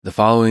The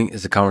following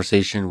is a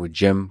conversation with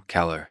Jim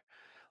Keller,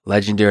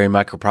 legendary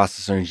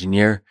microprocessor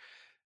engineer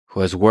who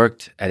has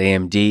worked at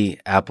AMD,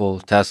 Apple,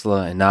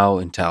 Tesla, and now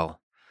Intel.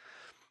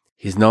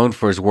 He's known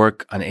for his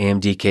work on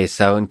AMD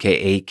K7,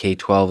 K8,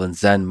 K12, and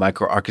Zen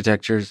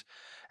microarchitectures,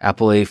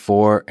 Apple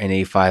A4 and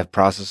A5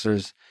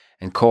 processors,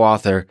 and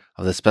co-author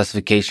of the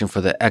specification for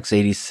the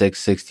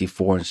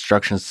x86-64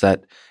 instruction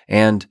set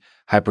and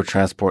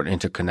Hypertransport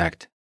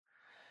Interconnect.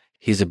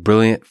 He's a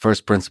brilliant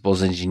first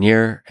principles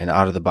engineer, an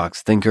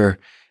out-of-the-box thinker,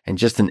 and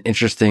just an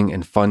interesting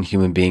and fun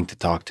human being to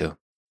talk to.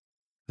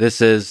 This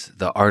is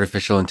the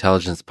Artificial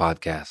Intelligence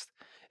Podcast.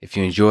 If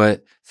you enjoy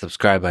it,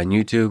 subscribe on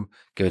YouTube,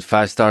 give it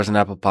 5 stars on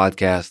Apple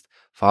Podcast,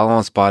 follow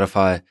on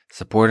Spotify,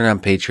 support it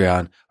on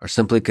Patreon, or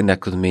simply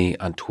connect with me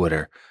on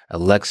Twitter at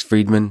Lex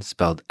Friedman,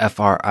 spelled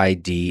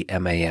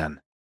Fridman.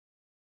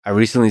 I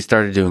recently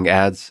started doing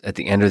ads at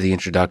the end of the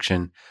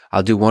introduction.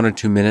 I'll do 1 or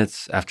 2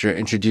 minutes after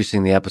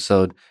introducing the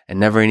episode and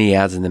never any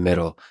ads in the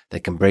middle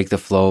that can break the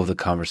flow of the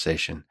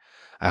conversation.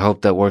 I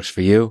hope that works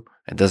for you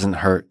and doesn't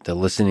hurt the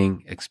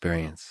listening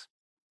experience.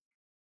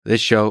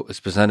 This show is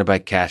presented by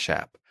Cash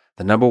App,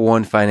 the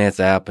 #1 finance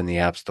app in the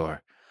App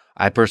Store.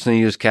 I personally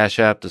use Cash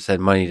App to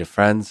send money to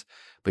friends,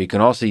 but you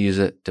can also use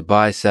it to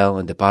buy, sell,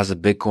 and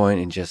deposit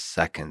Bitcoin in just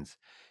seconds.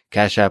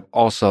 Cash App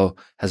also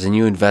has a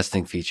new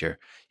investing feature.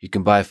 You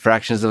can buy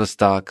fractions of a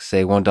stock,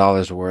 say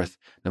 $1 worth,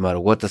 no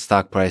matter what the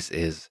stock price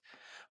is.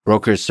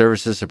 Brokerage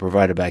services are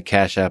provided by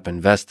Cash App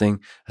Investing,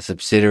 a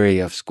subsidiary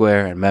of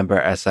Square and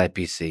member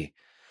SIPC.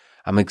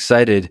 I'm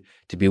excited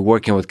to be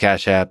working with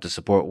Cash App to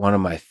support one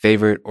of my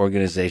favorite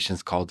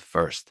organizations called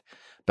FIRST,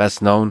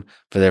 best known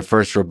for their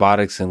FIRST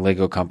robotics and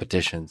Lego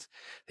competitions.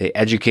 They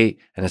educate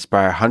and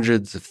inspire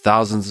hundreds of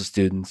thousands of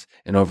students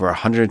in over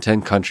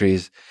 110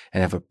 countries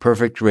and have a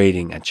perfect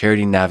rating on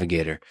Charity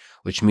Navigator,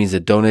 which means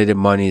that donated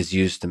money is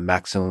used to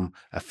maximum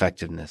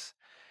effectiveness.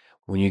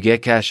 When you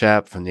get Cash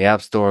App from the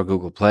App Store or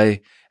Google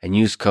Play and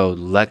use code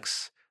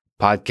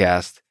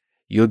LEXPODCAST,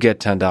 you'll get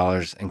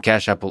 $10, and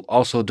Cash App will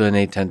also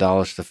donate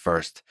 $10 to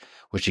FIRST,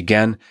 which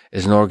again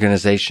is an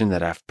organization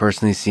that I've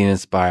personally seen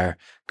inspire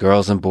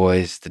girls and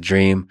boys to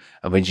dream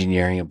of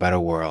engineering a better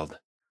world.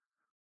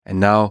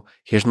 And now,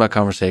 here's my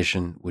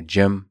conversation with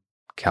Jim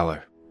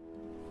Keller.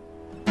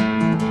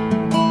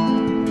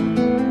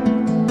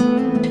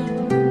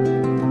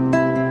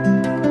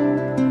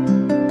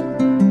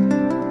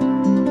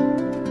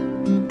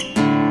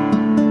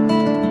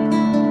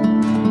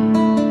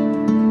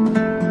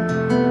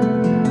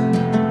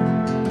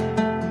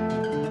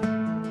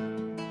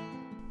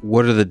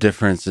 What are the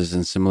differences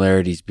and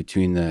similarities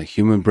between the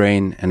human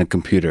brain and a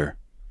computer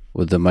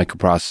with the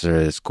microprocessor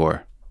at its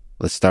core?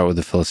 Let's start with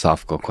the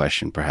philosophical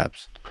question,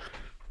 perhaps.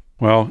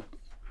 Well,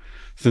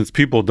 since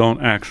people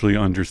don't actually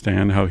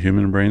understand how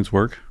human brains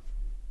work,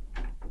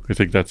 I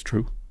think that's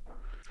true.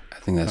 I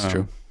think that's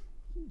true.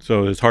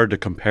 So it's hard to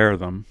compare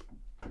them.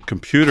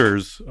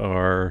 Computers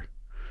are,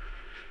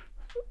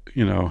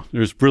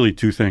 there's really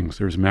 2 things.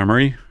 There's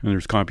memory and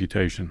there's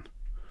computation,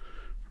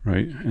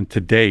 right? And to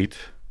date,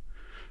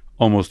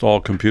 almost all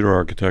computer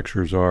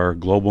architectures are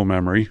global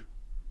memory,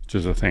 which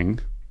is a thing,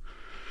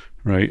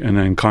 right? And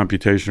then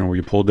computation, where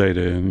you pull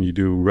data in, you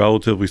do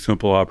relatively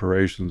simple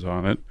operations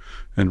on it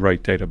and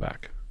write data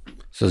back.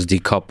 So it's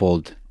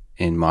decoupled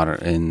in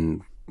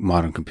modern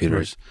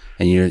computers.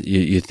 Right. And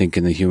you think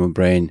in the human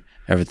brain,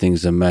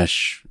 everything's a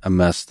mess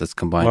that's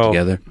combined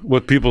together?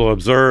 What people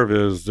observe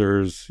is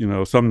there's,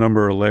 some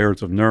number of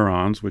layers of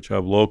neurons, which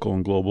have local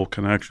and global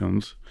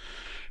connections,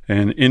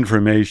 and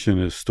information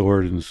is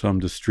stored in some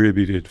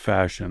distributed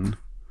fashion.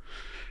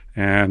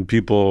 And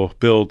people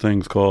build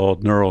things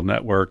called neural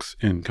networks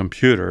in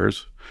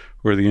computers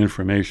where the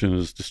information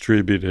is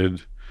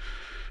distributed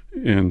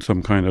in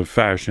some kind of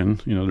fashion.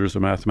 There's a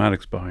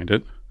mathematics behind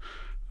it.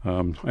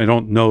 I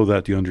don't know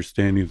that the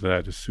understanding of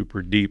that is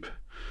super deep.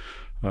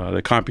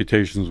 The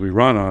computations we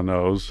run on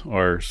those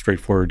are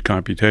straightforward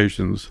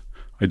computations.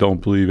 I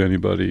don't believe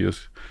anybody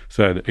has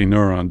said a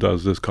neuron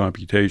does this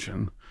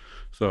computation.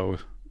 So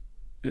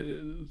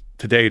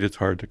to date, it's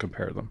hard to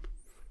compare them,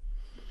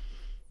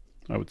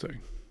 I would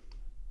say.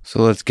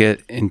 So let's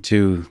get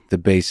into the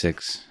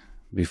basics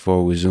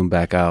before we zoom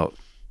back out.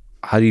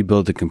 How do you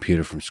build a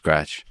computer from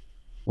scratch?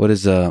 What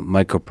is a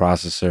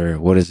microprocessor?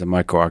 What is a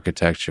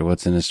microarchitecture?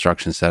 What's an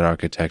instruction set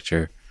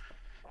architecture?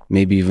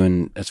 Maybe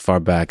even as far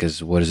back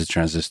as what is a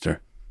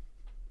transistor?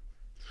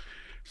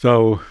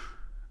 So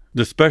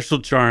the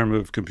special charm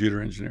of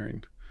computer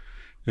engineering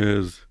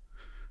is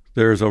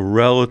there's a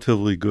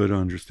relatively good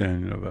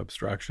understanding of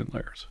abstraction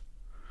layers.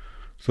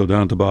 So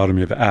down at the bottom,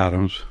 you have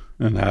atoms,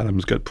 and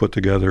atoms get put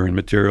together in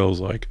materials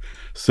like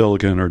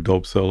silicon or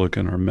doped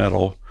silicon or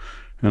metal,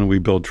 and we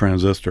build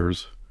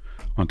transistors.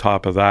 On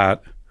top of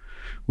that,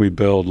 we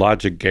build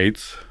logic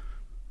gates,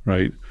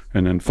 right?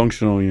 And then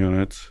functional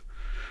units,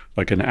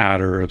 like an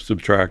adder, a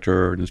subtractor,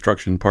 or an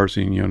instruction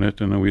parsing unit,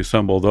 and then we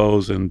assemble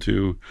those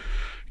into,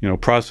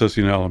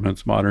 processing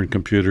elements. Modern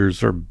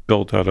computers are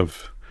built out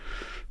of,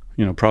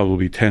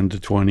 probably 10 to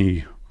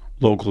 20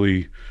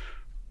 locally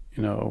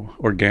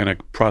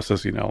organic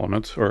processing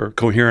elements or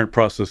coherent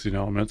processing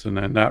elements, and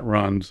then that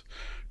runs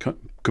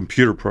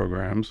computer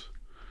programs,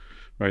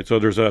 right? So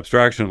there's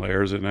abstraction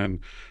layers, and then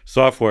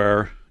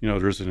software,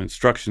 there's an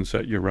instruction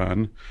set you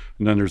run,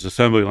 and then there's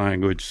assembly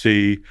language,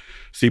 C,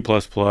 C++,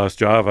 Java,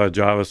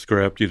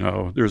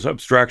 JavaScript, there's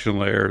abstraction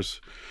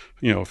layers,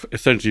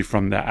 essentially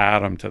from the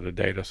atom to the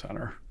data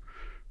center,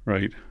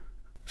 right?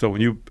 So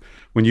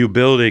when you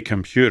build a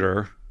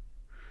computer,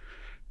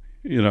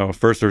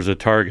 first there's a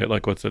target,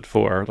 like what's it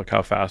for, like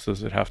how fast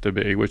does it have to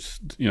be, which,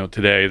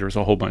 today there's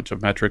a whole bunch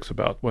of metrics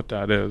about what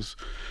that is.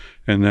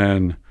 And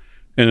then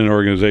in an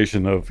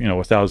organization of,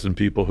 1,000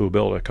 people who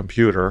build a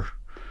computer,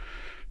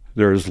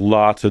 there's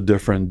lots of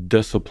different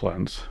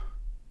disciplines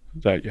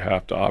that you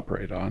have to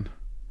operate on.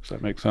 Does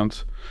that make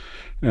sense?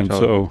 And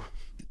so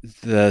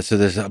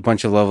there's a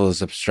bunch of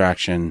levels of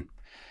abstraction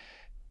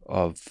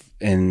of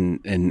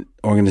in an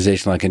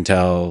organization like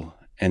Intel,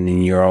 and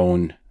in your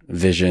own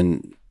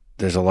vision,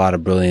 there's a lot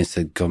of brilliance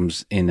that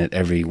comes in at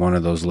every one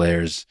of those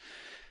layers.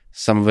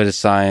 Some of it is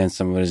science,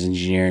 some of it is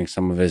engineering,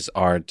 some of it is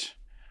art.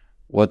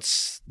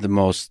 What's the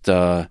most,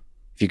 if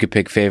you could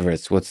pick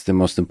favorites, what's the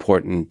most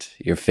important,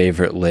 your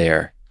favorite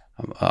layer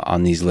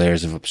on these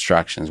layers of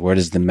abstractions? Where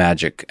does the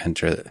magic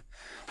enter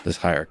this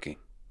hierarchy?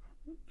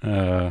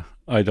 I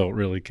don't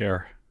really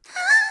care.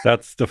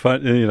 That's the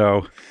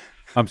fun,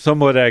 I'm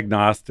somewhat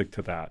agnostic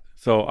to that.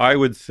 So I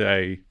would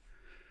say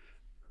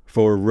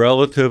for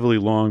relatively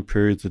long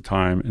periods of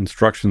time,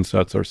 instruction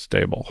sets are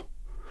stable.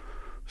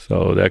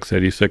 So the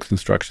x86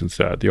 instruction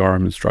set, the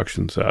ARM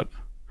instruction set.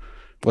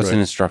 What's an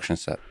instruction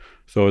set?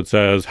 So it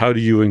says, how do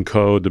you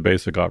encode the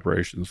basic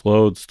operations?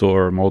 Load,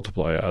 store,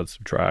 multiply, add,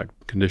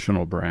 subtract,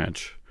 conditional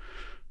branch.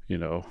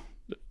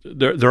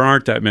 There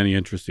aren't that many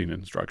interesting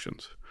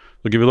instructions.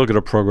 Like if you look at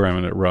a program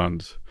and it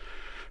runs,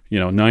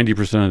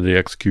 90% of the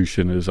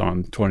execution is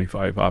on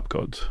 25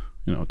 opcodes,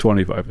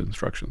 25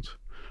 instructions.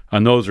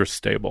 And those are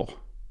stable,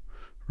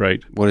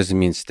 right? What does it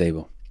mean,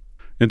 stable?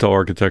 Intel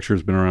architecture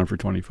has been around for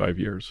 25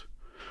 years.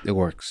 It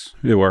works.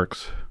 It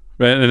works.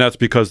 And that's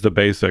because the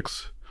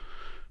basics,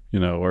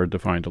 are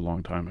defined a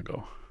long time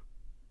ago,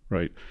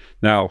 right?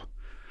 Now,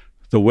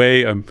 the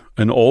way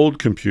an old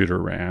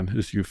computer ran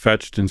is you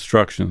fetched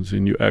instructions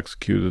and you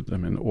executed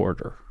them in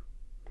order.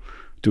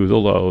 Do the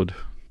load,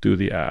 do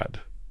the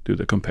add, do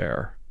the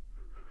compare.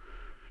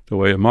 The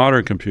way a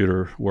modern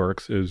computer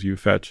works is you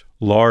fetch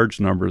large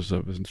numbers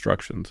of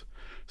instructions,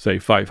 say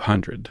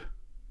 500,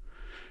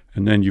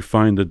 and then you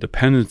find the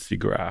dependency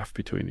graph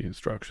between the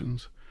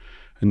instructions,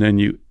 and then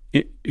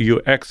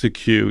you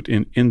execute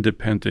in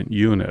independent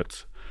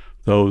units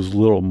those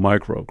little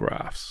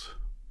micrographs.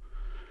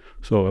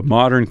 So a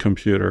modern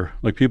computer,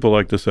 like people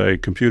like to say,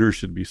 computers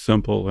should be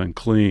simple and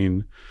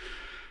clean,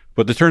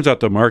 but it turns out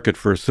the market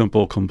for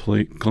simple,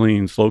 complete,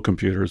 clean, slow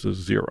computers is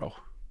zero,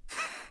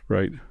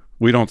 right?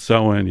 We don't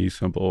sell any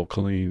simple,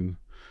 clean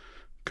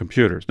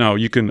computers. Now,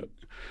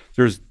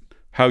 there's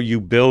how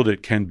you build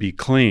it can be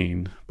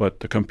clean,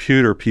 but the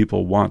computer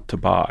people want to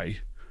buy,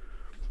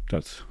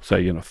 that's,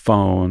 say, in a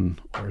phone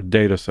or a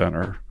data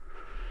center,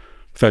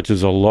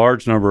 fetches a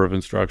large number of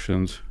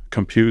instructions,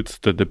 computes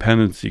the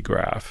dependency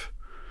graph,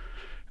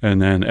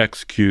 and then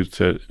executes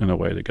it in a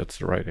way that gets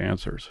the right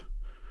answers.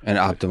 And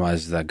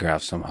optimizes that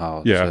graph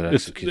somehow. Yeah, so that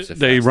executes it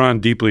they fast. run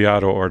deeply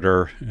out of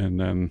order, and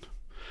then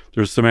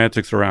there's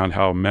semantics around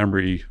how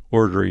memory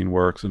ordering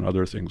works and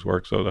other things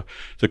work. So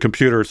the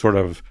computer sort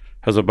of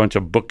has a bunch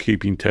of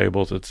bookkeeping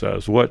tables that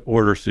says what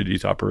order should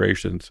these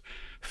operations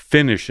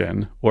finish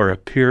in or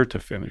appear to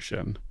finish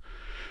in.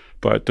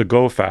 But to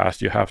go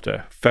fast, you have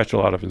to fetch a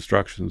lot of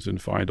instructions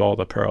and find all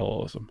the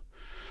parallelism.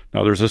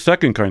 Now, there's a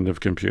second kind of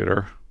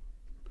computer,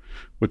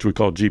 which we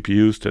call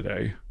GPUs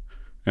today.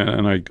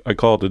 And I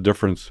call it the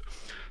difference.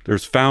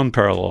 There's found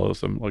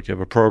parallelism, like you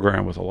have a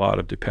program with a lot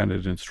of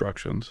dependent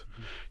instructions.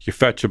 You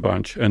fetch a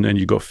bunch, and then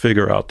you go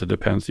figure out the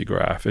dependency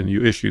graph, and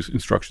you issue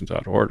instructions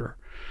out of order.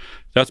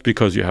 That's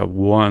because you have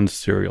one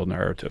serial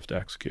narrative to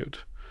execute,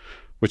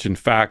 which in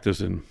fact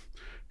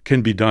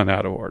can be done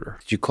out of order.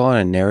 Did you call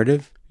it a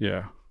narrative?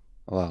 Yeah.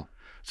 Wow.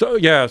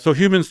 So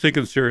humans think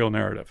in serial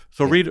narrative.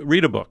 So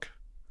read a book,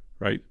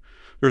 right?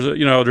 There's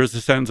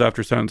a sentence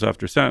after sentence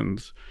after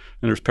sentence,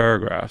 and there's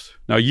paragraphs.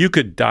 Now you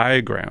could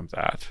diagram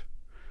that.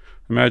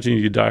 Imagine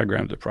you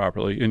diagrammed it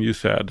properly, and you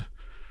said,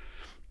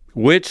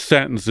 which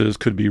sentences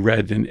could be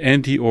read in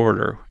any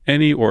order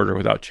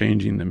without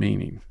changing the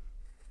meaning,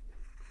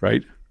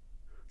 right?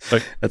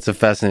 Like, that's a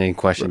fascinating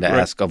question to right.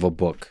 ask of a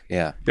book.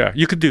 Yeah. Yeah,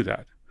 you could do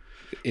that,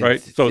 right?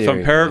 In So theory,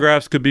 some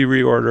paragraphs could be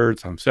reordered,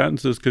 some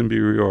sentences can be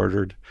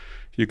reordered.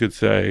 You could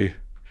say,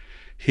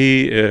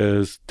 he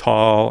is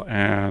tall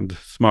and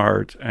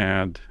smart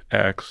and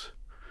X,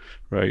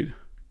 right?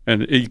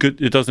 And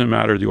it doesn't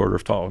matter the order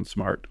of tall and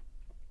smart.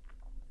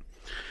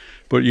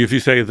 But if you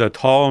say the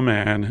tall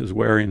man is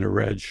wearing a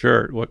red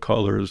shirt, what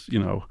colors,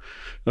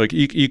 like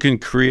you can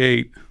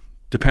create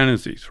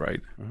dependencies, right?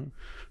 Mm-hmm.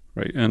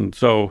 Right. And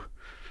so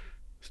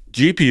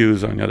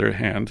GPUs, on the other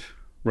hand,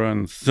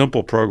 run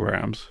simple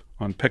programs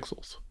on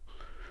pixels.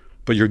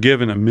 but you're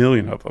given 1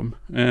 million of them.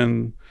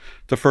 And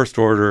the first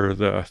order,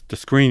 the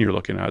screen you're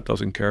looking at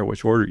doesn't care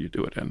which order you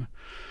do it in.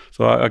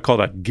 So I call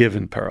that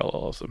given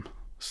parallelism.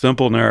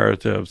 Simple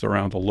narratives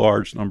around the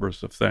large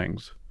numbers of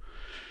things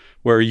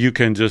where you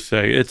can just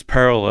say it's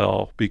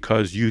parallel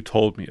because you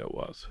told me it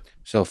was.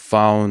 So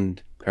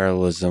found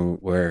parallelism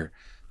where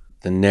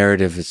the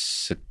narrative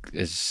is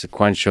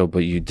sequential, but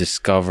you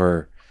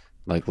discover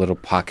like little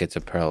pockets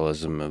of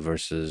parallelism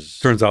versus...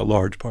 Turns out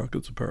large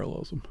pockets of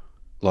parallelism.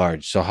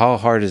 Large. So how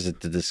hard is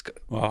it to discover?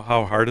 Well,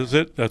 how hard is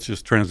it? That's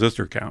just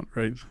transistor count,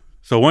 right?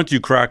 So once you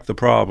crack the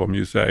problem,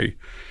 you say,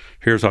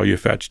 here's how you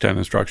fetch 10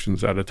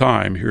 instructions at a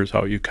time. Here's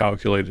how you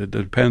calculated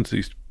the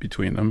dependencies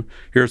between them.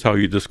 Here's how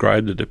you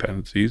describe the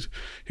dependencies.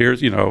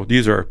 Here's,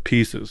 these are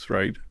pieces,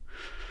 right?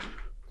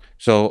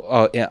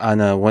 So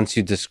once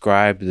you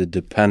describe the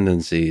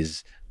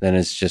dependencies, then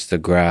it's just a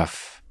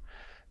graph.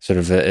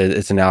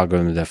 It's an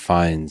algorithm that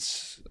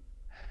finds,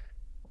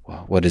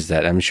 well, what is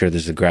that? I'm sure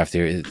there's a graph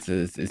theory,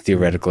 a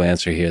theoretical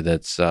answer here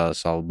that's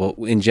solvable.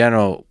 But in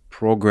general,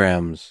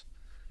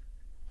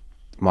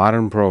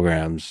 modern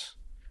programs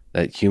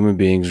that human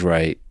beings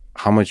write,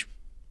 how much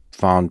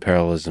found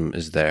parallelism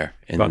is there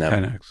in about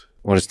them? 10x.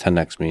 What does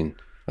 10x mean?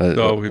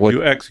 So if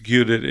you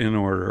execute it in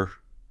order...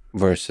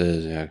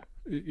 Versus, yeah.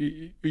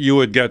 You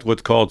would get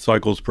what's called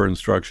cycles per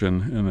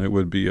instruction, and it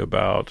would be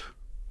about,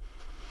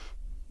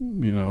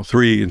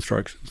 3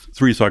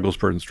 cycles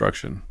per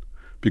instruction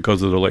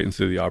because of the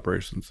latency of the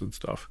operations and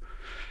stuff.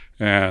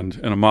 And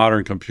a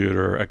modern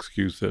computer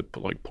executes it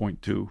like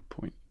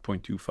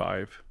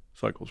 0.25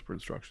 cycles per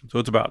instruction. So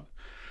it's about,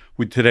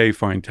 we today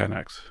find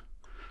 10x.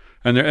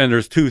 And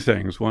there's two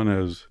things. One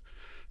is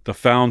the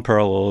found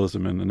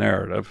parallelism in the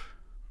narrative,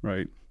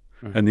 right?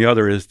 Mm-hmm. And the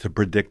other is the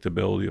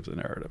predictability of the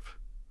narrative,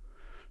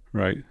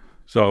 right?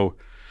 So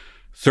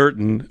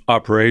certain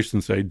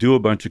operations say do a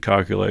bunch of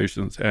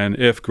calculations, and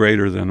if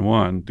greater than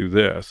 1, do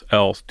this,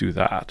 else do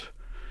that.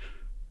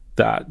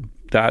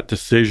 That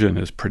decision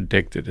is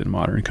predicted in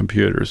modern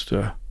computers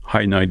to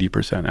high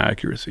 90%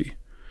 accuracy.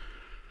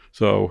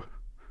 So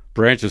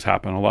branches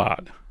happen a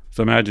lot.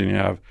 So imagine you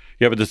have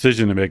a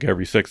decision to make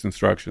every 6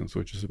 instructions,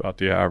 which is about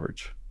the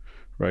average,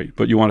 right?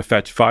 But you want to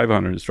fetch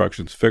 500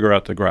 instructions, figure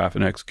out the graph,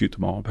 and execute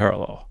them all in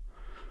parallel.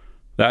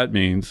 That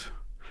means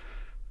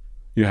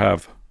you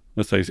have,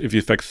 let's say, if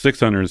you fetch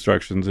 600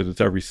 instructions and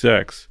it's every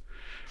 6,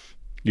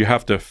 you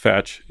have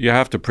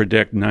to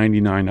predict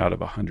 99 out of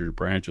 100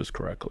 branches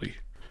correctly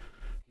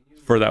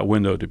for that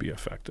window to be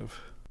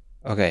effective.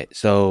 Okay,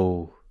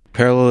 so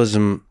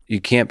parallelism, you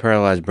can't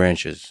parallelize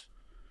branches,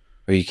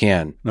 or you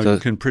can. No, so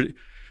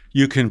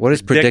you can. What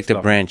does predict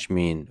a branch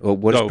mean?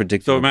 What is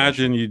predict? So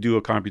imagine you do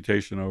a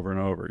computation over and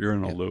over. You're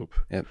in a loop.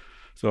 Yep.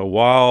 So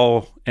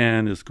while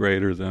n is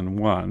greater than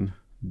 1,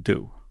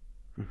 do.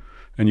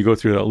 And you go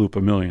through that loop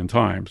 1 million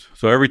times.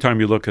 So every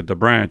time you look at the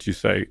branch, you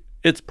say,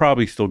 it's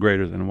probably still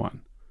greater than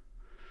 1.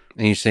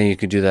 And you're saying you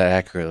could do that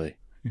accurately?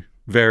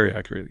 Very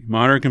accurately.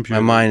 Modern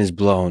computers. My mind is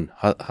blown.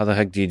 How the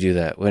heck do you do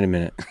that? Wait a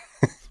minute.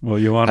 Well,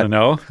 you want to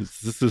know?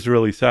 This is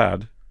really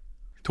sad.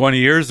 20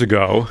 years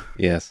ago,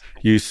 yes,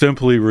 you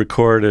simply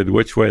recorded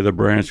which way the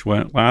branch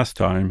went last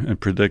time and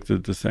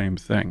predicted the same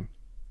thing.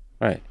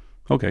 Right.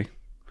 Okay.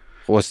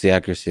 What's the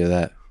accuracy of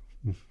that?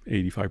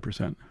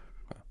 85%.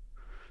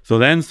 So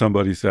then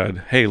somebody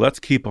said, hey, let's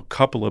keep a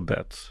couple of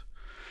bits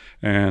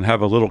and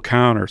have a little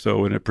counter. So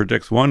when it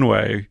predicts one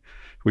way,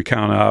 we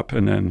count up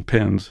and then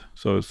pins.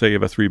 So say you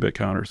have a 3-bit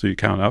counter. So you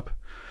count up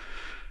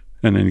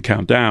and then you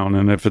count down.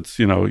 And if it's,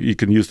 you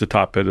can use the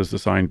top bit as the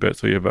signed bit.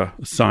 So you have a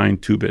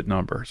signed 2-bit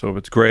number. So if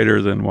it's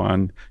greater than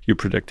 1, you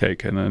predict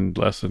taken, and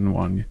less than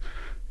 1,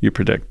 you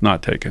predict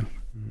not taken,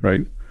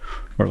 right?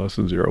 Or less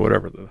than 0,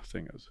 whatever the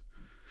thing is.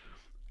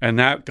 And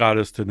that got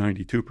us to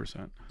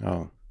 92%.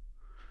 Oh.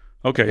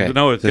 Okay.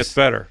 No, it gets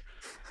better.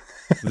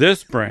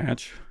 This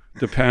branch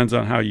depends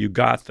on how you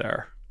got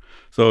there.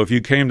 So if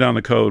you came down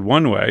the code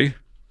one way,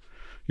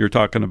 you're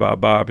talking about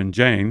Bob and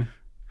Jane,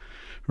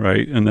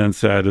 right? And then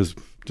said,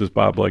 does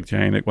Bob like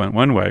Jane? It went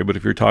one way. But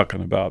if you're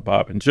talking about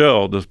Bob and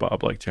Jill, does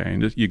Bob like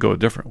Jane? You go a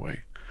different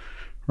way,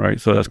 right?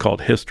 So that's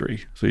called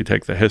history. So you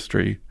take the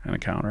history and a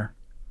counter.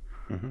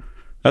 Mm-hmm.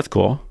 That's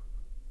cool.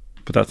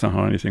 But that's not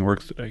how anything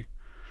works today.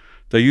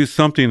 They use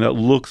something that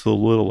looks a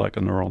little like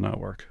a neural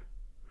network.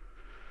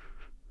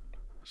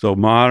 So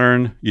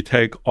modern, you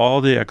take all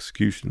the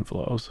execution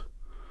flows,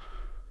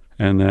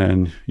 and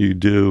then you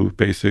do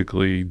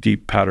basically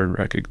deep pattern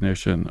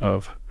recognition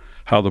of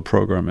how the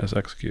program is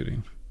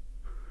executing.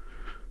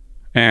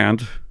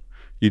 And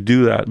you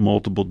do that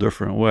multiple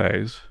different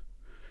ways,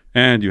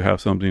 and you have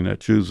something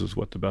that chooses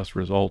what the best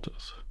result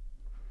is.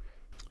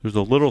 There's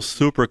a little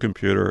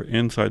supercomputer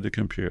inside the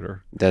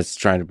computer that's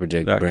trying to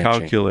predict that branching.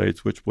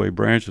 Calculates which way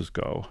branches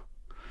go.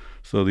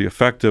 So the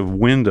effective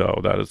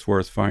window that it's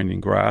worth finding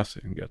grass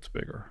in gets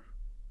bigger.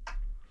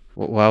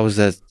 Why was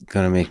that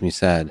going to make me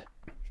sad?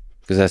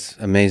 Because that's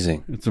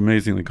amazing. It's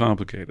amazingly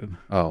complicated.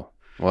 Oh,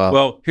 well.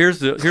 Well, here's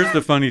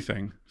the funny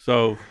thing.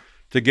 So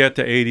to get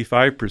to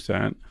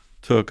 85%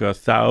 took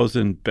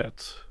 1,000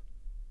 bits.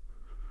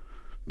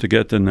 To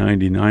get to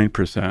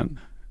 99%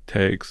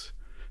 takes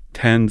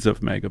tens of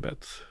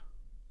megabits.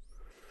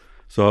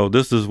 So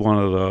this is one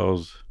of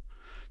those,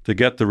 to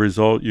get the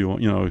result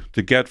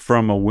to get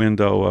from a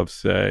window of,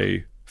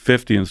 say,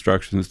 50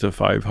 instructions to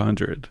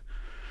 500,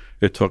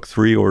 it took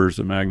 3 orders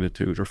of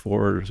magnitude or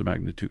 4 orders of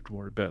magnitude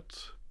more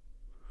bits.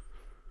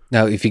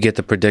 Now, if you get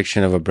the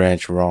prediction of a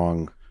branch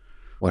wrong,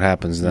 what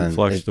happens then? You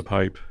flush the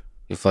pipe.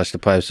 You flush the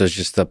pipe, so it's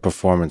just the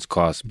performance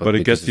cost. But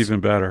it gets even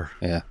better.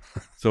 Yeah.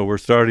 So we're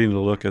starting to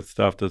look at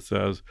stuff that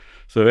says,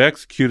 so I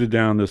executed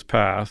down this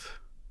path,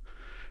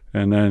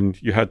 and then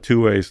you had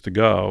 2 ways to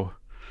go,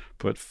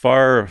 but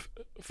far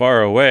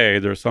away,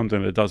 there's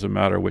something that doesn't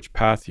matter which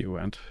path you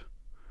went.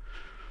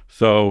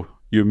 So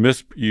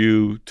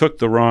you took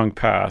the wrong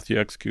path, you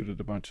executed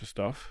a bunch of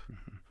stuff.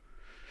 Mm-hmm.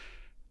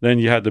 Then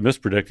you had the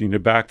mispredicting, you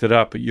backed it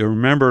up, but you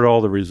remembered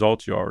all the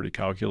results you already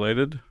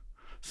calculated.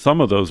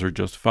 Some of those are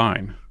just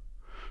fine.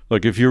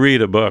 Like if you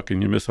read a book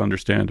and you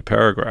misunderstand a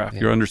paragraph,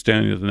 your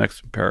understanding of the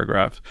next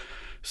paragraph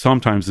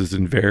sometimes is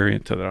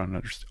invariant to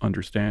that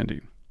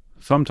understanding.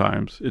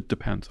 Sometimes it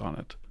depends on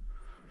it.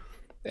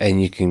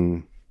 And you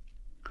can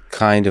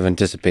kind of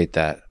anticipate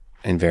that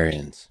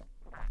invariance.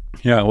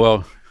 Yeah,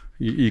 well,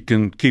 you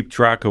can keep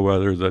track of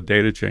whether the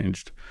data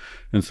changed.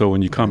 And so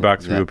when you come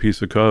back through a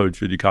piece of code,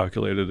 should you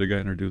calculate it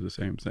again or do the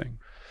same thing?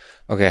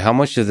 Okay, how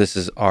much of this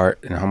is art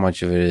and how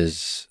much of it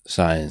is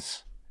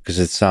science? Because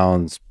it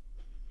sounds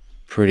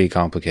pretty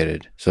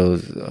complicated. So,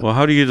 well,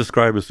 how do you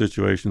describe a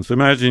situation? So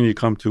imagine you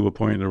come to a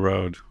point in the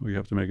road where you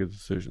have to make a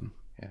decision.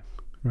 Yeah.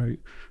 Right?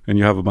 And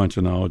you have a bunch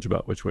of knowledge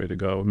about which way to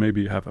go.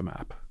 Maybe you have a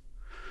map.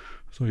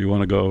 So you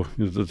want to go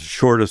the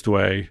shortest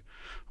way,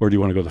 or do you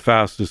want to go the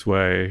fastest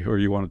way, or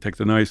you want to take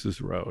the nicest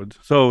road?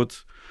 So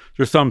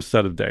there's some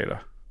set of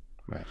data.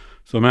 Right.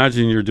 So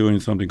imagine you're doing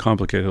something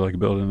complicated like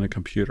building a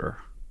computer,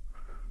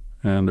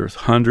 and there's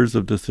hundreds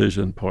of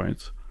decision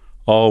points,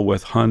 all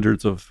with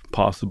hundreds of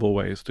possible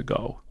ways to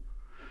go.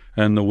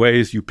 And the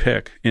ways you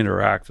pick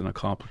interact in a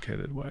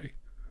complicated way.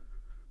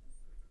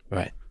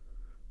 Right.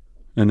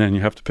 And then you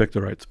have to pick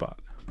the right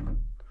spot.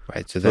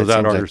 Right. So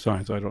that art or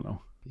science? I don't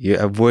know. You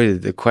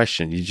avoided the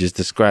question. You just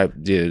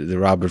described the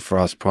Robert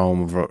Frost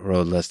poem of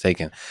Road Less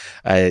Taken.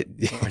 I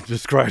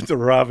described the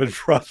Robert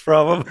Frost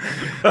problem.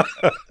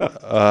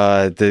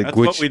 That's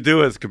what we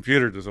do as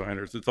computer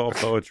designers. It's all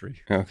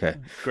poetry. Okay.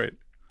 Great.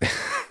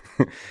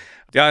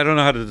 Yeah, I don't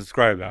know how to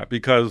describe that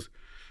because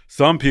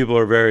some people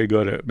are very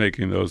good at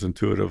making those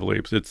intuitive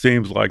leaps. It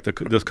seems like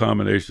this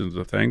combinations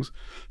of things.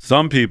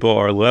 Some people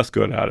are less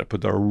good at it,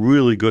 but they're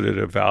really good at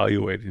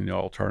evaluating the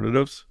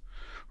alternatives,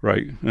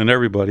 right? And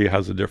everybody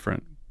has a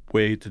different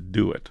way to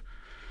do it.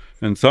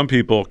 And some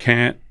people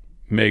can't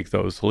make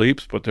those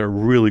leaps, but they're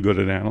really good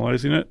at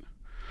analyzing it.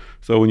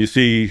 So when you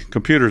see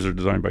computers are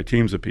designed by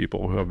teams of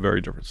people who have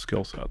very different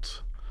skill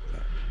sets.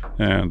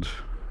 And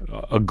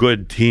a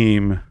good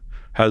team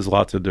has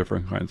lots of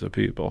different kinds of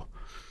people.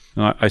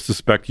 And I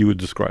suspect you would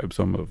describe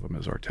some of them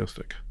as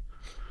artistic,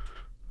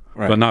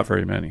 right, but not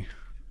very many.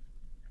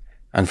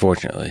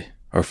 Unfortunately,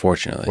 or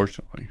fortunately.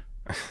 Fortunately.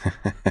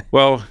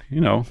 Well,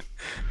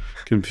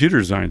 computer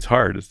design's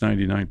hard. It's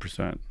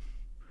 99%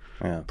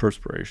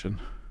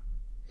 perspiration.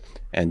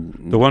 And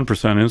the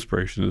 1%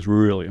 inspiration is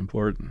really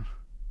important.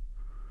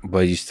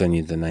 But you still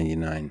need the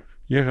 99.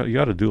 Yeah, you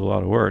got to do a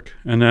lot of work.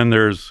 And then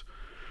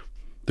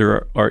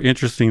there are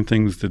interesting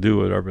things to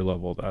do at every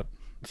level of that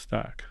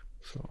stack.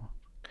 So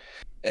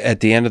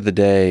at the end of the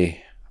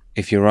day,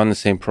 if you run the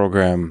same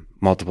program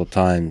multiple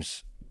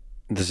times,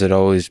 does it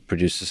always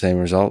produce the same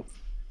result?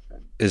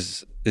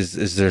 Is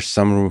there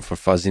some room for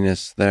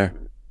fuzziness there?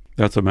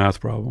 That's a math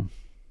problem.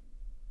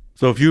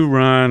 So if you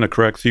run a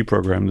correct C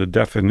program, the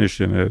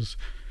definition is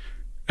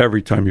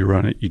every time you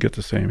run it, you get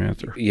the same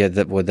answer. Yeah,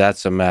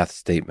 that's a math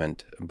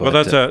statement. But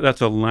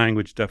that's a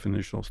language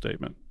definitional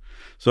statement.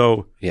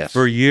 So yes,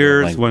 for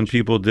years when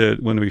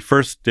we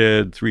first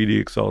did 3D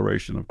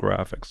acceleration of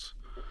graphics,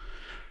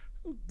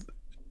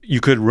 you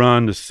could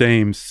run the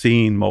same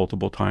scene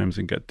multiple times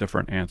and get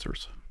different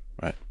answers.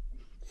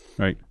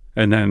 Right.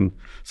 And then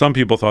some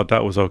people thought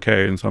that was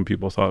okay, and some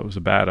people thought it was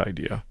a bad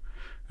idea.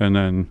 And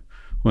then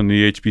when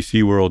the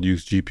HPC world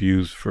used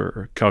GPUs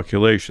for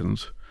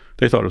calculations,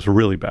 they thought it was a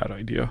really bad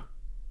idea.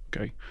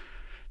 Okay.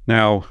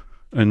 Now,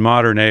 in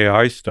modern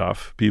AI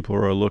stuff, people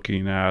are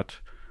looking at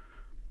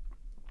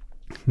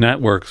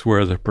networks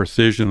where the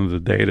precision of the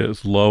data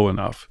is low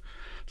enough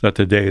that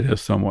the data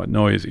is somewhat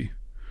noisy.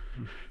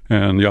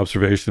 And the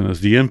observation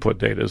is the input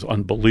data is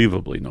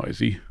unbelievably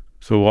noisy.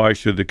 So why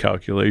should the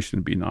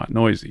calculation be not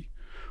noisy?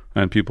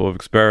 And people have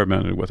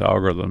experimented with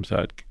algorithms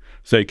that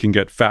say can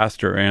get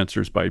faster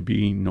answers by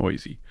being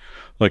noisy.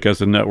 Like as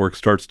the network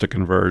starts to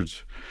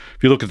converge,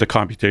 if you look at the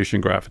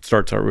computation graph, it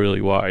starts out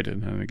really wide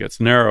and then it gets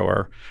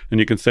narrower. And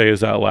you can say,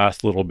 is that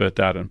last little bit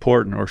that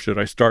important? Or should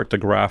I start the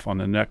graph on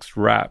the next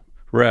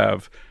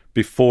rev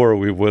before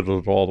we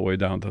whittled it all the way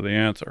down to the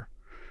answer,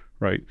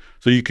 right?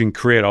 So you can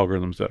create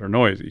algorithms that are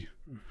noisy.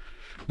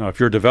 Now, if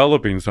you're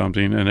developing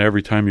something and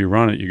every time you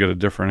run it, you get a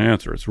different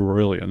answer, it's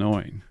really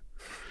annoying.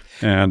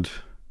 And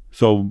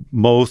so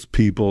most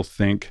people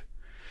think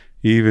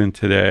Even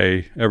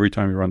today, every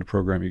time you run the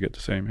program, you get the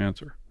same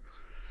answer.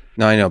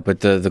 No, I know, but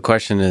the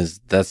question is,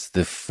 that's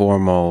the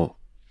formal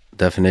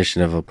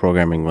definition of a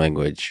programming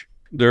language.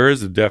 There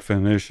is a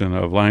definition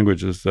of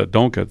languages that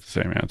don't get the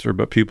same answer,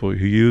 but people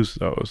who use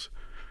those,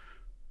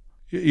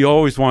 you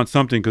always want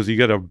something because you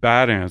get a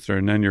bad answer,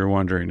 and then you're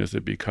wondering, is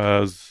it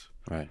because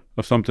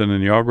of something in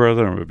the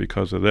algorithm or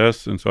because of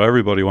this? And so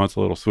everybody wants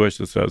a little switch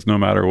that says, no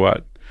matter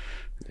what,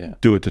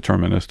 do it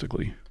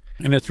deterministically.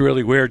 And it's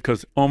really weird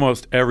because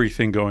almost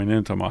everything going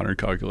into modern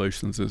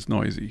calculations is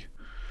noisy.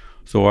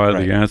 So why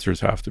the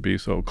answers have to be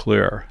so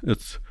clear?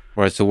 It's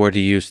right. So where do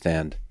you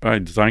stand? I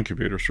design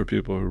computers for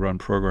people who run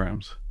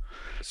programs.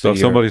 So if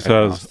somebody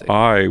says,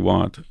 I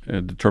want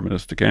a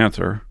deterministic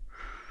answer,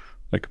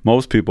 like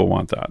most people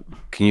want that.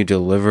 Can you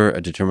deliver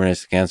a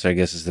deterministic answer, I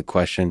guess is the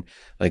question.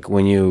 Like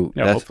when you...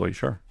 Yeah, hopefully,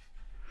 sure.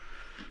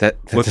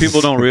 What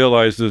people don't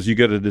realize is you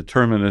get a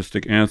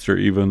deterministic answer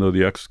even though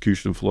the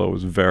execution flow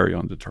is very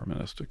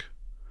undeterministic.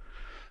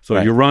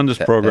 So you run this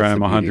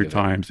program 100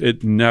 times.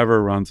 It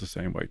never runs the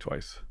same way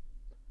twice,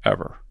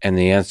 ever. And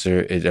the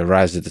answer, it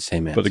arrives at the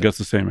same answer. But it gets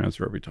the same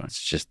answer every time.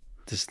 It's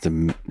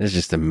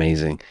just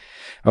amazing.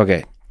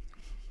 Okay.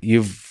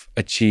 You've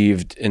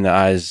achieved, in the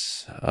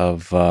eyes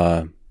of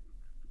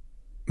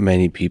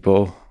many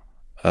people,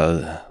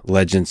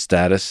 legend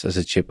status as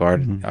a chip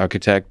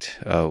architect.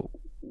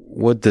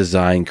 What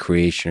design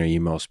creation are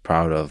you most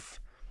proud of?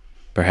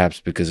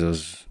 Perhaps because it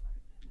was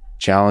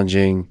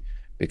challenging,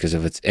 because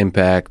of its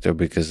impact, or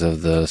because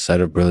of the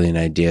set of brilliant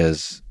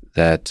ideas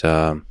that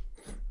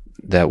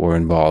were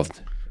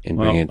involved in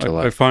bringing it to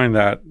life? I find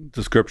that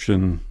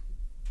description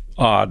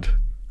odd,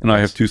 and I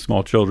have 2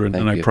 small children,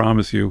 and I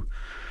promise you,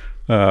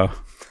 they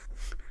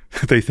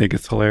think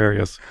it's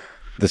hilarious.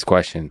 This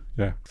question,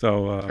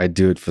 So I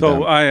do it for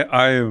them. So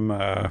I am.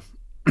 I'm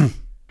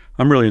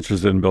really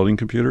interested in building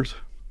computers.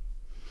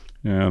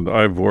 And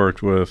I've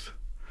worked with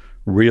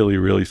really,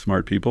 really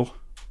smart people.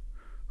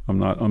 I'm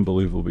not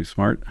unbelievably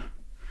smart.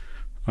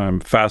 I'm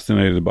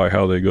fascinated by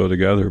how they go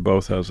together,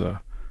 both as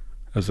a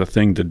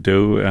thing to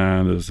do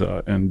and as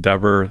an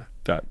endeavor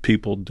that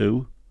people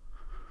do.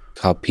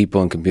 How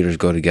people and computers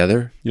go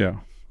together? Yeah.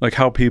 Like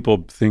how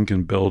people think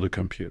and build a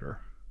computer.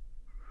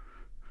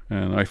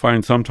 And I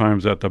find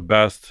sometimes that the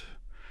best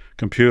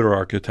computer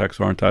architects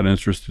aren't that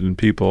interested in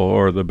people,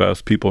 or the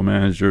best people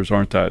managers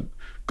aren't that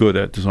good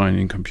at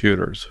designing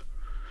computers.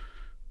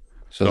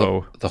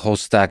 So the whole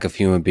stack of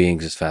human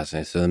beings is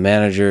fascinating. So the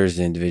managers,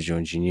 the individual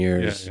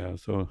engineers.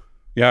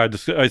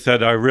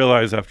 I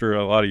realized after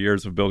a lot of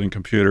years of building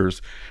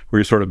computers, where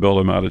you sort of build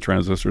them out of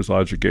transistors,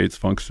 logic gates,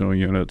 functional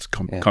units,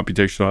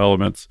 computational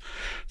elements,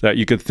 that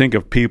you could think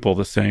of people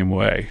the same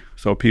way.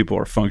 So people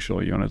are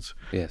functional units.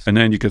 Yes. And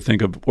then you could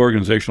think of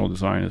organizational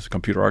design as a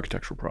computer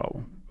architectural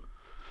problem.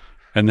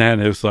 And then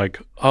it was like,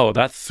 oh,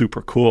 that's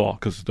super cool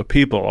because the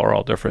people are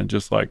all different,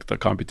 just like the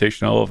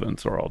computational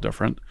elements are all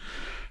different.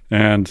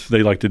 And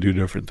they like to do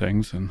different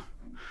things.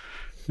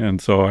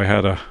 And so I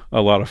had a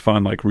lot of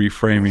fun, like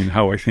reframing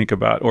how I think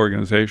about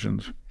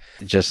organizations.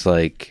 Just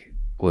like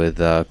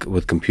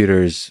with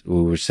computers,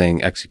 we were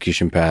saying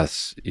execution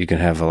paths. You can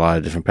have a lot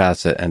of different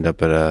paths that end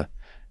up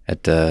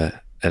at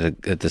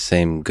the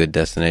same good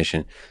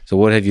destination. So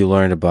what have you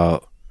learned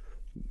about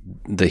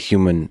the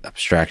human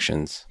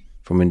abstractions,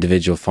 from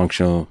individual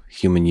functional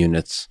human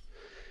units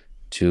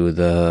to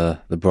the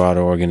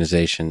broader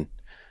organization?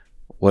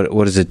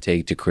 What does it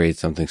take to create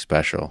something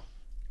special?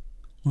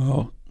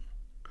 Well,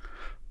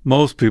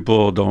 most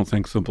people don't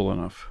think simple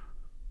enough.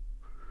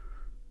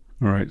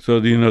 All right. So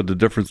do you know the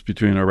difference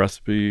between a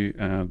recipe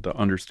and the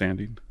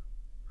understanding?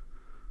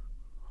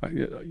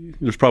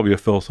 There's probably a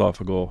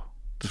philosophical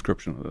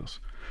description of this.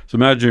 So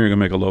imagine you're going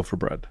to make a loaf of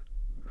bread.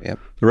 Yep.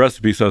 The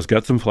recipe says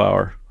get some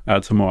flour,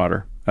 add some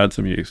water, add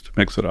some yeast,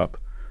 mix it up,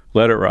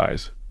 let it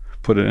rise,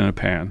 put it in a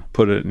pan,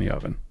 put it in the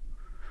oven.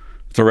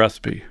 It's a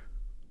recipe.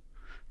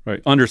 Right.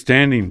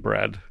 Understanding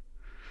bread,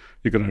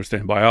 you can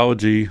understand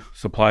biology,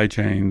 supply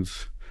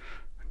chains,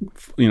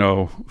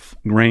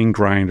 grain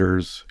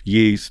grinders,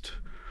 yeast,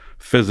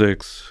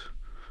 physics,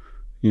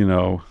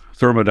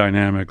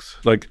 thermodynamics.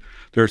 Like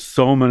there's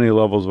so many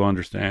levels of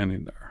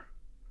understanding there.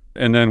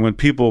 And then when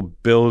people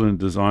build and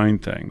design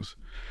things,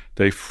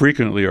 they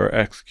frequently are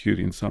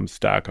executing some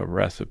stack of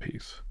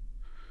recipes,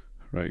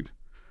 right?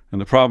 And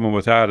the problem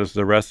with that is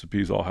the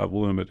recipes all have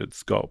limited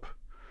scope.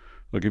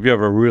 Like if you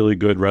have a really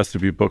good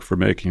recipe book for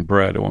making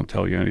bread, it won't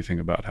tell you anything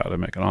about how to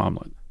make an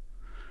omelet.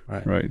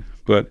 Right.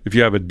 But if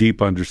you have a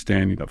deep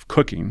understanding of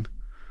cooking,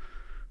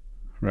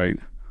 right,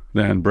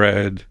 then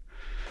bread,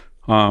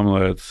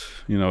 omelets,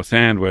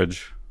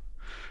 sandwich,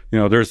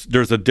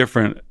 there's a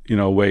different,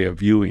 way of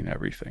viewing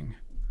everything.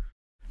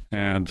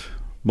 And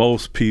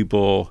most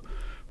people,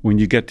 when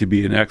you get to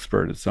be an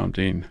expert at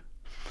something,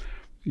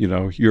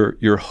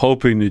 you're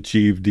hoping to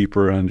achieve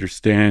deeper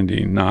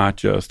understanding, not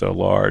just a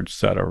large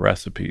set of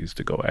recipes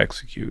to go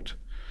execute.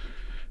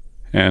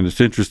 And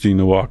it's interesting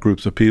to walk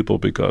groups of people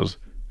because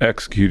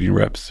executing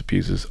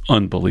recipes is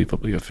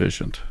unbelievably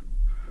efficient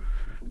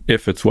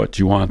if it's what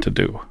you want to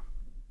do.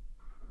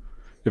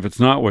 If it's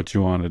not what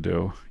you want to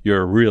do,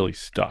 you're really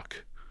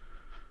stuck.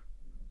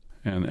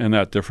 And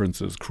that difference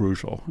is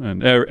crucial.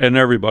 And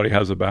everybody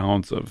has a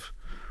balance of,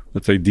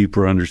 let's say,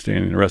 deeper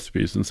understanding the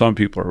recipes. And some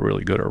people are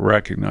really good at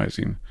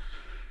recognizing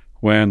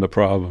when the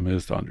problem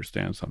is to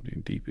understand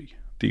something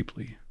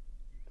deeply.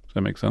 Does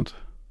that make sense?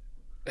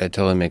 It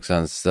totally makes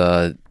sense.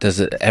 Does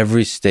it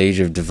every stage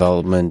of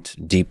development,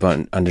 deep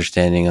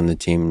understanding on the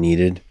team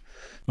needed?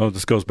 Well,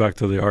 this goes back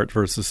to the art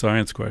versus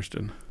science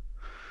question.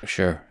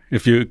 Sure.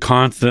 If you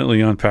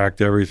constantly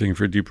unpacked everything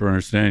for deeper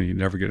understanding, you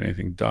never get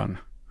anything done.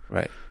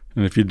 Right.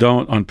 And if you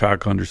don't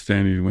unpack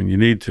understanding when you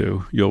need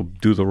to, you'll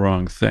do the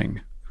wrong thing.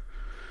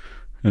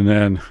 And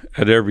then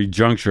at every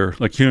juncture,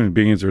 like human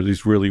beings are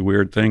these really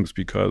weird things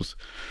because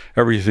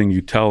everything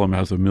you tell them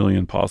has a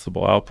million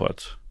possible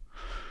outputs,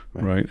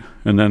 right?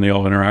 And then they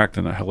all interact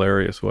in a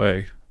hilarious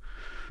way.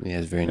 Yeah,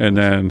 it's very and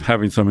then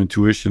having some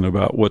intuition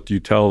about what do you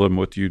tell them,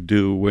 what do you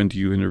do, when do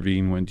you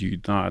intervene, when do you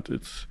not,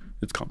 it's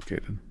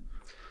complicated.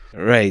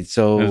 Right.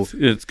 So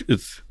it's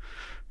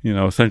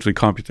essentially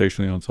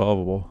computationally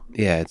unsolvable.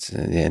 Yeah, it's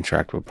an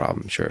intractable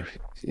problem, sure.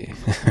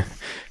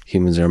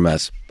 Humans are a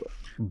mess.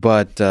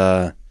 But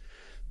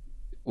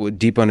with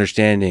deep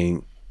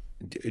understanding,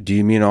 do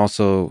you mean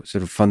also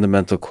sort of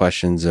fundamental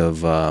questions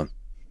of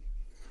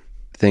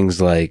things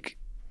like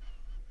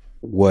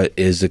what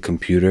is a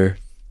computer?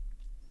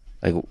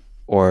 Like,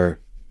 or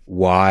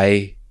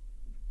why?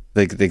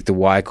 Like the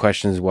why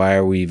questions, why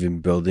are we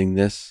even building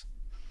this?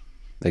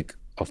 Like,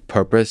 of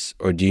purpose?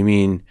 Or do you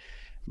mean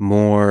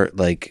more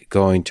like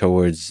going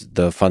towards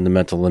the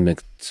fundamental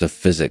limits of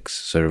physics,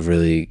 sort of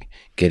really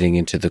getting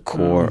into the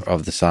core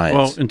of the science?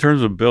 Well, in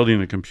terms of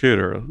building a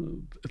computer,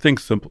 think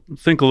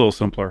a little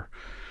simpler.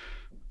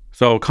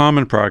 So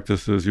common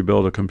practice is you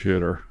build a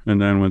computer,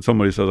 and then when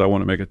somebody says, I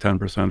want to make it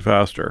 10%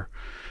 faster,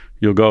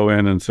 you'll go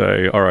in and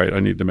say, all right, I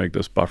need to make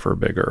this buffer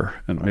bigger,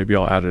 and maybe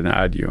I'll add an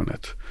add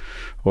unit.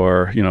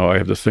 Or, I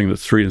have this thing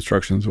that's 3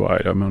 instructions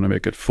wide. I'm going to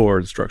make it 4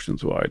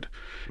 instructions wide.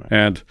 Right.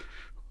 And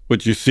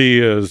what you see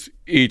is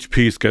each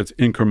piece gets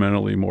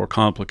incrementally more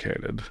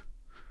complicated,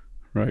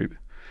 right?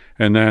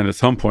 And then at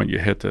some point you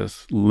hit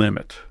this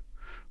limit.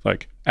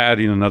 Like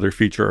adding another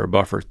feature or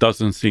buffer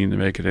doesn't seem to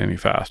make it any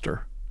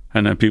faster.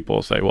 And then people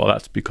will say, well,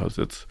 that's because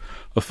it's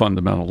a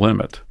fundamental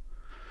limit.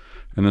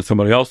 And then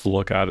somebody else will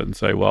look at it and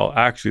say, well,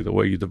 actually the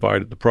way you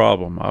divided the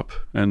problem up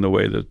and the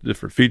way that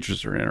different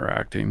features are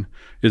interacting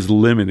is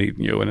limiting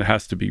you, and it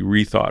has to be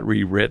rethought,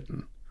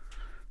 rewritten,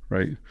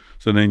 right?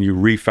 So then you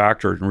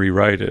refactor it and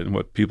rewrite it, and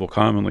what people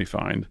commonly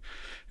find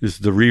is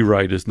the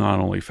rewrite is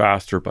not only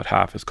faster, but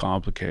half as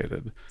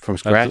complicated. From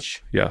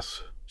scratch?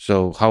 Yes.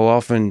 So how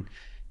often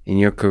in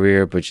your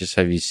career, but just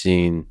have you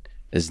seen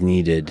as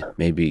needed,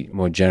 maybe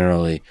more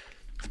generally,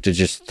 to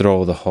just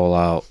throw the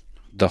whole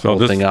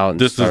thing out? And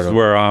this is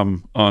where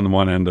I'm on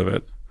one end of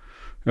it,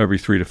 every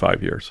 3 to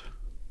 5 years.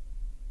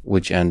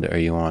 Which end are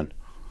you on?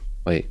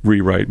 Wait.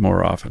 Rewrite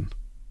more often.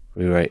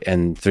 Rewrite.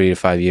 And 3 to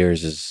 5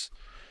 years is...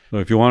 So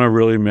if you want to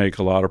really make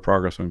a lot of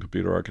progress on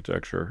computer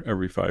architecture,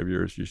 every 5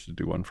 years you should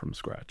do one from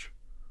scratch.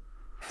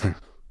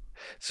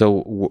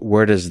 So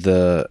where does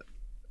the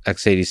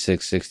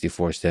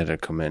x86-64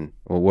 standard come in?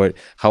 Or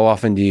how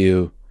often do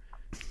you...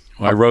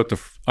 Well,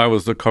 I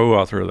was the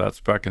co-author of that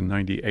spec in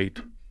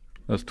 98.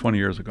 That's 20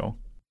 years ago.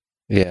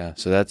 Yeah,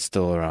 so that's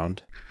still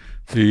around.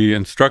 The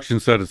instruction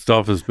set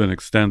itself has been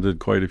extended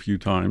quite a few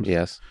times.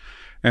 Yes.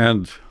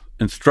 And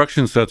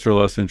instruction sets are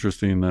less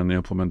interesting than the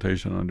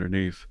implementation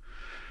underneath.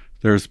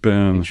 There's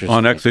been,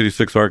 on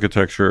x86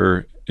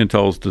 architecture,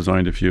 Intel's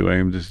designed a few,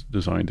 AMD's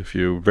designed a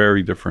few,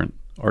 very different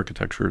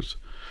architectures.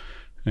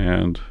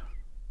 And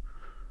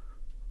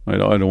I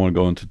don't want to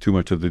go into too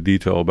much of the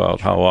detail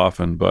about how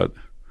often, but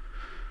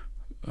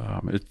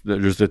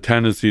there's a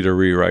tendency to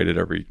rewrite it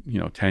every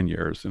 10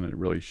 years, and it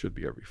really should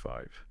be every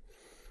 5.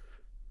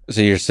 So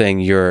you're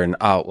saying you're an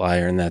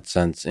outlier in that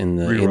sense.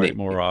 Rewrite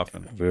more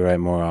often. Rewrite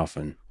more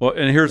often. Well,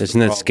 and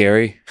isn't it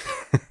scary?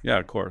 Yeah,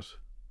 of course.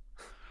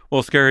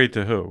 Well, scary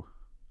to who?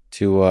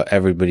 To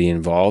everybody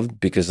involved,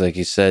 because like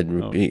you said,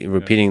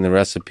 repeating the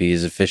recipe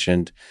is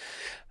efficient.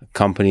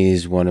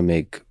 Companies want to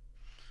make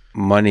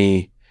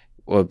money.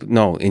 Well,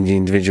 no,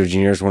 individual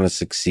engineers want to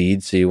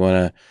succeed, so you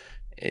want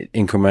to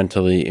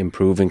incrementally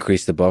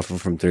increase the buffer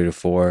from 3 to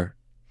 4.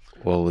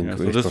 Will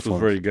increase so this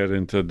was where you get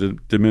into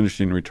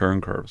diminishing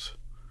return curves.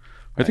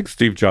 I think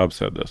Steve Jobs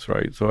said this,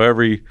 right? So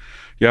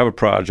you have a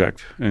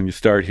project and you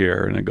start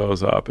here and it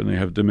goes up and you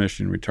have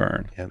diminishing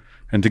return. Yep.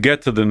 And to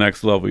get to the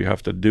next level, you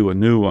have to do a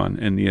new one,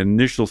 and the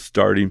initial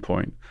starting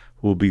point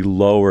will be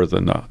lower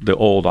than the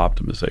old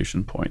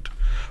optimization point,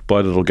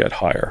 but it'll get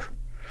higher.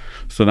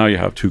 So now you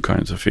have 2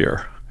 kinds of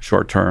fear: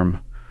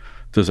 short-term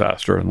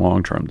disaster and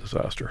long-term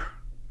disaster.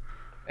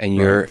 And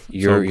you're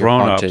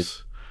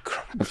grown-ups,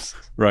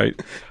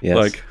 right? Yes.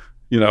 Like,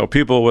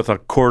 people with a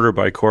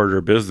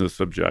quarter-by-quarter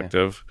business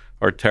objective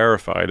are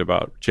terrified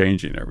about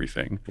changing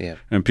everything. Yeah.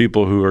 And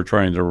people who are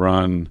trying to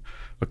run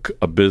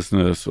a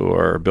business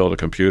or build a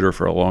computer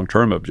for a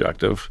long-term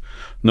objective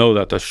know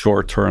that the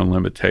short-term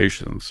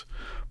limitations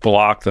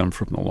block them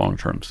from the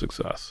long-term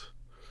success.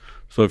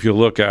 So if you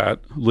look at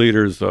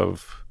leaders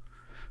of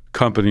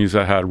companies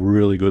that had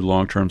really good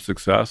long-term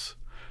success,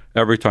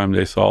 every time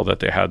they saw that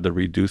they had to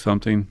redo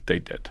something, they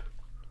did.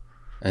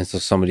 And so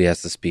somebody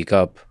has to speak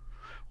up.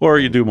 Or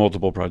you do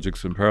multiple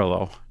projects in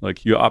parallel.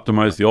 Like you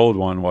optimize the old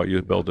one while you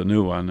build a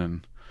new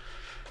one.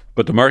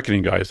 But the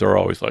marketing guys are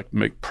always like,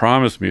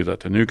 promise me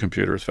that the new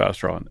computer is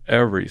faster on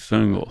every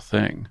single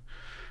thing.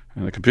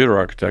 And the computer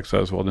architect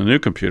says, well, the new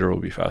computer will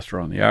be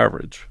faster on the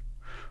average.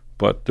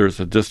 But there's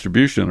a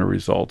distribution of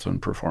results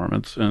and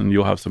performance, and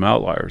you'll have some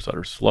outliers that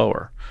are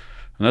slower.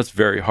 And that's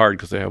very hard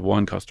because they have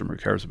one customer who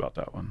cares about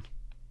that one.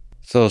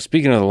 So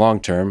speaking of the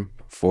long term,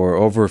 for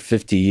over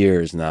 50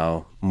 years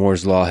now,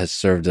 Moore's Law has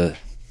served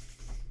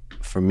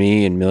for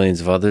me and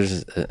millions of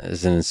others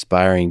as an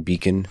inspiring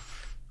beacon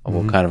of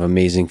what kind of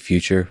amazing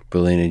future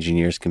brilliant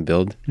engineers can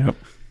build. Yep.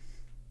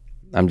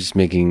 I'm just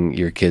making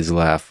your kids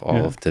laugh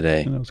all of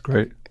today. That was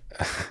great.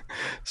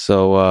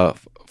 So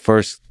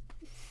first,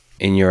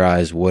 in your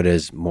eyes, what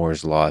is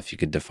Moore's Law, if you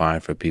could define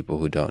for people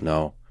who don't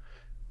know?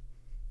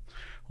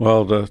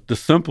 Well, the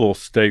simple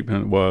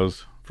statement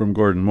was from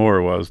Gordon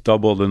Moore was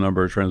double the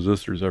number of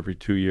transistors every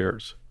 2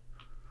 years,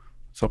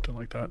 something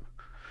like that.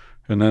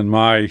 And then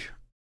my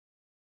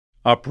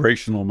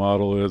operational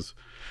model is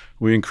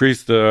we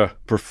increase the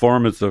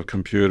performance of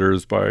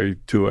computers by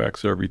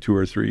 2x every 2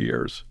 or 3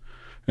 years.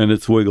 And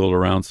it's wiggled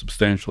around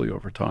substantially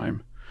over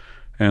time.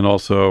 And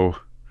also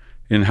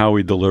in how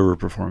we deliver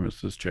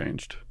performance has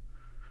changed.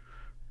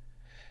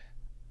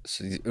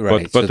 So,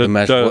 right. But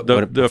so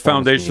the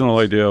foundational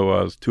idea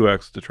was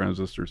 2x the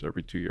transistors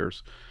every 2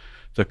 years.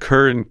 The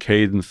current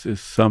cadence is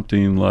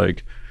something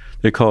like,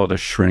 they call it a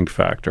shrink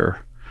factor,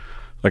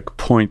 like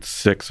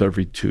 0.6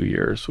 every 2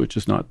 years, which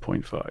is not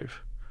 0.5.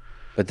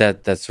 But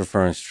that's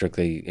referring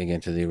strictly, again,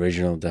 to the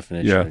original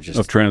definition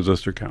of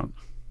transistor count.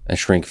 A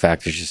shrink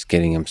factor is just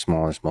getting them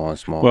smaller, smaller,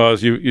 smaller. Well,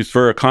 as you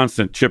for a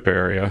constant chip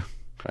area,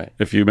 right.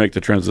 If you make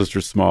the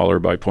transistors smaller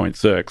by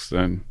 0.6,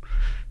 then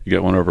you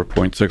get 1 over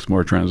 0.6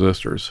 more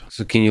transistors.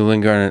 So can you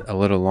linger on it a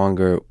little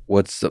longer?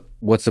 What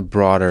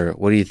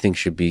do you think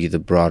should be the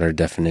broader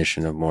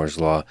definition of Moore's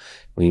Law?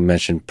 When you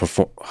mentioned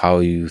how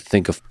you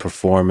think of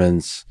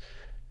performance,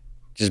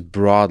 just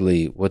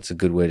broadly, what's a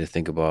good way to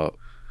think about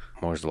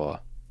Moore's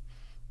Law?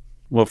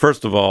 Well,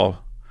 first of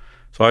all,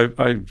 so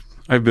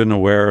I've been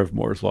aware of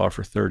Moore's Law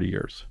for 30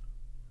 years.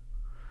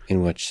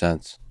 In which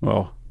sense?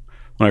 Well,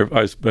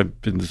 I've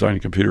been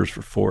designing computers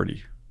for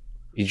 40.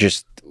 You're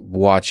just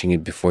watching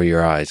it before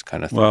your eyes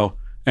kind of thing. Well,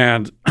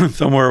 and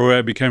somewhere where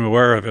I became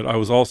aware of it, I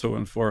was also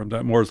informed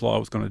that Moore's Law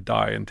was going to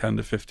die in 10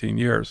 to 15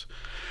 years.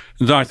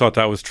 And I thought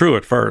that was true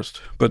at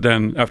first. But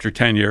then after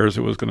 10 years,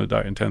 it was going to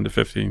die in 10 to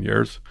 15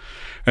 years.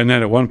 And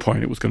then at one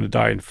point, it was going to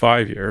die in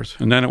 5 years.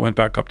 And then it went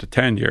back up to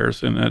 10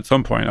 years. And at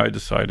some point, I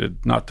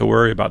decided not to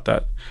worry about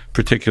that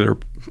particular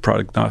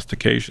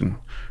prognostication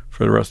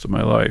for the rest of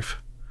my life,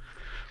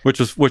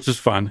 which is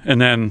fun. And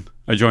then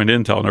I joined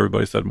Intel, and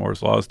everybody said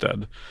Moore's Law is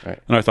dead. Right.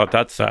 And I thought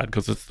that's sad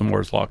because it's the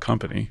Moore's Law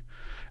company.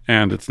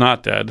 And it's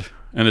not dead.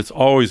 And it's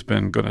always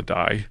been going to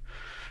die.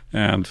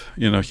 And,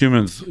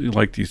 humans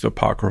like these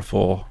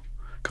apocryphal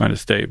kind of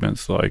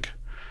statements like,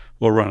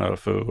 we'll run out of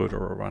food, or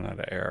we'll run out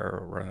of air,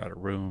 or run out of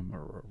room,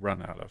 or we'll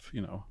run out of,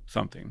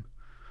 something.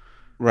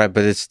 Right,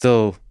 but it's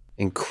still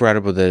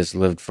incredible that it's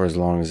lived for as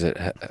long as it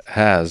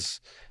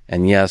has.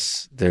 And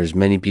yes, there's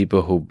many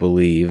people who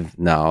believe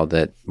now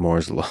that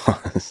Moore's Law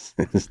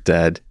is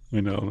dead.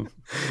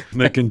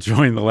 They can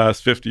join the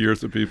last 50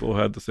 years of people who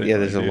had the same idea.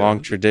 There's a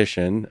long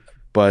tradition.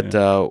 But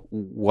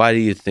why do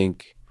you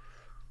think,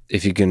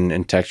 if you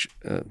can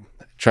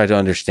try to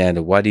understand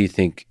it, why do you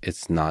think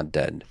it's not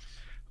dead?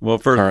 Well,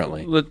 first,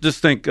 currently, let's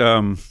just think.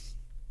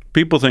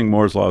 People think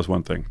Moore's Law is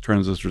one thing: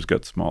 transistors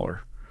get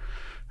smaller.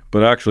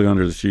 But actually,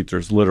 under the sheet,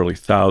 there's literally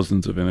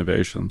thousands of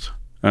innovations,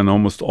 and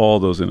almost all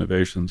those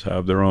innovations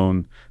have their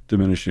own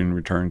diminishing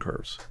return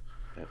curves.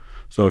 Yep.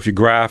 So if you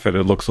graph it,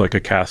 it looks like a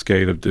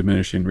cascade of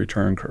diminishing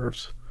return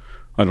curves.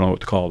 I don't know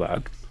what to call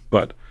that,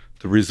 but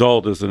the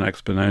result is an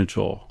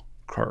exponential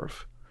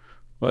curve.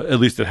 Well, at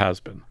least it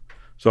has been.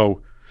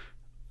 So,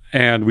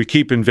 and we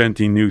keep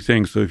inventing new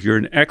things. So if you're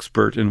an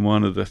expert in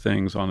one of the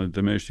things on a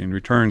diminishing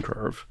return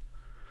curve,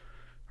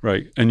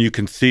 right, and you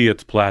can see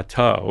its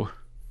plateau,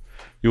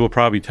 you will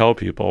probably tell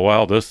people,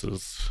 well, this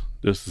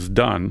is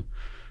done.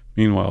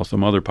 Meanwhile,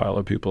 some other pile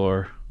of people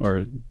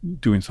are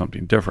doing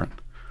something different.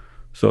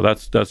 So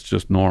that's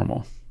just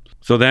normal.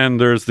 So then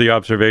there's the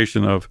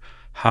observation of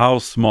how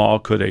small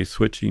could a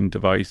switching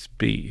device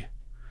be?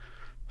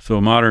 So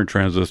a modern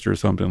transistor is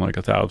something like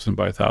 1,000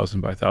 by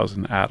 1,000 by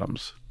 1,000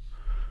 atoms,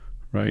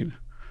 right?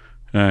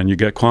 And you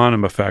get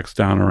quantum effects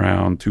down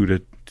around 2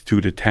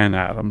 to 10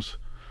 atoms.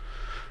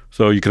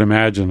 So you can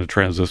imagine a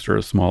transistor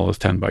as small as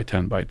 10 by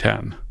 10 by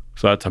 10.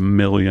 So that's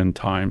 1,000,000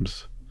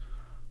 times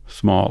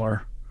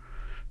smaller.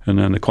 And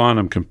then the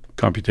quantum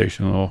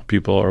computational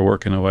people are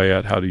working away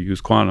at how to use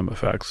quantum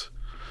effects.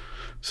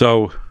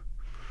 So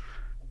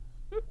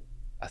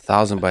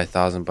 1,000 by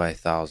 1,000 by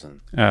 1,000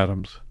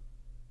 atoms.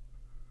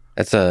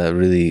 That's a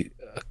really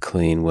a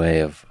clean way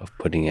of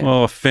putting it?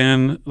 Well, a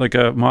fin, like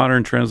a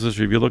modern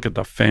transistor, if you look at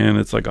the fin,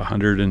 it's like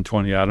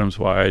 120 atoms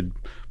wide,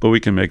 but we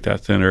can make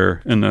that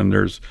thinner. And then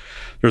there's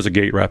a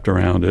gate wrapped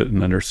around it,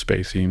 and then there's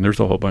spacing. There's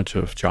a whole bunch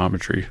of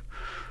geometry.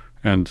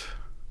 And,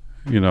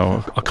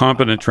 a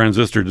competent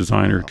transistor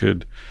designer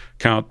could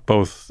count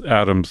both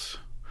atoms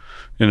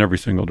in every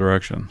single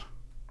direction.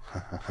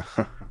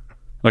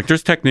 Like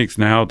there's techniques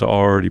now to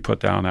already put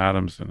down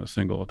atoms in a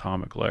single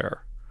atomic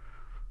layer.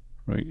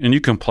 Right? And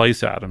you can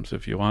place atoms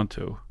if you want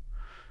to.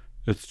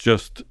 It's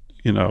just,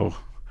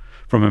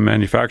 from a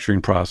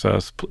manufacturing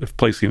process, if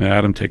placing an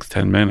atom takes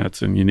 10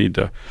 minutes and you need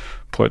to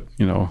put,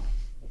 10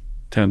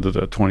 to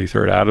the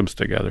 23rd atoms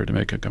together to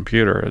make a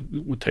computer, it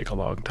would take a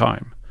long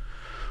time.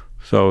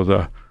 So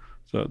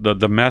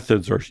the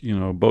methods are,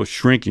 both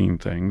shrinking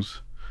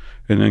things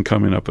and then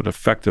coming up with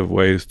effective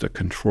ways to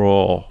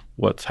control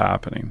what's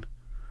happening.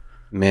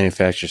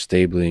 Manufacture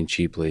stably and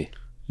cheaply.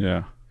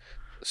 Yeah.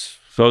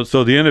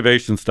 So the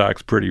innovation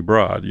stack's pretty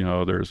broad.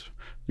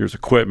 There's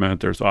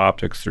equipment, there's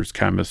optics, there's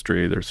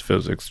chemistry, there's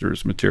physics,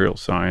 there's material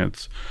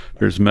science,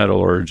 there's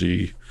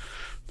metallurgy.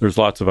 There's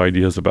lots of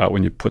ideas about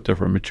when you put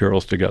different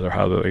materials together,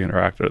 how do they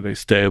interact? Are they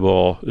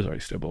stable? Are they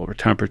stable over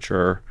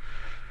temperature?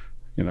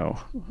 Are they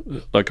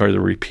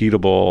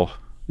repeatable?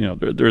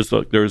 There's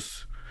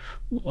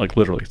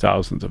literally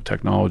thousands of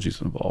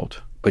technologies involved.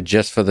 But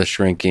just for the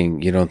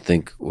shrinking, you don't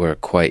think we're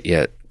quite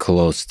yet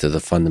close to the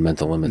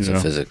fundamental limits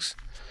of physics?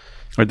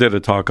 I did a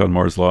talk on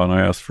Moore's Law, and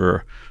I asked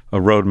for a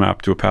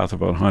roadmap to a path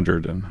of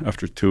 100, and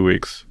after 2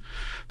 weeks,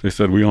 they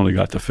said we only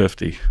got to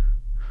 50.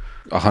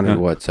 100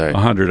 what, sorry?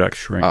 100x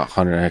shrink.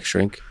 100x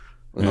shrink?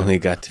 We only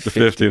got to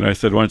 50, and I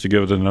said, why don't you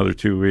give it another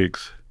 2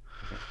 weeks?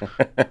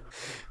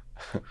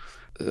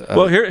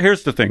 Well,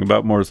 here's the thing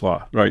about Moore's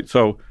Law, right?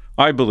 So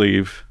I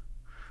believe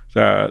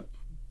that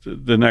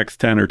the next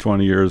 10 or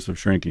 20 years of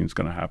shrinking is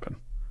going to happen,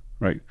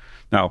 right?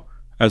 Now,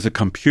 as a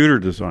computer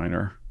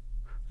designer,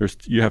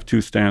 you have two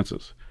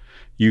stances.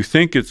 You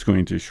think it's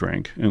going to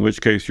shrink, in which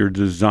case you're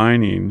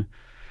designing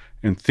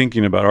and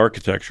thinking about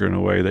architecture in a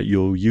way that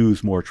you'll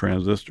use more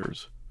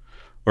transistors.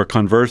 Or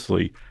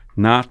conversely,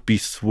 not be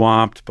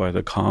swamped by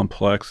the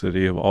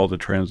complexity of all the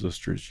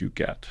transistors you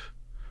get,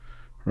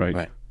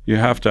 right? You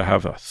have to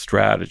have a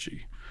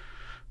strategy,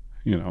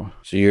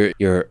 So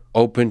you're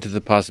open to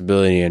the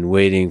possibility and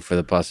waiting for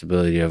the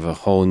possibility of a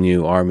whole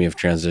new army of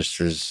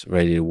transistors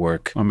ready to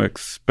work. I'm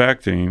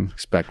expecting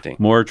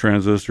more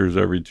transistors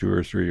every 2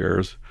 or 3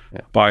 years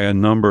by a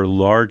number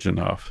large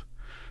enough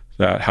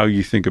that how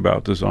you think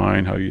about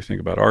design, how you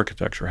think about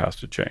architecture has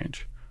to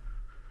change.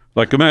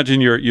 Like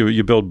imagine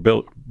you build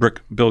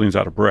brick buildings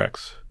out of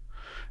bricks,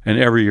 and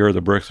every year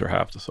the bricks are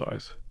half the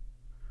size,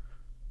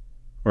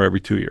 or every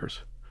 2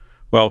 years.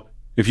 Well,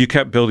 if you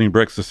kept building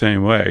bricks the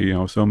same way,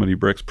 so many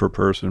bricks per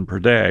person per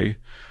day,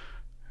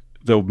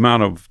 the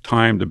amount of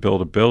time to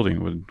build a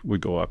building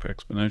would go up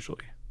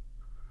exponentially.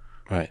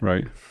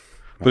 Right.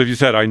 But if you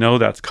said, I know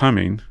that's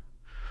coming,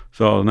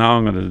 so now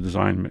I'm going to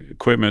design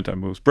equipment that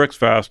moves bricks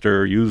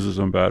faster, uses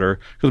them better,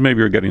 because maybe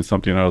you're getting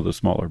something out of the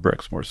smaller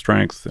bricks, more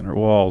strength, thinner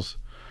walls,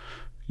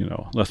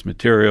 less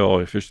material,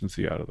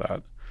 efficiency out of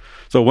that.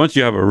 So once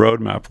you have a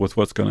roadmap with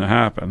what's going to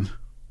happen,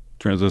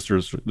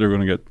 transistors, we're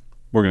going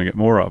to get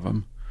more of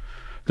them.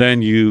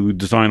 Then you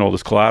design all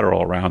this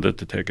collateral around it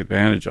to take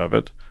advantage of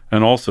it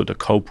and also to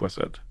cope with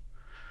it.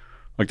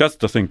 Like that's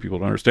the thing people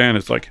don't understand.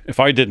 It's like if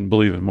I didn't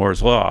believe in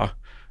Moore's Law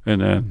and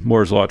then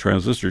Moore's Law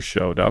transistors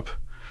showed up,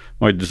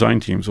 my design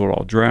teams were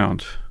all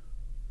drowned.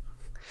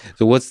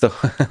 So what's the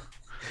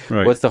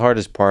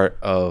hardest part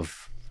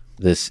of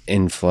this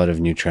inflood of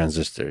new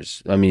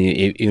transistors? I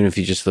mean, even if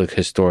you just look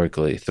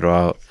historically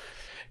throughout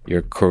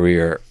your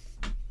career,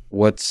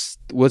 what's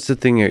the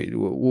thing?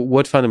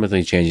 What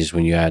fundamentally changes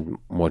when you add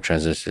more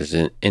transistors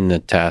in the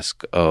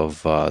task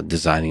of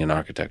designing an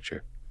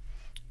architecture?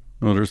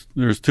 Well,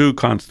 there's two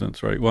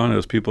constants, right? One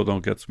is people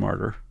don't get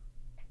smarter.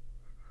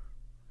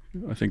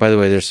 I think. By the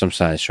way, there's some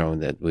science showing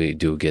that we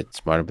do get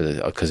smarter,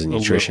 but because of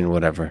nutrition,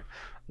 whatever.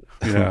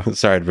 Yeah.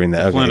 Sorry to bring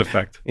that up. Flynn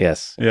effect.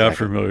 Yes. Yeah,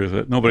 exactly. I'm familiar with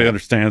it. Nobody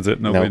understands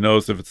it. Nobody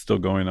knows if it's still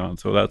going on.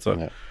 So that's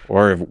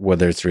or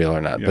whether it's real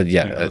or not.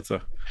 Yeah,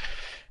 but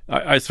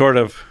I sort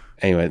of.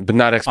 Anyway, but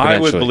not exponentially. I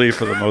would believe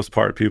for the most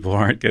part, people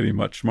aren't getting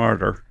much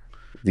smarter.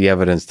 The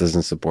evidence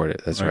doesn't support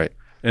it. That's right.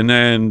 And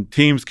then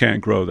teams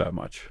can't grow that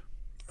much.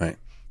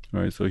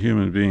 Right. So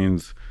human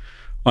beings,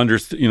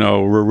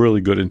 we're really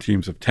good in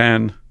teams of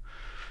 10,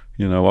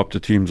 up to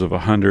teams of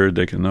 100.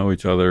 They can know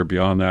each other.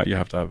 Beyond that, you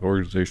have to have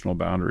organizational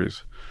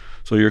boundaries.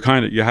 So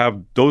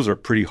those are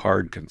pretty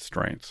hard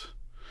constraints.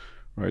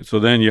 Right. So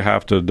then you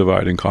have to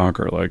divide and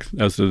conquer. Like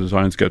as the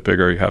designs get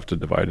bigger, you have to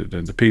divide it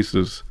into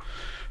pieces.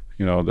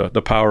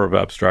 The power of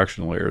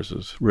abstraction layers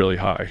is really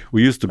high.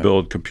 We used to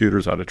build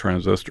computers out of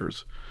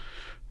transistors.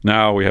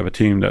 Now we have a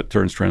team that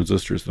turns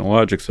transistors into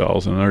logic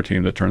cells and another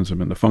team that turns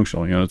them into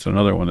functional units,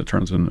 another one that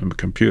turns them into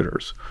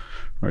computers.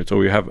 Right? So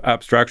we have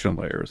abstraction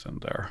layers in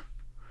there.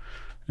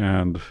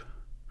 And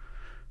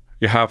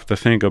you have to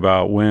think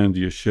about when do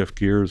you shift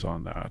gears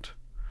on that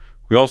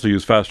We also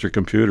use faster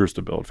computers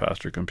to build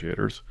faster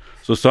computers.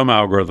 So some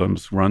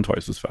algorithms run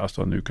twice as fast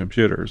on new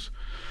computers,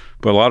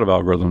 but a lot of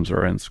algorithms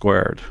are n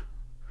squared.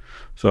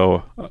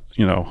 So,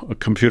 a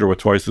computer with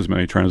twice as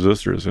many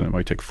transistors and it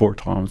might take 4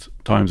 times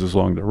as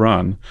long to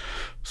run.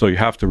 So you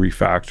have to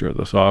refactor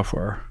the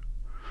software.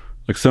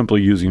 Like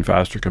simply using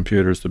faster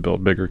computers to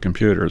build bigger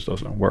computers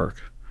doesn't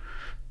work.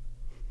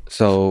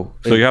 So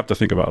you have to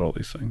think about all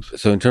these things.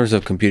 So in terms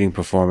of computing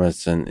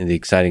performance and the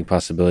exciting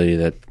possibility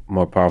that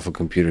more powerful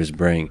computers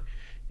bring,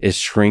 is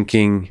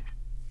shrinking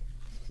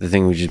the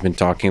thing we've just been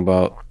talking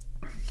about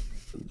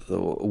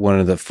one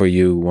of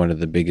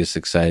the biggest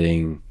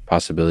exciting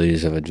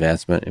possibilities of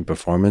advancement in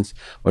performance?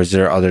 Or is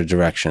there other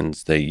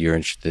directions that you're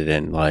interested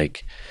in,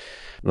 like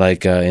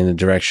in the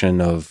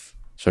direction of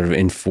sort of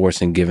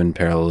enforcing given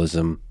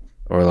parallelism,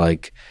 or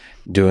like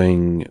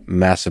doing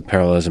massive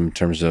parallelism in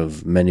terms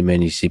of many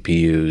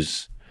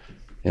CPUs,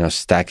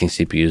 stacking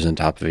CPUs on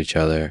top of each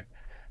other,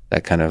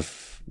 that kind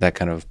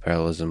of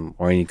parallelism,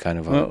 or any kind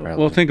of other parallelism?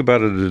 Well, think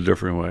about it a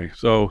different way.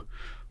 So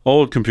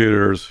old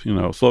computers,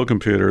 slow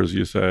computers,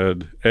 you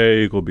said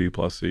A equal B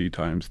plus C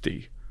times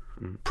D.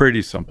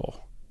 Pretty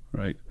simple,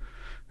 right?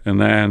 And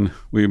then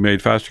we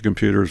made faster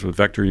computers with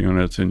vector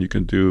units, and you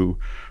can do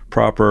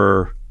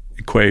proper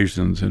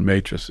equations in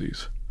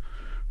matrices,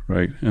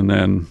 right? And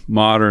then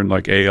modern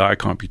like AI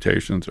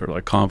computations are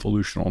like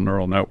convolutional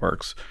neural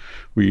networks,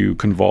 where you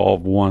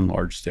convolve one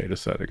large data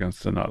set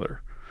against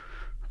another.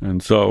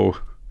 And so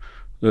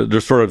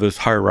there's sort of this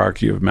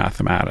hierarchy of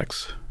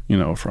mathematics,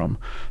 from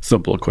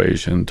simple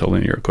equation to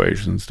linear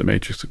equations to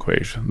matrix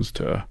equations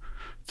to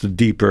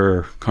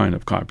deeper kind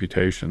of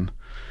computation.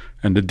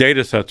 And the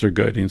data sets are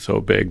getting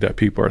so big that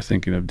people are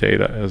thinking of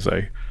data as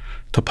a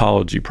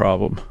topology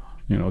problem.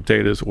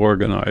 Data is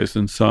organized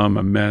in some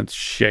immense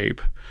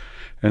shape.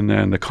 And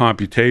then the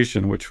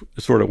computation, which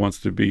sort of wants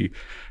to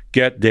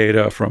get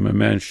data from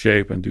immense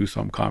shape and do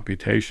some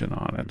computation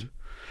on it.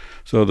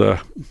 So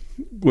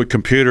what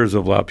computers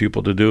have allowed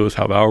people to do is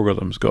have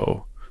algorithms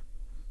go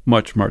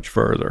much, much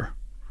further.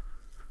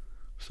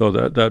 So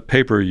that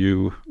paper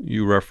you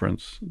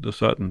referenced, the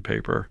Sutton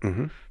paper,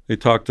 they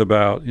talked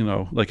about,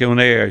 like when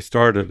AI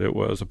started, it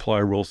was apply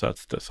rule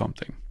sets to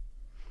something.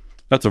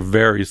 That's a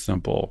very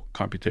simple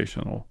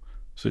computational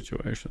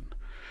situation.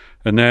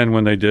 And then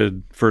when they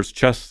did first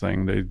chess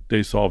thing,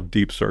 they solved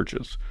deep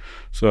searches.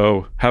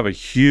 So have a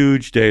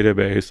huge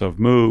database of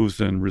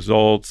moves and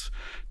results,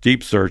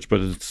 deep search,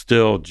 but it's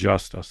still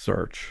just a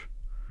search,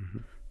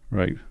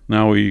 right?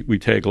 Now we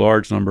take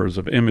large numbers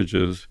of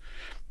images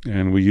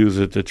and we use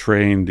it to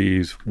train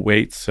these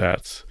weight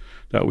sets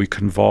that we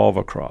convolve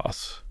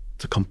across.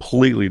 It's a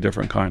completely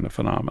different kind of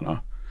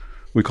phenomena.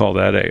 We call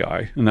that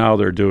AI. And now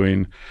they're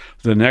doing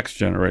the next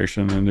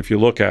generation. And if you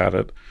look at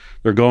it,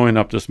 they're going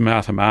up this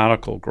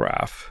mathematical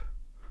graph,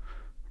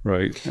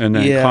 right? And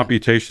then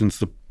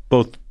computations,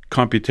 both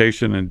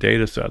computation and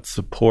data sets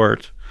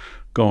support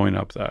going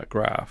up that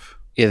graph.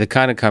 Yeah, the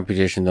kind of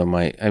computation though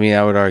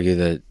I would argue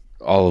that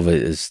all of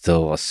it is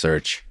still a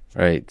search,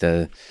 right?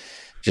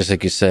 Just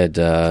like you said,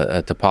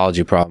 a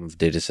topology problem of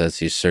data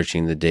sets, you're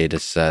searching the data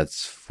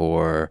sets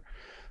for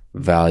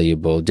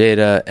valuable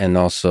data, and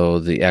also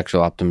the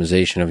actual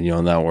optimization of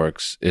neural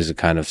networks is a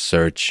kind of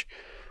search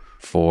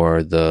for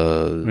I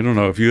don't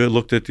know, if you had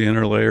looked at the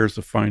inner layers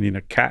of finding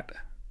a cat,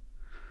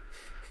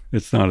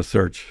 it's not a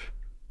search.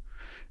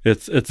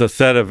 It's a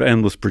set of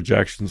endless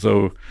projections.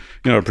 So,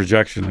 a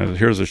projection is,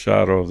 here's a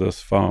shadow of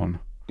this phone.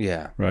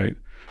 Yeah. Right?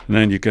 And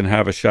then you can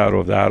have a shadow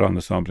of that onto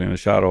something, a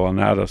shadow on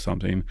that of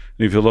something. And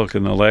if you look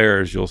in the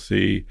layers, you'll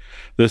see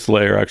this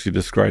layer actually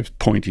describes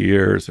pointy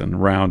ears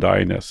and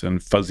round-eyedness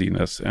and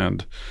fuzziness.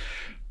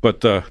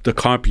 But the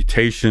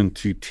computation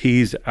to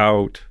tease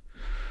out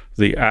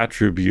the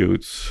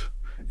attributes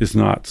is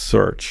not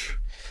search.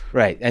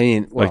 Right.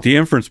 Like the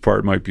inference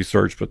part might be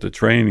search, but the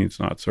training's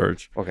not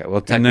search. Okay.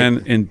 Well, and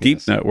then in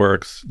deep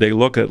networks, they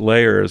look at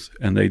layers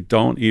and they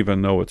don't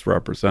even know what's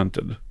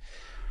represented.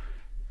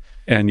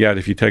 And yet,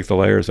 if you take the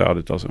layers out,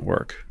 it doesn't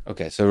work.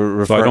 Okay.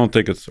 So I don't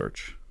think it's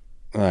search.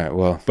 All right.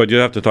 Well, but you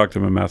have to talk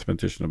to a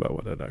mathematician about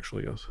what it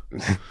actually is.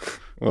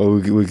 Well,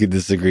 we could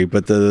disagree,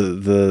 but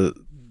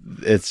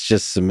it's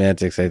just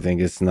semantics. I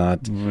think it's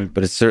not,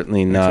 but it's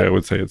certainly not. I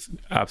would say it's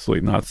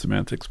absolutely not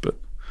semantics, but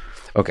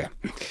okay.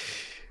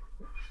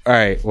 All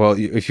right. Well,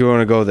 if you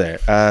want to go there,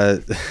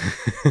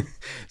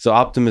 so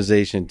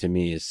optimization to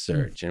me is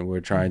search, and we're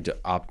trying to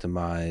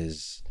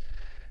optimize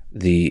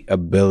the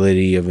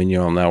ability of a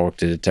neural network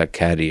to detect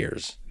cat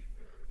ears,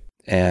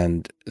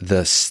 and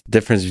the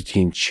difference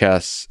between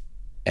chess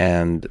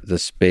and the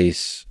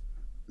space,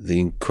 the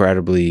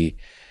incredibly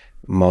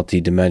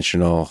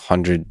multi-dimensional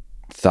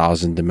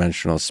 100,000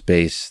 dimensional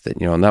space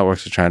that neural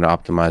networks are trying to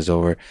optimize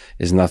over,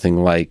 is nothing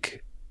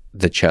like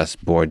the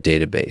chessboard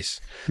database.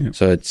 Yeah.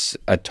 So it's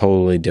a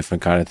totally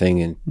different kind of thing.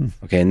 And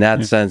okay, in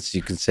that sense,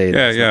 you can say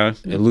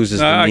it loses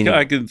the meaning.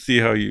 I can see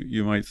how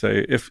you might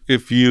say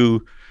if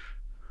you.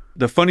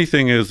 The funny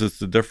thing is, it's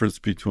the difference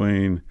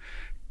between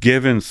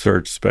given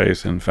search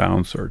space and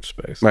found search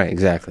space. Right,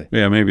 exactly.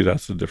 Yeah, maybe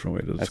that's a different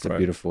way to describe it. That's a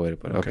beautiful way to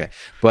put it. Okay.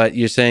 But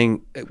you're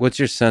saying, what's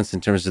your sense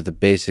in terms of the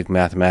basic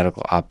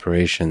mathematical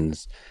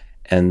operations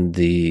and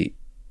the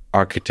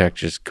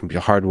architecture's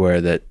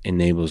hardware that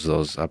enables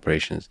those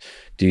operations?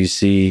 Do you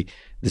see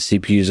the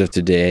CPUs of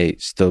today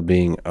still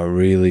being a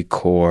really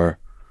core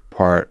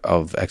part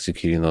of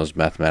executing those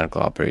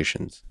mathematical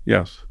operations?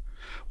 Yes.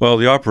 Well,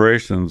 the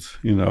operations,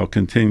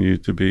 continue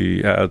to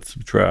be add,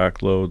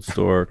 subtract, load,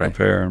 store,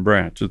 compare, and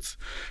branch.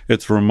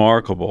 It's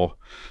remarkable.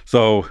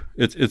 So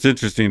it's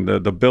interesting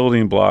that the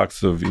building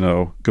blocks of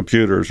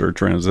computers are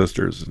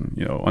transistors,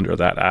 and under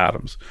that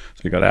atoms.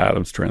 So you got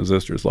atoms,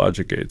 transistors,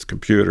 logic gates,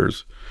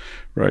 computers,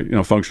 right?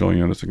 Functional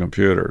units of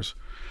computers.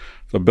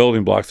 The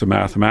building blocks of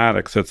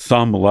mathematics at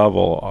some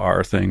level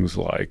are things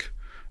like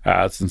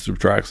adds and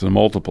subtracts and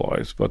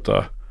multiplies, but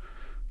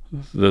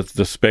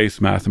the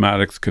space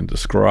mathematics can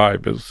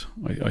describe is,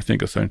 I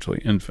think,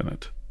 essentially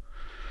infinite.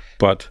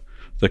 But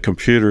the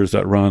computers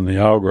that run the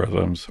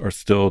algorithms are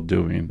still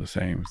doing the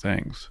same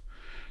things.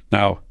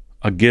 Now,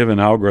 a given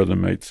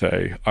algorithm might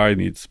say, I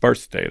need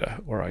sparse data,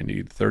 or I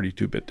need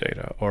 32-bit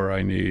data, or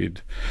I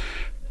need,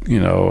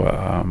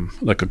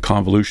 like a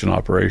convolution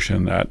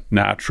operation that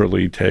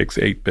naturally takes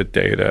 8-bit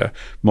data,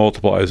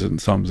 multiplies it,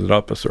 and sums it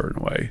up a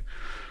certain way.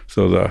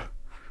 So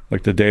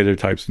the data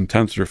types in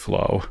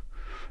TensorFlow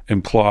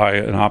imply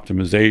an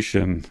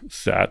optimization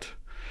set,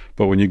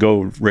 but when you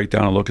go right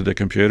down and look at the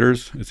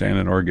computers, it's AND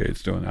and OR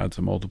gates doing adds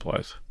and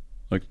multiplies.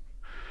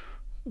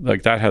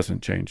 Like that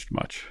hasn't changed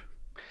much.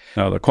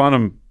 Now the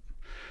quantum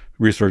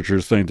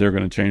researchers think they're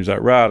going to change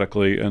that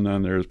radically, and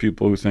then there's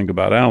people who think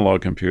about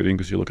analog computing,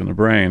 because you look in the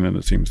brain and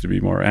it seems to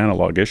be more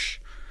analog-ish,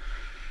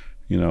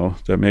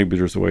 that maybe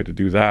there's a way to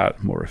do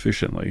that more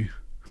efficiently.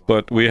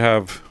 But we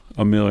have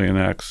a million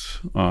X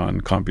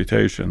on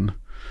computation,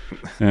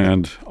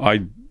 and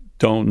I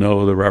don't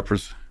know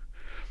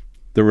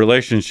the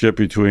relationship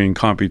between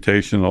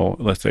computational,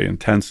 let's say,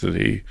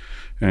 intensity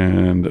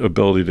and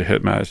ability to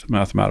hit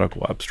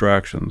mathematical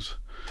abstractions.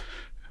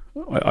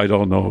 I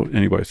don't know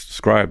any ways to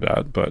describe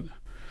that,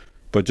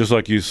 but just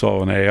like you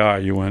saw in AI,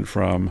 you went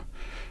from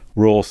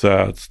rule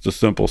sets to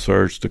simple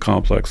search to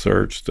complex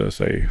search to,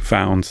 say,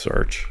 found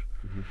search.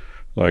 Mm-hmm.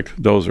 Like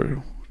those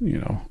are,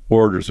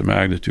 orders of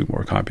magnitude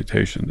more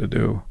computation to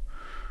do.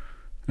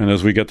 And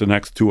as we get the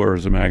next 2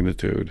 orders of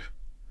magnitude,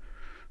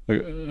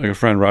 like a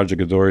friend, Raja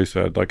Gadori,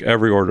 said,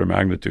 every order of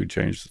magnitude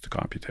changes the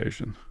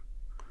computation.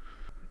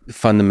 It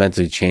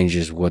fundamentally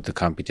changes what the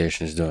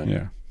computation is doing.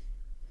 Yeah.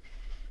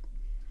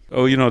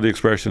 Oh, the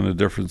expression, the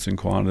difference in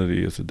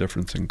quantity is a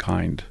difference in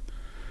kind.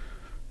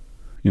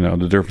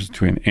 The difference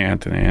between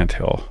ant and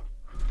anthill,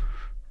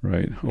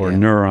 right? Or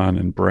neuron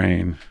and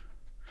brain.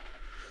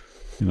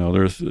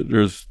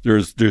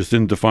 There's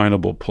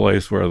indefinable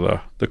place where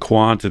the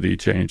quantity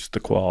changed the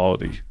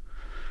quality,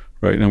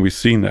 right? And we've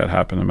seen that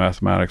happen in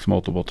mathematics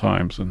multiple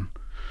times, and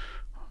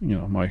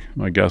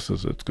my guess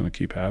is it's going to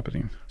keep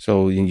happening.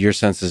 So in your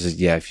sense is,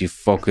 if you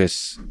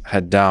focus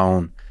head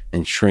down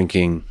and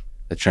shrinking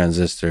the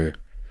transistor.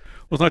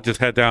 Well, it's not just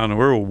head down, and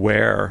we're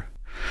aware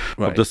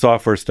of the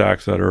software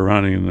stacks that are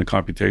running in the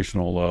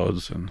computational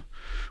loads, and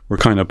we're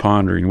kind of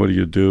pondering, what do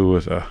you do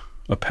with a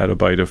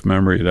petabyte of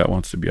memory that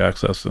wants to be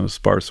accessed in a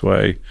sparse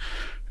way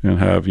and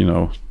have,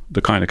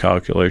 the kind of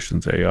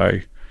calculations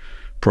AI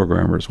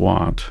programmers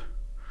want.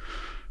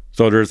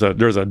 So there's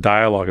a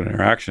dialogue and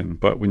interaction,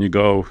 but when you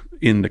go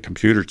in the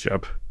computer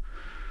chip,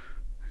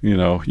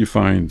 you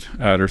find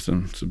adders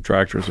and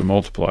subtractors and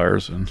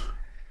multipliers. And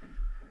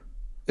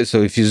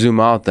so if you zoom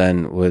out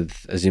then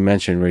with, as you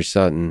mentioned, Ray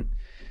Sutton,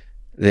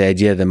 the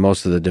idea that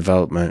most of the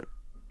development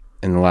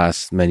in the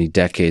last many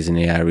decades in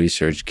AI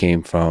research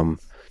came from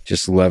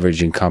just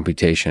leveraging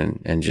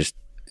computation and just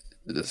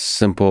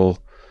simple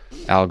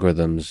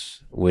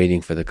algorithms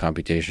waiting for the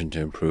computation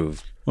to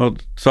improve. Well,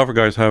 software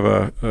guys have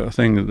a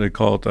thing that they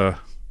call it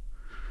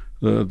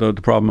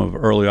the problem of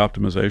early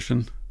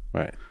optimization.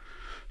 Right.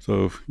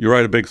 So if you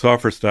write a big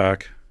software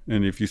stack,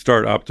 and if you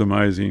start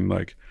optimizing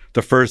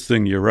the first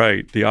thing you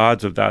write, the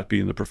odds of that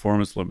being the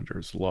performance limiter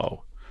is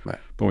low. Right.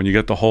 But when you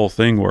get the whole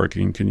thing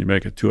working, can you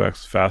make it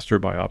 2x faster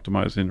by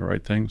optimizing the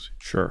right things?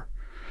 Sure.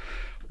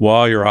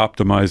 While you're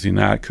optimizing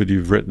that, could you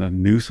have written a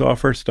new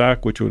software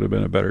stack, which would have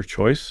been a better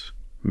choice?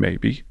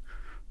 Maybe.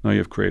 Now you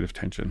have creative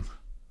tension.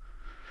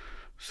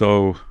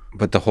 So,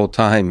 but the whole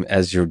time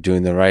as you're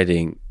doing the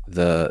writing,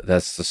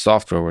 that's the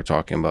software we're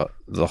talking about.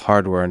 The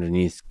hardware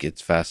underneath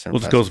gets faster and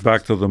faster. Well, this goes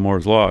back to the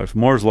Moore's Law. If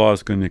Moore's Law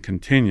is going to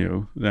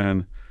continue,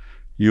 then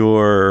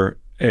your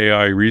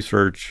AI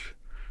research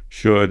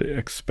should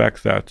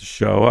expect that to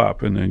show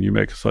up, and then you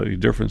make a slightly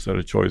different set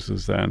of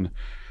choices. Then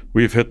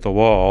we've hit the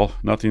wall,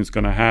 nothing's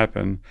going to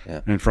happen,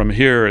 and from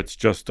here it's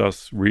just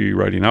us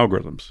rewriting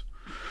algorithms.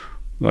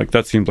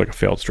 That seems like a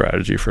failed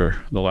strategy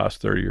for the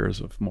last 30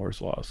 years of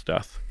Moore's Law's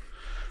death.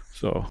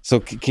 So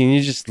can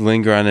you just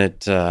linger on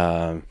it?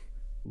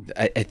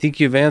 I think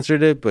you've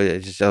answered it, but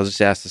I'll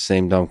just ask the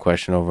same dumb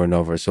question over and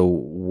over. So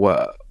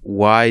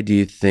why do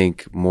you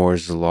think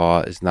Moore's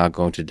Law is not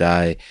going to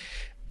die?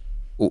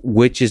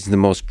 which is the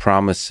most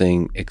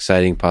promising,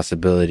 exciting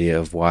possibility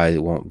of why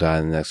it won't die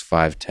in the next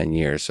 5-10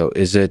 years? So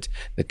is it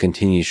the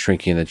continued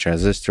shrinking of the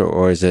transistor,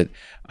 or is it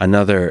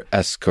another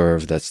S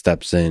curve that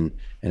steps in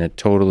and it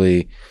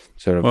totally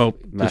sort of... Well,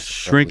 the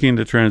shrinking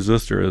the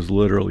transistor is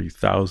literally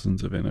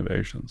thousands of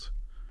innovations.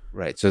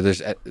 Right. So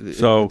there's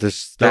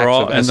they're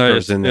all, S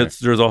curves in there.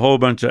 There's a whole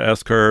bunch of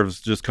S curves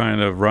just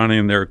kind of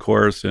running their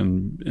course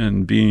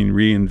and being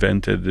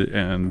reinvented,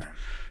 and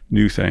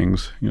new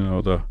things.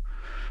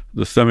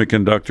 The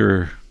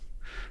semiconductor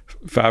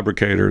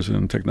fabricators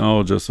and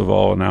technologists have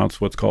all announced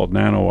what's called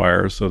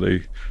nanowires. So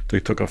they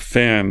took a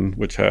fin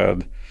which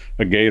had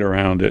a gate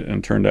around it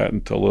and turned that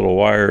into little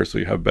wires, so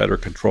you have better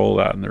control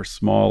of that, and they're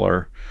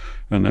smaller.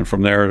 And then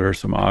from there's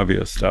some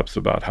obvious steps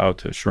about how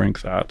to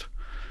shrink that.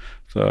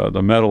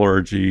 The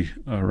metallurgy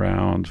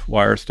around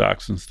wire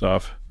stacks and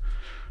stuff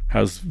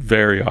has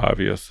very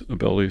obvious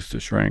abilities to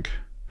shrink.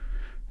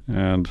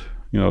 And,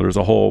 there's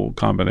a whole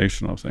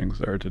combination of things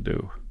there to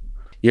do.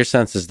 Your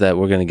sense is that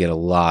we're going to get a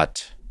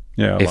lot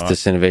if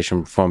this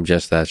innovation from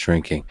just that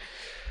shrinking.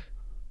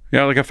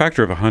 Yeah, like a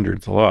factor of 100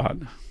 is a lot.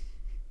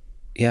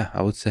 Yeah,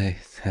 I would say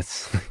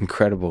that's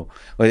incredible.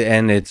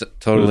 And it's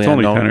totally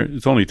unknown.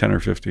 It's only 10 or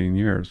 15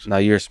 years. Now,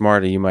 you're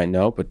smarter, you might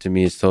know, but to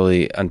me, it's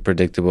totally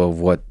unpredictable of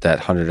what that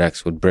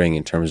 100x would bring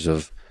in terms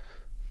of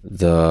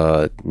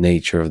the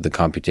nature of the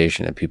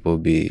computation that people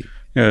would be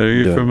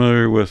you're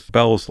familiar with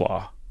Bell's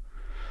law.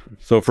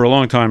 So for a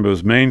long time, it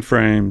was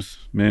mainframes,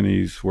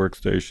 minis,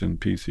 workstation,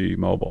 PC,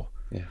 mobile.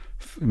 Yeah.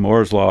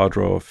 Moore's law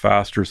drove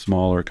faster,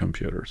 smaller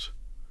computers,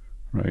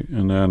 right?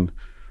 And then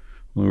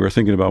when we were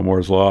thinking about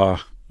Moore's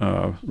law,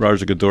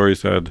 Raja Koduri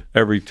said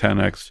every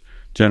 10x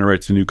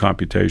generates a new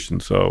computation.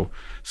 So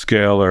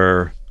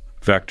scalar,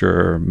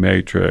 vector,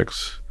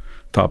 matrix,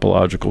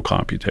 topological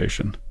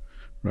computation,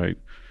 right?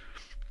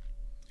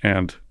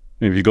 And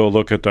if you go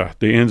look at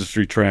the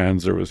industry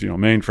trends, there was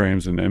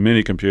mainframes and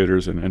mini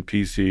computers and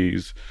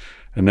PCs,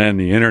 and then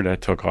the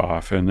internet took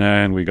off, and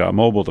then we got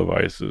mobile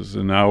devices,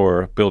 and now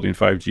we're building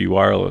 5G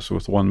wireless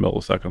with 1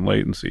 millisecond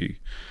latency.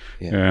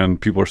 Yeah. And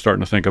people are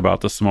starting to think about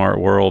the smart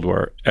world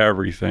where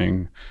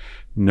everything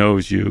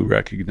knows you,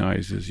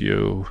 recognizes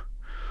you.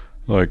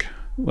 Like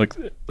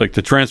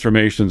the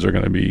transformations are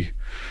going to be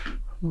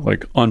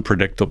like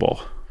unpredictable.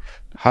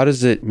 How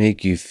does it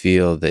make you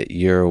feel that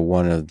you're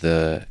one of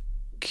the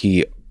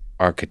key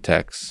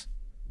architects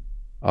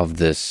of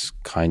this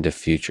kind of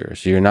future?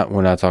 So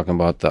we're not talking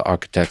about the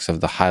architects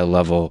of the high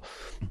level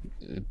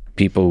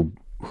people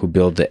who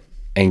build the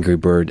Angry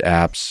Bird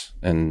apps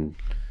and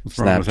What's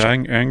wrong with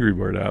Angry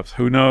Bird apps?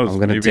 Who knows?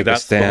 Maybe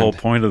that's the whole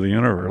point of the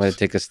universe. I'm going to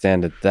take a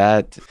stand at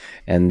that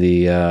and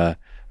the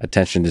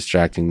attention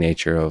distracting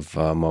nature of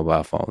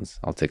mobile phones.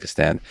 I'll take a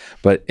stand.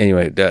 But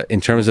anyway, in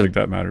terms of... I don't think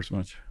that matters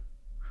much.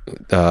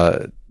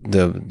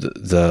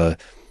 The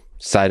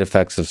side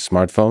effects of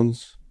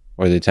smartphones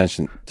or the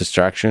attention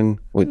distraction,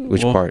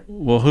 which part?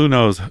 Well, who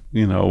knows,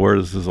 where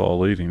this is all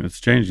leading.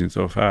 It's changing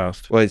so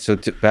fast. Wait, so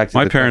back to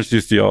my parents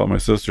used to yell at my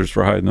sisters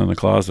for hiding in the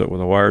closet with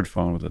a wired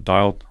phone with a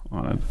dial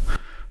on it.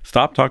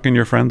 Stop talking to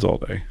your friends all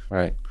day.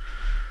 Right.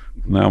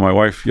 Now my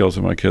wife yells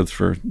at my kids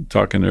for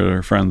talking to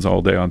their friends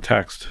all day on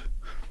text.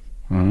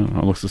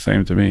 It looks the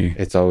same to me.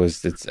 It's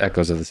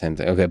echoes of the same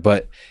thing. Okay,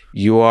 but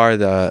you are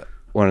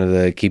one of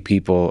the key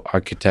people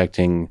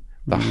architecting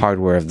the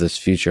hardware of this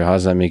future. How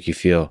does that make you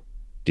feel?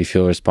 Do you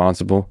feel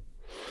responsible?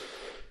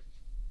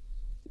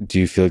 Do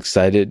you feel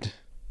excited?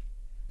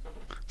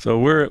 So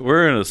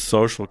we're in a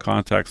social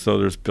context. So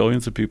there's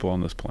billions of people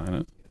on this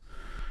planet.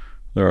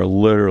 There are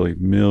literally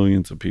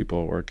millions of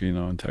people working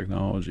on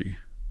technology.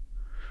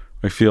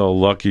 I feel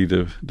lucky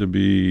to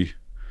be,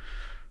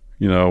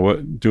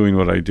 doing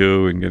what I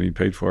do and getting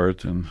paid for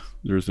it, and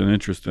there's an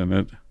interest in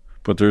it.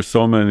 But there's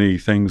so many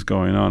things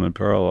going on in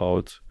parallel.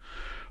 It's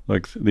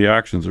like the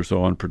actions are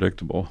so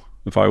unpredictable.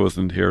 If I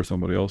wasn't here,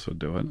 somebody else would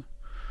do it.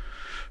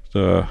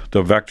 The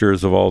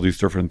vectors of all these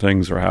different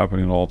things are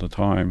happening all the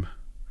time.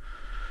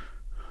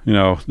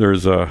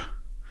 There's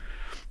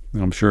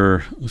I'm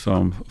sure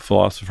some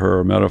philosopher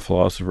or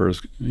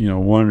meta-philosophers,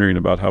 wondering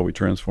about how we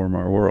transform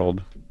our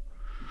world.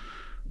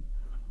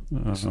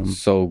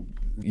 So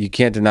you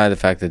can't deny the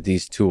fact that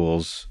these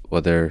tools,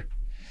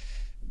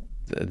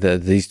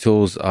 these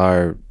tools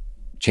are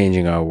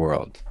changing our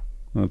world.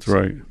 That's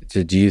right.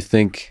 So do you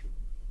think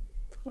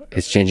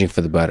it's changing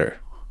for the better?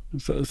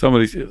 So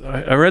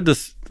I read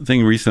this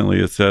thing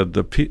recently. It said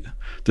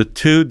the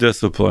two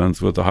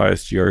disciplines with the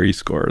highest GRE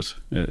scores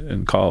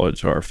in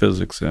college are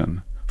physics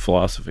and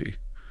philosophy,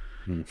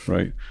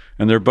 right?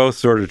 And they're both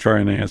sort of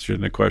trying to answer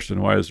the question,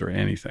 why is there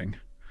anything,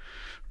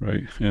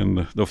 right?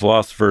 And the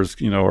philosophers,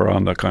 are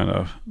on the kind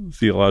of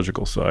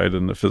theological side,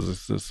 and the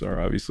physicists are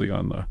obviously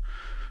on the,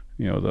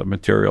 the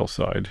material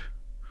side.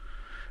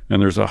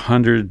 And there's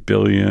 100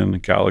 billion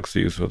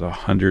galaxies with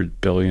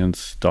 100 billion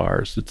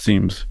stars. It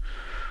seems,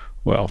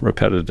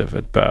 repetitive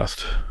at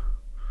best.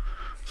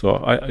 So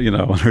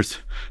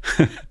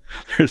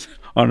there's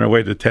on our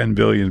way to 10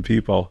 billion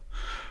people.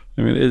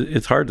 I mean,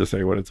 it's hard to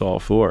say what it's all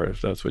for,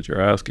 if that's what you're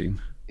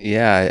asking.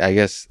 Yeah, I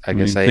guess I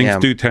Things am.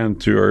 do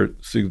tend to are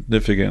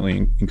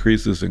significantly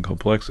increases in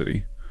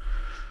complexity,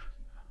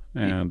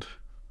 and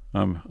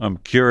I'm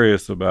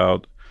curious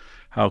about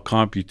how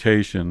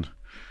computation,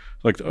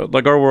 like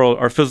our world,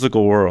 our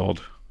physical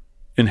world,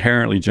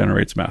 inherently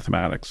generates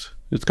mathematics.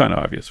 It's kind of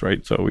obvious,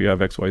 right? So we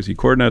have XYZ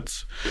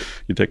coordinates.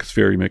 You take a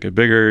sphere, you make it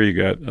bigger. You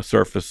get a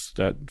surface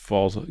that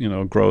falls,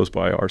 grows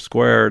by r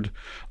squared.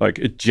 Like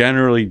it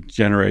generally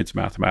generates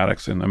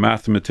mathematics, and the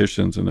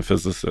mathematicians and the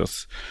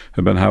physicists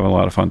have been having a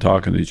lot of fun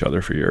talking to each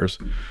other for years.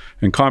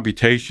 And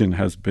computation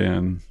has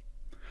been,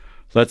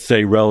 let's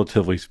say,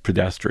 relatively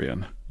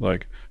pedestrian.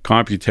 Like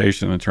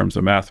computation in terms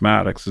of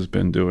mathematics has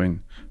been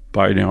doing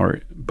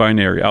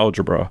binary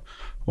algebra,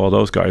 while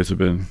those guys have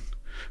been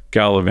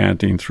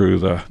gallivanting through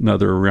the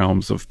nether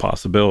realms of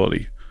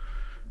possibility,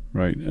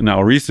 right? And now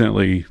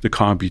recently, the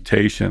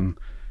computation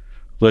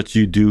lets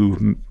you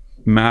do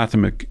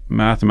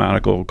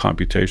mathematical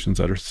computations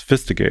that are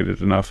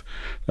sophisticated enough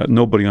that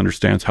nobody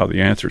understands how the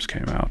answers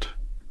came out,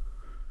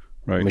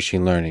 right?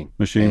 Machine learning.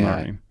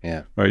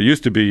 Yeah. Right. It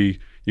used to be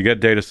you get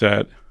a data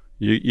set,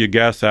 you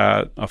guess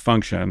at a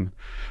function.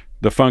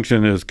 The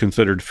function is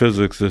considered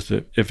physics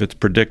if it's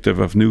predictive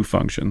of new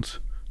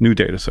functions, new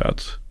data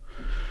sets.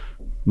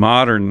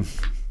 Modern,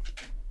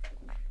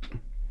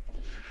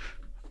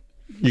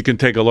 you can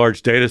take a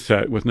large data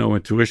set with no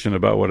intuition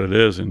about what it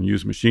is and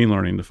use machine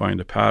learning to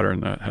find a pattern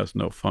that has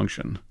no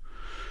function,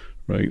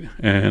 right?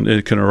 And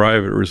it can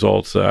arrive at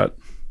results that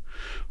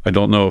I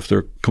don't know if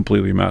they're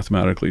completely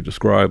mathematically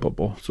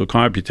describable. So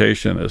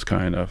computation has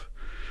kind of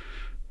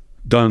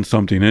done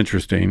something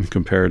interesting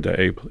compared to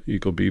A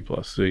equal B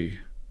plus C.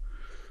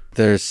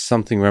 There's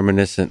something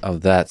reminiscent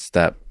of that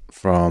step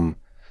from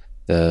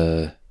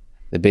the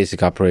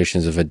basic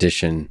operations of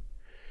addition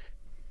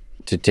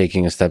to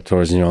taking a step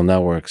towards neural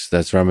networks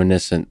that's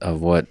reminiscent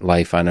of what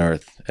life on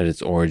Earth at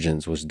its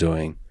origins was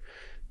doing.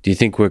 Do you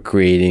think we're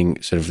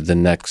creating sort of the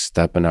next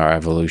step in our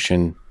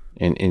evolution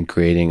in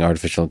creating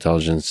artificial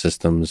intelligence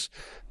systems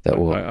that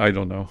will... I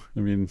don't know. I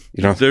mean,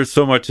 there's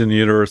so much in the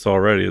universe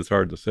already, it's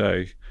hard to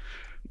say.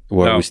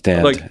 Where we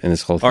stand in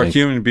this whole thing. Are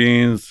human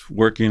beings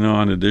working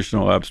on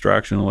additional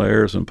abstraction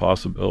layers and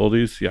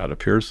possibilities? Yeah, it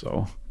appears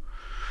so.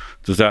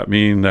 Does that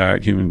mean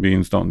that human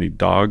beings don't need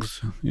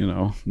dogs?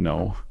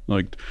 No.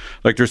 Like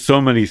there's so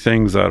many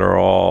things that are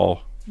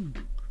all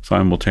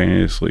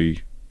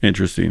simultaneously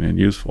interesting and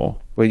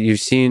useful. Well, you've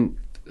seen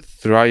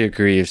throughout your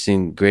career, you've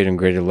seen greater and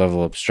greater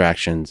level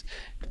abstractions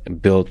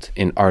built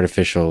in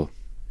artificial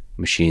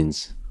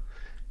machines,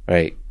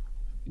 right?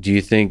 Do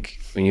you think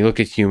when you look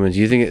at humans,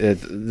 do you think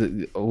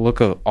that look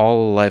of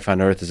all life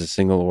on Earth as a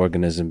single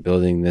organism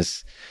building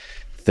this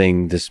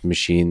thing, this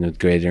machine with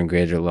greater and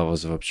greater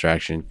levels of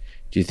abstraction?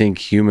 Do you think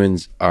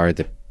humans are at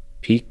the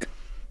peak,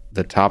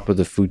 the top of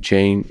the food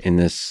chain in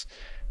this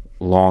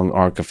long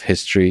arc of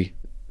history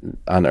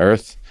on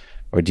Earth?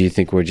 Or do you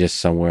think we're just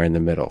somewhere in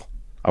the middle?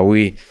 Are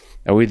we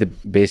the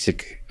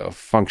basic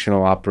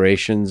functional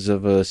operations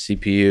of a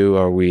CPU?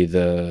 Are we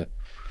the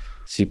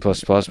C++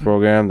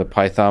 program, the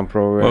Python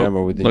program,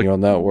 or with the neural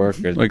network?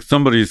 Like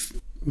somebody's,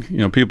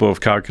 people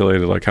have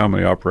calculated like how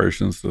many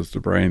operations does the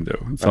brain do?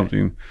 It's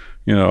something,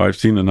 I've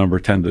seen the number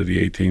 10 to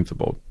the 18th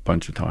a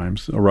bunch of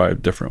times,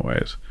 arrive different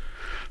ways.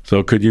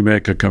 So could you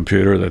make a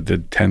computer that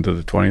did 10 to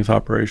the 20th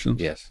operations?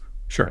 Yes.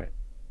 Sure. Right.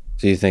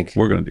 So you think...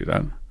 We're going to do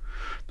that.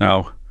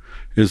 Now,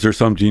 is there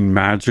something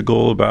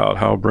magical about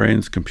how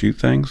brains compute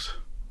things?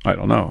 I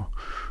don't know.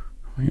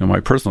 My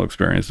personal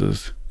experience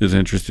is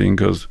interesting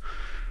because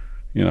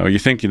you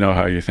think you know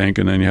how you think,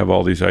 and then you have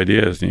all these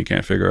ideas and you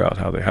can't figure out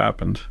how they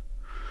happened.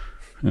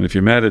 And if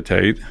you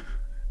meditate,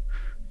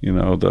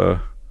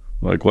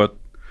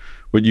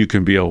 what you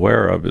can be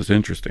aware of is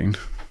interesting.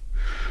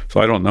 So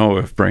I don't know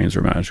if brains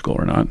are magical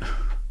or not.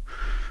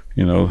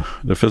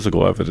 The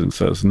physical evidence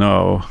says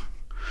no.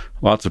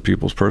 Lots of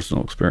people's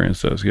personal experience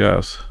says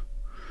yes.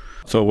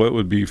 So what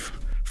would be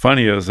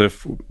funny is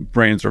if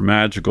brains are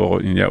magical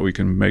and yet we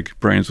can make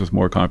brains with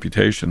more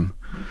computation.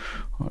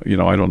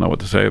 I don't know what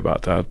to say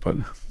about that, but...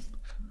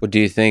 Well, do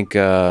you think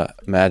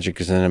magic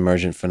is an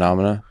emergent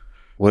phenomena?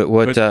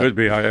 What could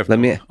be. I have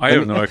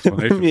no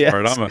explanation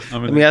for it.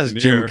 Let me ask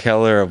Jim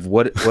Keller of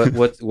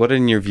what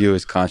in your view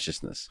is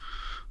consciousness?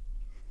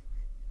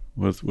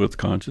 What's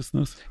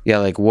consciousness? Yeah,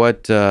 like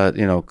what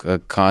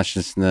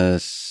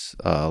consciousness,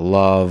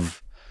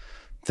 love,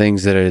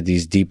 things that are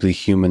these deeply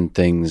human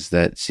things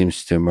that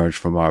seems to emerge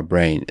from our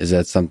brain. Is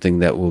that something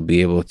that we'll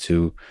be able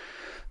to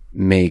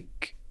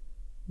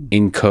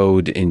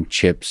encode in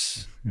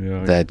chips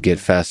that get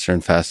faster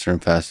and faster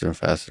and faster and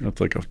faster?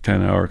 That's like a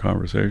 10-hour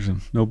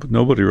conversation.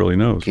 Nobody really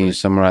knows. Can you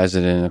summarize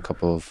it in a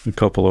couple of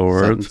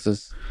words?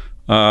 Sentences?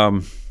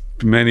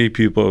 Many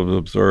people have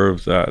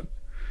observed that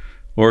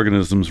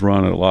organisms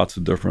run at lots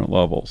of different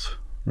levels,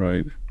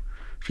 right?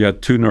 If you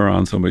had two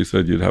neurons, somebody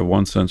said you'd have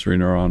one sensory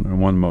neuron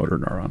and one motor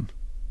neuron,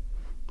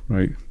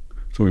 right?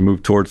 So we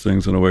move towards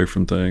things and away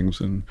from things,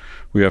 and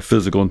we have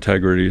physical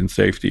integrity and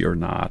safety or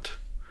not,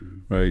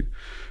 right?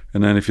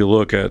 And then if you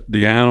look at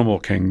the animal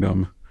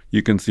kingdom,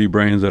 you can see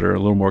brains that are a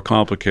little more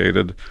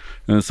complicated.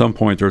 And at some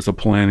point, there's a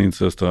planning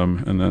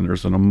system, and then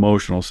there's an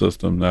emotional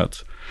system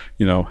that's,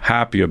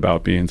 happy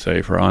about being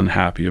safe or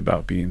unhappy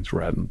about being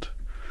threatened,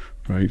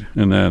 right?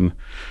 And then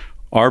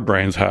our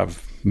brains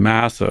have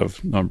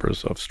massive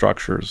numbers of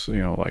structures,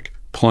 like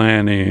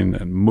planning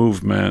and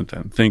movement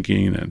and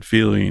thinking and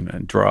feeling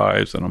and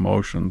drives and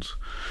emotions.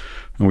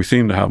 And we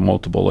seem to have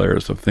multiple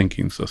layers of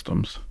thinking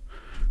systems.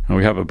 And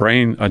we have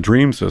a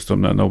dream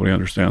system that nobody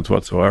understands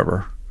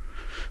whatsoever,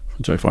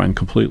 which I find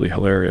completely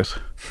hilarious.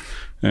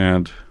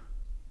 And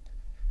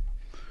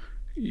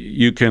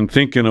you can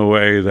think in a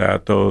way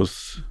that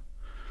those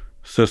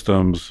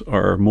systems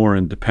are more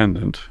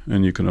independent,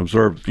 and you can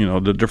observe,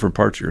 the different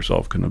parts of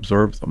yourself can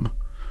observe them.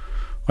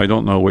 I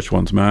don't know which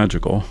one's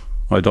magical.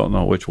 I don't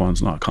know which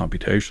one's not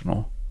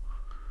computational.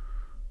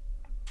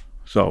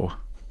 So,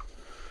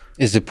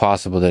 is it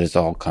possible that it's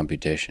all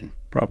computation?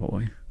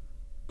 Probably.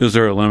 Is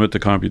there a limit to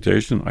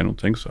computation? I don't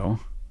think so.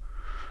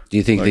 Do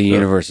you think the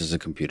universe is a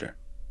computer?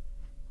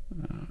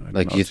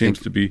 It seems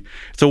to be.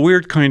 It's a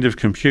weird kind of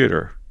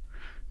computer,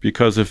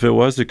 because if it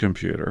was a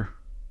computer,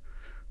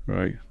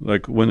 right,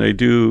 like when they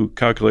do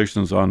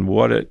calculations on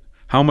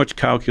how much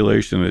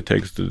calculation it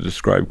takes to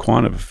describe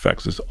quantum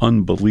effects is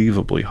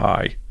unbelievably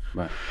high.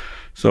 Right.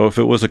 So if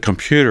it was a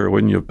computer,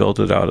 wouldn't you have built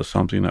it out of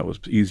something that was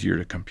easier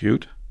to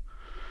compute?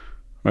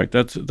 Right.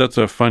 It's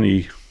a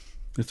funny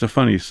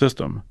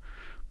system.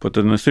 But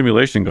then the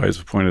simulation guys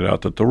have pointed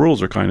out that the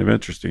rules are kind of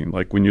interesting.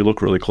 Like when you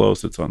look really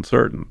close, it's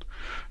uncertain.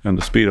 And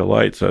the speed of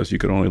light says you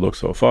can only look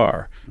so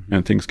far. Mm-hmm.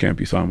 And things can't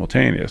be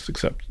simultaneous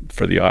except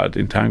for the odd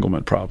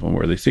entanglement problem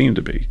where they seem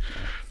to be.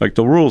 Like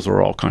the rules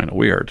are all kind of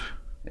weird.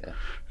 Yeah.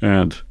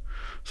 And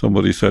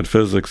somebody said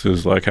physics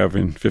is like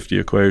having 50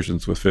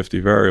 equations with 50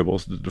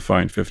 variables to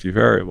define 50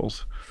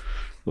 variables.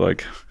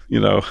 Like,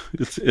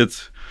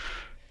 it's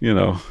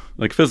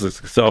like physics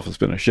itself has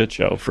been a shit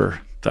show for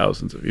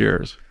thousands of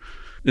years.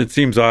 It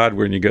seems odd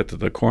when you get to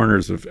the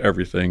corners of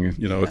everything.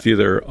 It's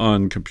either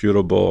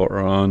uncomputable or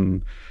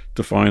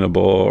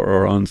undefinable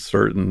or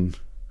uncertain.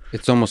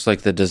 It's almost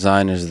like the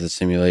designers of the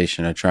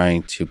simulation are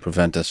trying to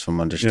prevent us from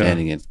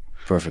understanding it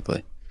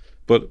perfectly.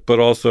 But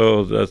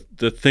also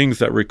the things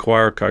that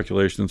require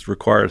calculations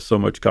require so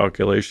much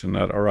calculation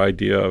that our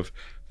idea of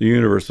the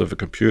universe of a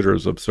computer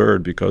is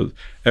absurd, because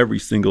every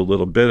single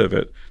little bit of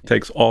it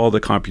takes all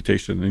the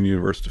computation in the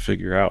universe to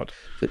figure out.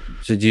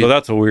 So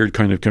that's a weird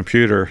kind of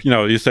computer.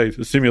 You say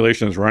the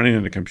simulation is running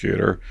in a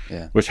computer,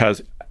 which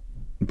has,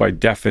 by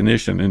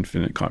definition,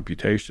 infinite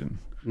computation.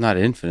 Not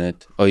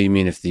infinite. Oh, you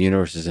mean if the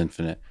universe is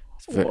infinite?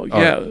 Well,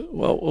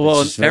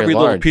 every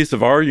little piece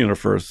of our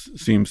universe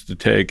seems to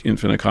take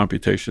infinite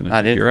computation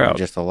to figure out.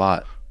 Just a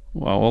lot.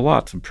 Well, a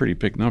lot's a pretty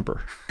big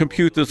number.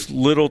 Compute this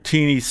little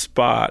teeny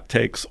spot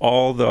takes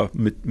all the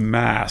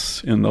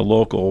mass in the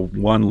local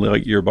 1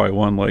 light year by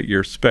 1 light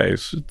year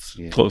space. It's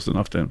close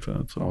enough to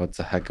infinite. So. Oh, it's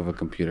a heck of a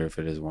computer if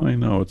it is one. I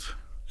know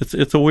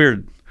it's a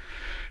weird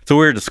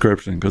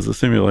description, because the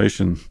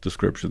simulation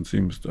description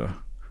seems to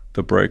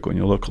break when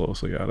you look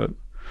closely at it.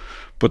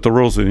 But the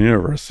rules of the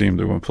universe seem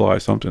to imply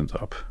something's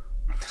up.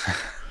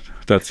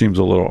 That seems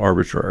a little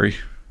arbitrary.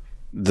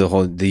 The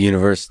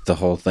universe, the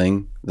whole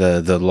thing,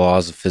 the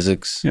laws of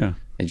physics. Yeah.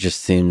 It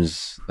just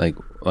seems like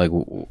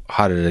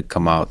how did it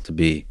come out to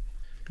be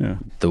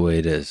the way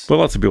it is? But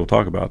lots of people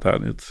talk about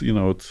that. It's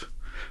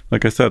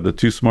like I said, the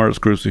two smartest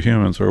groups of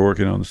humans are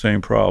working on the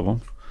same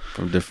problem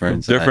from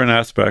different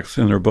aspects,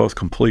 and they're both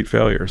complete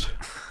failures.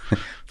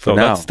 So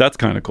that's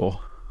kind of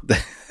cool.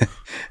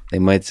 They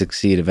might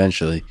succeed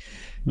eventually.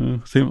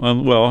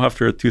 Well,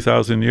 after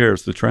 2,000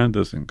 years, the trend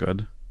isn't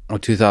good. Well,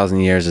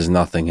 2,000 years is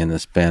nothing in the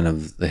span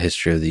of the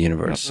history of the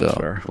universe, that's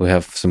fair. We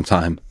have some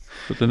time.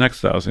 But the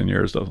next 1,000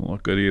 years doesn't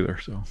look good either.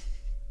 So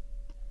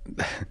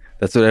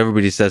that's what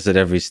everybody says at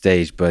every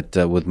stage. But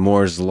with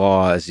Moore's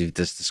law, as you've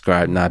just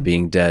described, not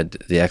being dead,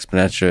 the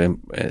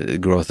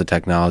exponential growth of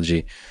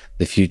technology,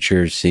 the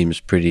future seems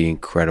pretty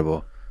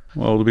incredible.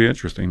 Well, it'll be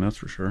interesting, that's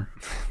for sure.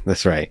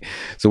 That's right.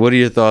 So what are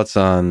your thoughts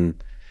on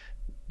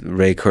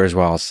Ray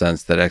Kurzweil's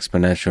sense that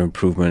exponential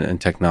improvement in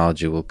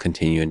technology will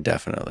continue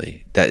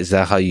indefinitely? Is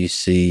that how you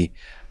see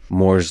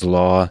Moore's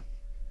law?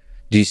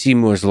 Do you see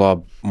Moore's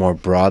law more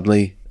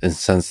broadly, in the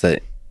sense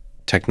that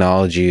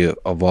technology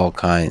of all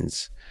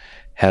kinds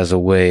has a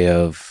way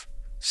of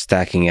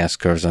stacking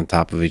S-curves on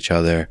top of each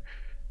other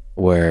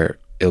where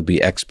it'll be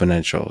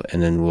exponential,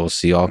 and then we'll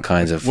see all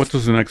kinds of... What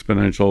does an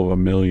exponential of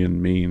 1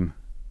 million mean?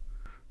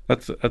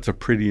 That's a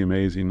pretty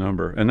amazing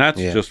number. And that's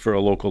just for a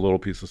local little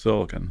piece of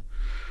silicon.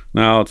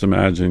 Now let's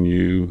imagine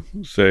you,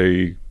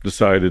 say,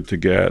 decided to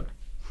get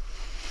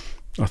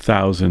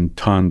 1,000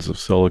 tons of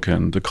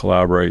silicon to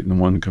collaborate in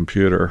one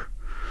computer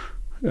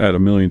at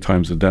 1 million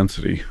times the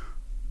density.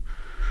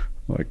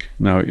 Like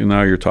now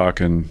you're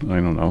talking, I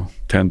don't know,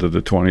 10 to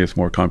the 20th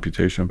more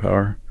computation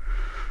power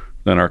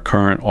than our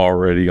current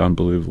already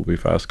unbelievably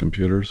fast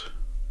computers.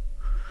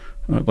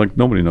 Like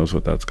nobody knows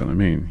what that's going to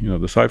mean.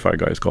 The sci-fi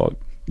guys call it,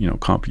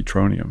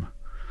 computronium.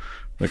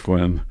 Like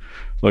when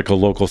a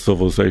local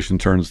civilization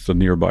turns the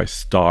nearby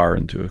star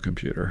into a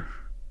computer.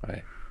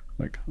 Right.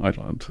 Like, I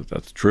don't know if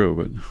that's true,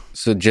 but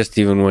So just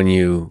even when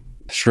you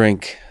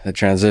shrink the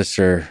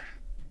transistor,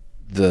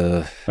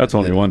 that's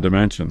only one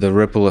dimension. The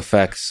ripple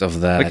effects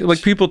of that.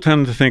 Like people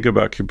tend to think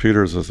about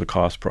computers as a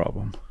cost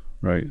problem,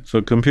 right?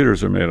 So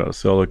computers are made out of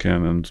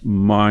silicon and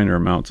minor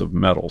amounts of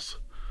metals,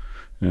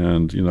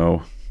 and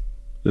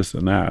this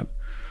and that.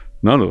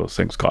 None of those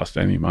things cost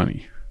any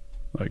money.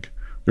 Like,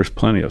 there's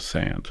plenty of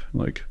sand.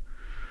 Like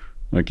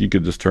you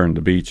could just turn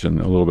the beach and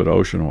a little bit of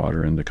ocean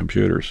water into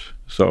computers.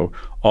 So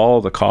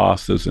all the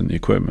cost is in the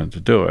equipment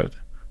to do it.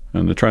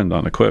 And the trend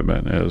on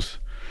equipment is,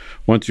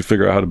 once you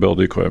figure out how to build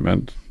the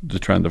equipment, the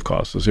trend of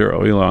cost is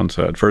zero. Elon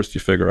said, first you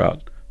figure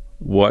out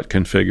what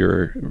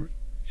configuration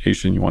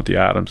you want the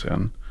atoms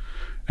in,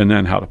 and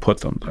then how to put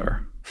them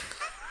there.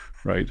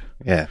 Right?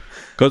 Yeah.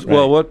 Because, right.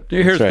 well,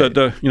 here's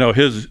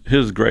right.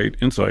 his great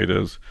insight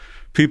is,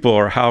 people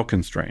are how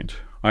constrained.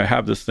 I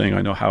have this thing,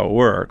 I know how it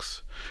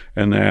works,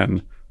 and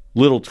then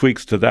little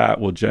tweaks to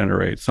that will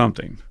generate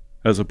something,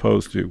 as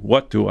opposed to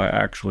what do I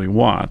actually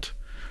want,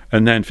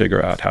 and then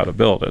figure out how to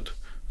build it.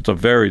 It's a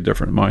very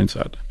different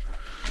mindset,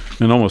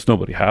 and almost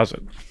nobody has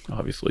it,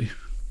 obviously.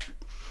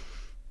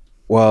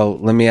 Well,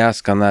 let me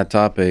ask on that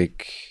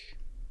topic.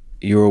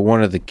 You were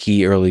one of the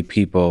key early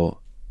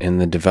people in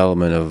the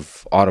development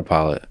of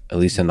autopilot, at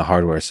least in the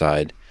hardware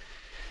side.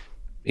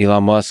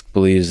 Elon Musk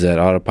believes that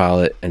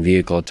autopilot and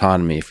vehicle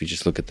autonomy, if you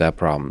just look at that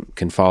problem,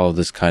 can follow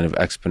this kind of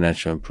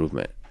exponential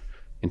improvement.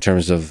 In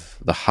terms of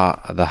the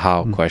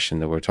how question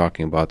that we're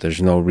talking about,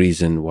 there's no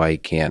reason why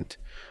it can't.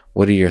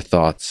 What are your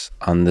thoughts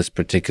on this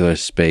particular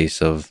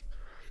space of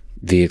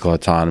vehicle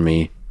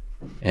autonomy,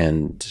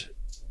 and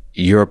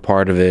you're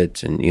part of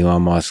it, and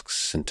Elon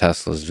Musk's and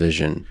Tesla's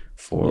vision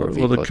for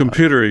vehicle autonomy?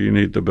 Computer you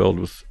need to build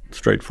was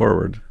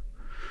straightforward.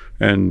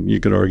 And you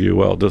could argue,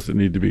 well, does it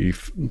need to be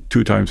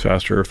 2 times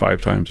faster or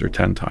 5 times or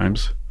 10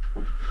 times?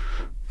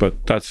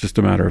 But that's just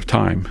a matter of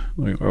time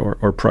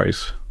or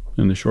price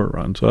in the short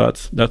run. So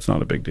that's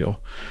not a big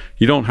deal.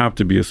 You don't have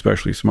to be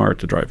especially smart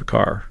to drive a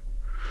car.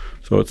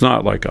 So it's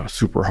not like a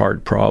super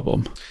hard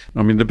problem.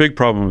 I mean, the big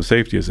problem with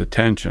safety is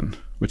attention,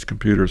 which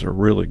computers are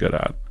really good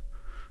at,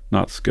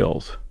 not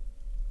skills.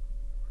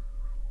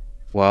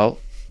 Well,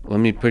 let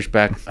me push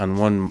back on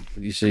one.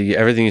 You say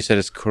everything you said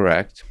is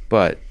correct,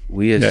 but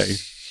we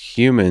as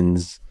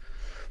humans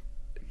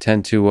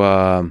tend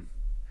to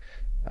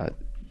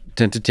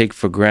take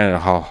for granted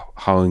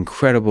how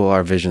incredible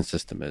our vision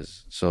system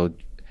is. So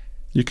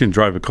you can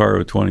drive a car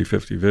with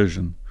 20/50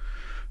 vision,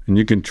 and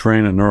you can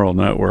train a neural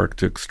network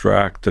to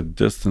extract the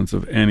distance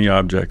of any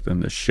object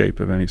and the shape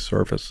of any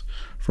surface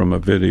from a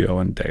video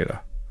and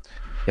data.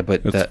 Yeah,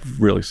 but it's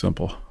really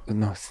simple.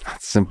 No, it's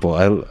not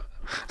simple.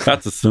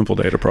 That's a simple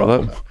data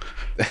problem.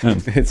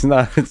 It's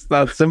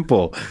not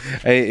simple.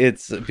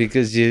 It's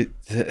because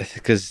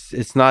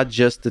it's not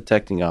just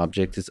detecting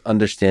objects, it's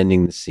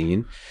understanding the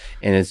scene,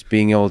 and it's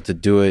being able to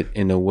do it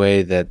in a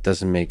way that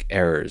doesn't make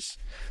errors.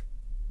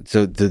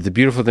 So the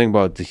beautiful thing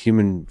about the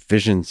human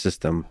vision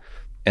system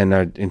and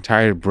our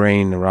entire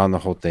brain around the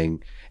whole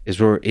thing is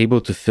we're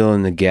able to fill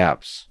in the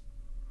gaps.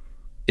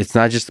 It's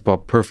not just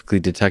about perfectly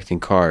detecting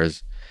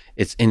cars.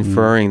 It's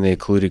inferring the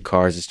occluded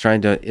cars. It's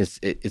trying to.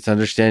 It's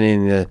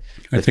understanding the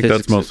I think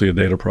that's mostly a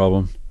data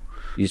problem.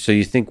 So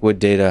you think with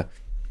data,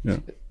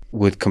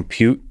 with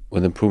compute,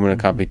 with improvement in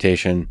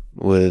computation,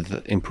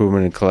 with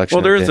improvement in collection.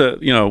 Well, there is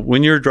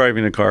when you're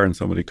driving a car and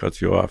somebody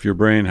cuts you off, your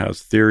brain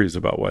has theories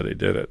about why they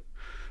did it.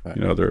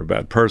 Right. They're a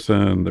bad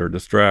person. They're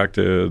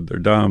distracted. They're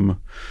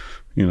dumb.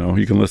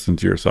 You can listen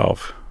to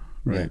yourself,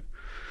 right?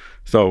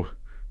 So,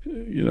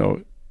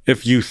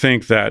 if you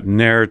think that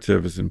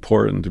narrative is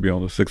important to be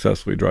able to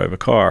successfully drive a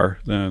car,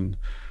 then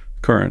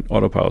current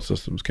autopilot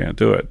systems can't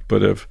do it.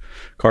 But if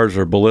cars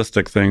are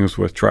ballistic things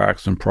with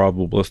tracks and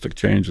probabilistic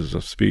changes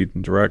of speed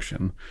and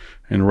direction,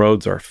 and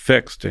roads are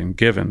fixed and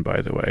given,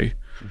 by the way,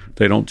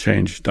 they don't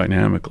change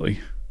dynamically,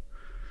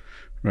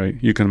 right?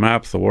 You can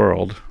map the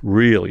world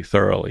really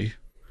thoroughly.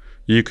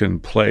 You can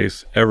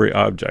place every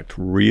object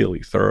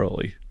really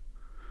thoroughly.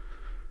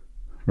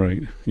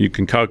 Right. You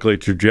can calculate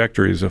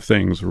trajectories of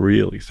things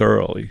really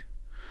thoroughly.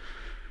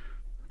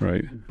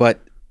 Right. But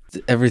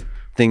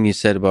everything you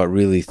said about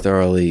really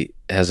thoroughly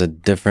has a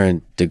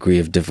different degree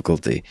of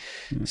difficulty.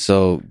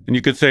 So, and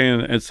you could say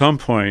at some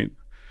point,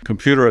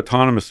 computer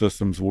autonomous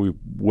systems will be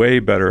way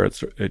better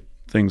at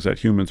things that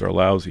humans are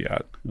lousy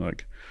at.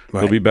 Like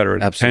they'll be better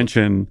at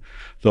attention.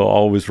 They'll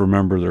always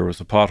remember there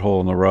was a pothole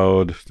in the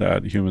road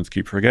that humans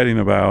keep forgetting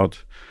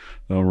about.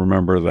 They'll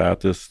remember that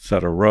this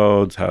set of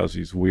roads has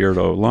these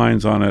weirdo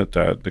lines on it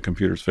that the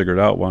computers figured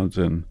out once,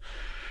 and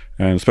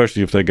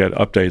especially if they get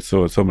updates,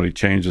 so if somebody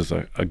changes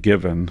a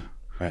given,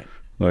 right?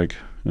 Like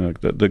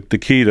the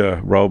key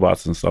to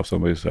robots and stuff,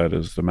 somebody said,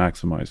 is to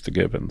maximize the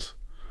givens,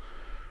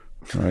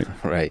 right?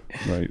 Right.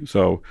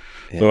 So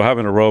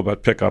having a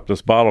robot pick up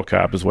this bottle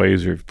cap is way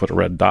easier if you put a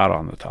red dot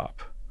on the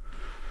top,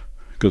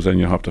 because then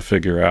you have to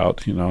figure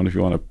out, and if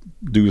you want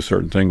to do a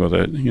certain thing with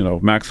it,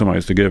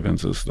 maximize the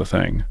givens is the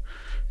thing.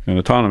 And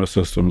autonomous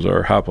systems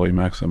are happily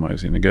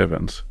maximizing the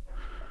givens.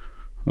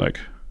 Like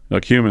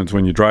humans,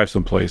 when you drive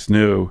someplace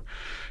new,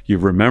 you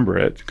remember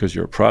it because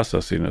you're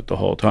processing it the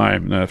whole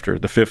time. And after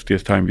the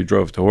 50th time you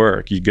drove to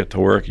work, you get to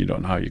work, you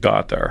don't know how you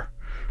got there,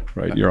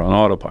 right? You're on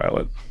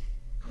autopilot,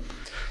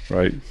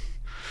 right?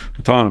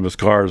 Autonomous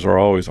cars are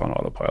always on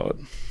autopilot.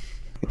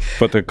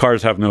 But the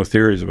cars have no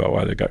theories about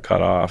why they got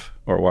cut off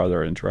or why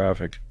they're in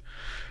traffic.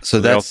 So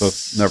they that's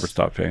also never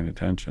stop paying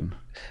attention.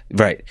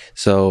 Right.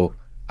 So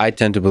I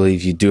tend to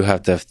believe you do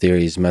have to have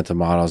theories, mental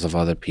models of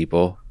other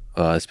people,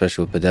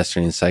 especially with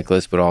pedestrians and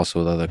cyclists, but also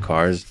with other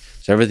cars.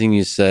 So everything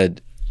you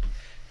said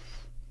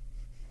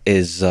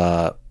is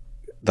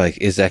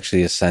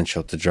actually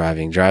essential to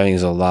driving. Driving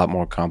is a lot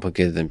more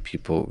complicated than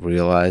people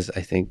realize,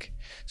 I think.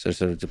 So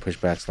sort of to push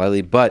back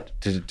slightly, but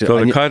to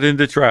cut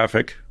into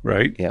traffic,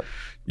 right? Yep.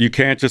 You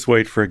can't just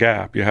wait for a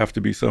gap. You have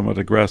to be somewhat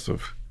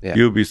aggressive. Yeah.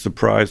 You'll be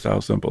surprised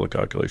how simple the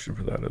calculation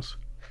for that is.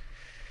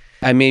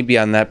 I may be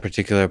on that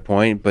particular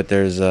point, but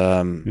there's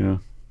maybe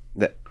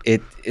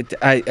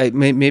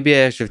I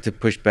actually have to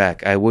push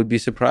back. I would be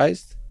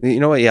surprised. You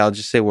know what? Yeah, I'll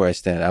just say where I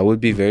stand. I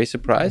would be very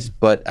surprised,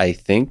 but I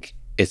think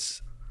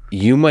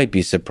you might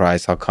be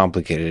surprised how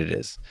complicated it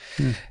is.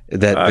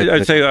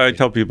 I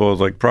tell people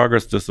like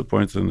progress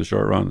disappoints in the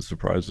short run and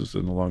surprises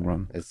in the long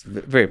run. It's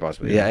very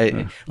possible.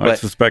 I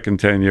suspect in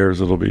 10 years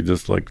it'll be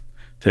just like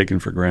taken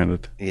for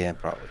granted. Yeah,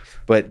 probably.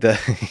 But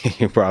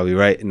you're probably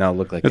right. And I'll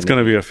look like it's going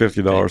to be a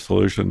 $50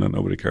 solution that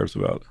nobody cares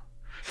about.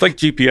 It's like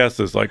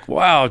GPSs. Like,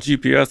 wow,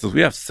 GPSs.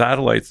 We have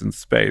satellites in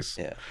space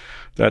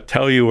that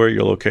tell you where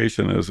your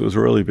location is. It was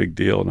a really big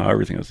deal. Now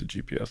everything has a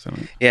GPS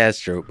in it. Yeah, that's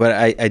true. But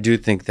I do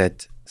think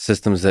that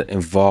systems that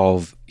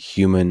involve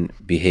human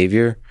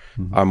behavior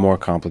are more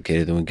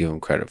complicated than we give them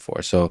credit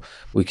for. So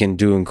we can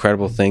do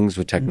incredible things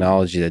with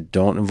technology that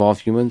don't involve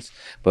humans,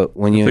 but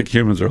when I think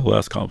humans are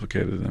less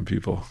complicated than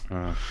people,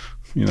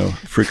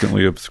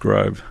 frequently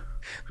ascribe.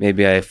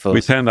 Maybe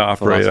we tend to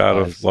operate out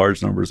of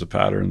large numbers of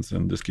patterns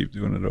and just keep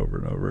doing it over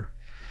and over.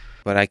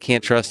 But I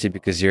can't trust you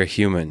because you're a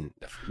human.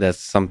 That's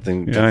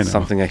something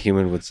a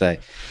human would say.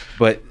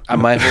 But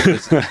my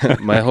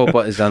hope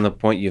is on the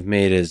point you've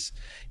made is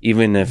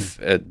even if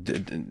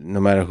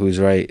no matter who's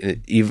right,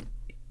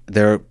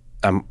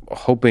 I'm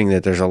hoping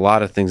that there's a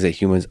lot of things that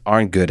humans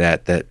aren't good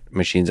at that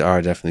machines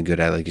are definitely good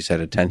at, like you said,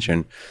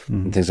 attention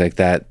and things like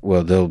that.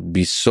 Well, they'll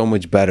be so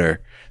much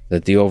better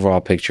that the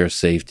overall picture of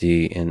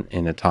safety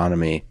and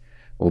autonomy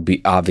will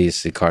be,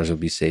 obviously cars will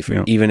be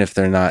safer, even if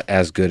they're not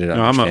as good at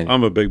understanding.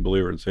 I'm a big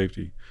believer in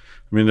safety.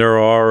 I mean, there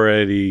are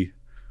already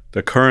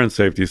the current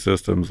safety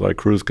systems like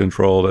cruise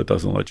control that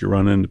doesn't let you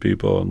run into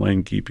people and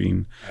lane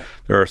keeping.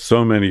 There are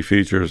so many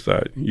features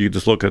that you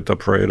just look at the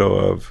Pareto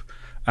of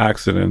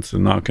accidents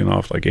and knocking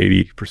off like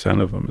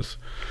 80% of them is,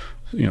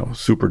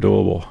 super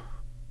doable.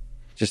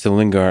 Just to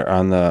linger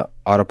on the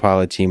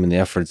autopilot team and the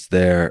efforts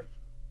there,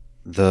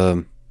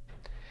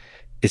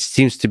 it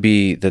seems to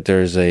be that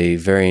there's a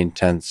very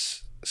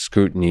intense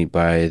scrutiny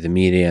by the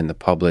media and the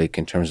public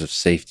in terms of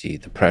safety,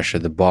 the pressure,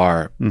 the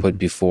bar put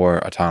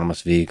before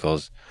autonomous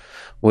vehicles.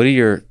 What are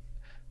your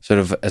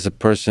sort of, as a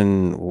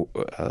person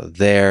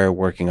there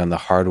working on the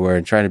hardware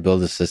and trying to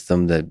build a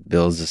system that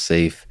builds a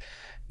safe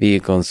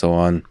vehicle and so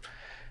on,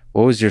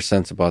 what was your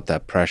sense about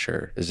that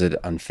pressure? Is it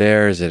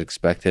unfair? Is it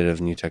expected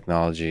of new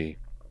technology?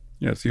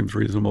 Yeah, it seems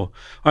reasonable.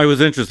 I was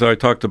interested. I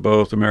talked to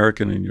both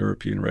American and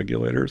European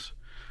regulators,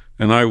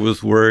 and I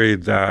was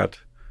worried that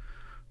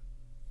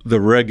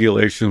the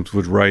regulations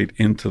would write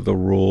into the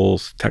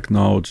rules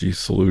technology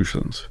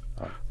solutions.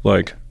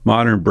 Like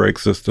modern brake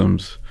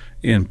systems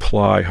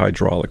imply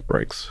hydraulic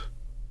brakes.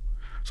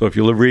 So if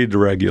you read the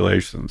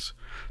regulations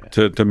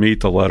to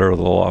meet the letter of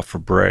the law for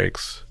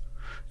brakes,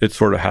 it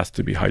sort of has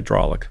to be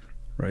hydraulic.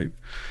 Right,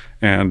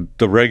 and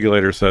the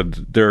regulator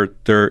said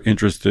they're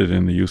interested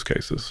in the use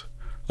cases,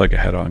 like a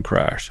head-on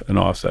crash, an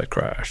offset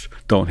crash.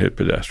 Don't hit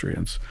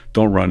pedestrians.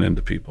 Don't run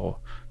into people.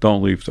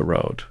 Don't leave the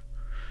road.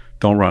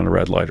 Don't run a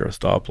red light or a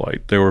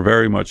stoplight. They were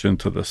very much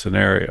into the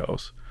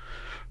scenarios,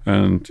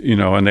 and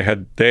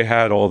and they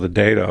had all the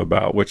data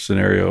about which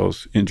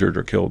scenarios injured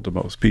or killed the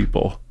most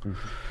people,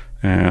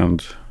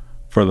 and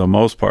for the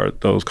most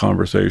part, those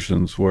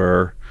conversations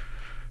were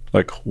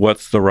like,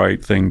 what's the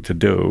right thing to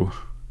do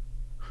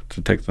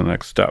to take the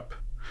next step.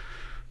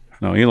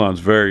 Now, Elon's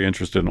very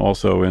interested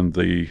also in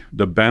the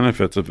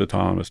benefits of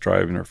autonomous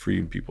driving are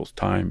freeing people's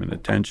time and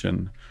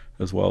attention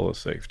as well as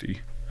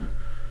safety.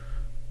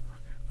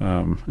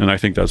 And I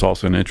think that's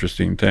also an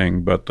interesting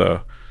thing. But,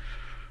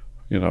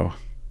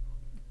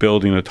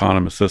 building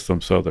autonomous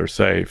systems so they're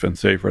safe and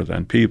safer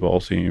than people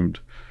seemed,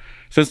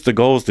 since the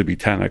goal is to be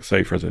 10x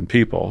safer than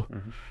people,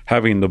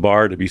 having the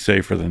bar to be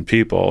safer than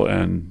people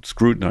and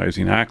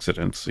scrutinizing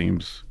accidents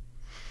seems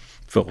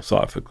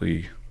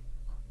philosophically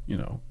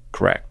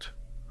correct.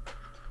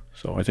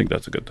 So I think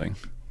that's a good thing.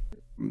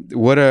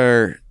 What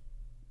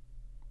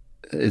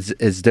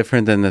it's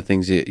different than the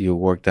things you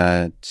worked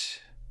at,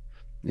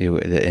 the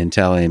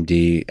Intel,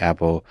 AMD,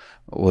 Apple,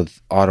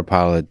 with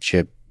autopilot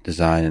chip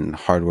design and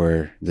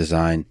hardware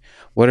design.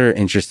 What are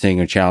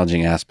interesting or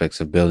challenging aspects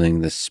of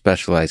building this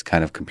specialized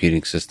kind of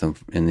computing system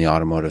in the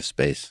automotive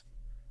space?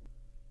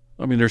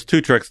 I mean, there's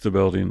two tricks to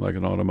building like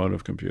an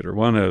automotive computer.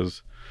 One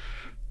is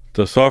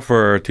The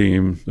software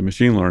team, the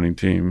machine learning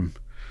team,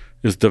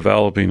 is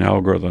developing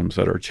algorithms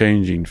that are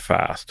changing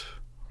fast.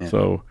 Yeah.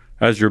 So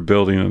as you're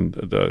building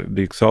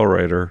the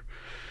accelerator,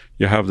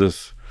 you have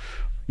this,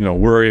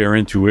 worry or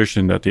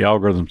intuition that the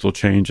algorithms will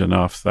change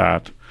enough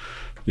that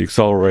the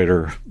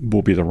accelerator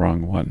will be the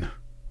wrong one,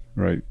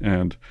 right?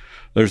 And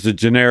there's the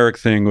generic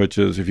thing, which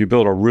is if you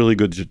build a really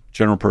good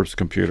general purpose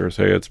computer,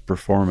 say its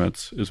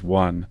performance is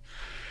 1,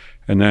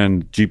 and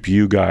then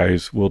GPU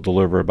guys will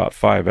deliver about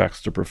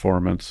 5x the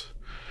performance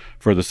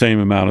for the same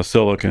amount of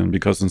silicon,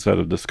 because instead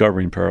of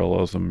discovering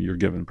parallelism, you're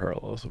given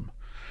parallelism.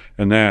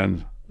 And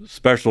then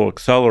special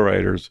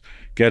accelerators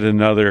get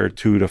another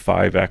 2 to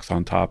 5x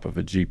on top of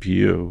a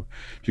GPU,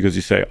 because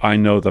you say, I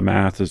know the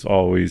math is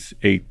always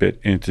 8-bit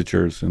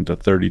integers into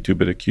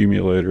 32-bit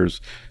accumulators,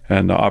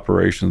 and the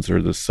operations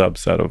are the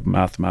subset of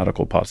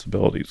mathematical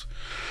possibilities.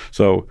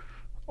 So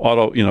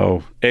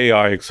AI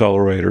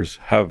accelerators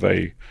have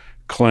a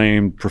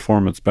claimed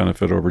performance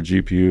benefit over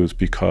GPUs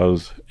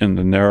because in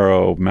the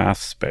narrow math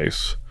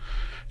space,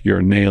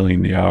 you're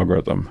nailing the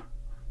algorithm.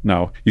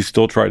 Now, you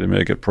still try to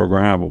make it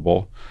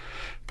programmable,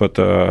 but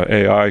the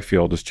AI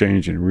field is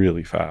changing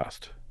really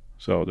fast.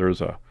 So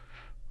there's a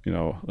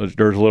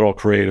little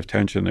creative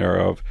tension there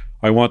of,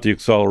 I want the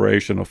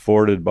acceleration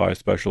afforded by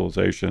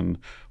specialization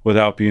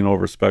without being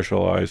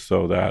over-specialized,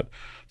 so that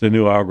the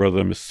new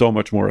algorithm is so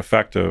much more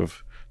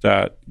effective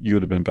that you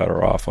would have been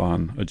better off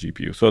on a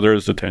GPU. So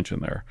there's a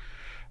tension there.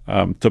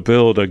 To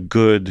build a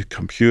good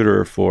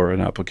computer for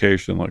an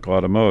application like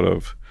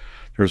automotive,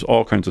 there's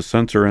all kinds of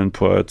sensor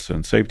inputs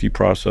and safety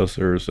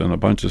processors and a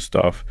bunch of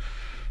stuff.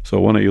 So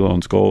one of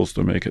Elon's goals is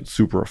to make it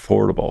super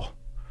affordable.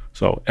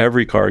 So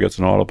every car gets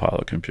an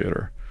autopilot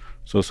computer.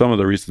 So some of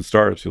the recent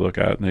startups you look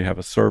at, and they have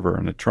a server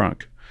in the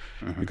trunk,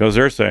 because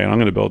they're saying, I'm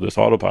going to build this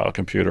autopilot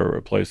computer that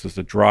replaces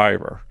the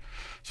driver.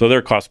 So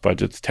their cost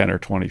budget's $10,000 or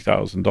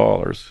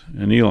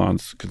 $20,000. And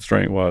Elon's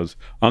constraint was,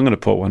 I'm going to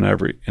put one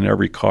in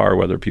every car,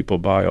 whether people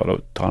buy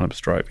autonomous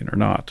driving or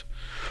not.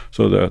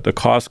 So the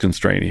cost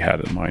constraint he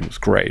had in mind was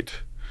great,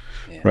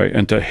 right?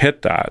 And to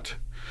hit that,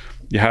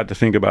 you had to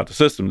think about the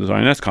system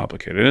design. That's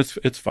complicated.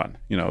 It's fun.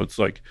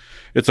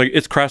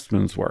 It's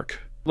craftsman's work.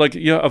 Like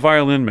a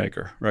violin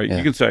maker, right? Yeah.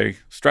 You can say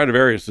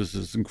Stradivarius is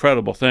this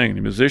incredible thing.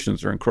 The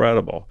musicians are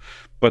incredible,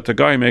 but the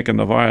guy making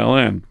the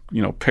violin,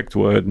 picked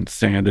wood and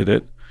sanded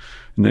it,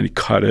 and then he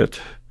cut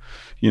it,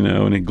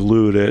 and he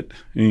glued it,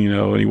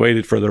 and he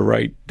waited for the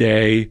right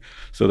day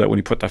so that when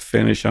he put the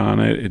finish on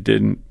it, it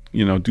didn't,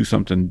 do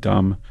something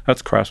dumb.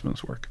 That's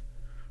craftsman's work,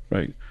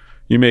 right?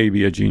 You may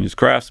be a genius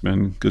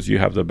craftsman because you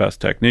have the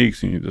best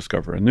techniques and you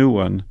discover a new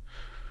one,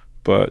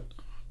 but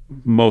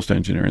most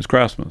engineering is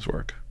craftsman's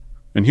work.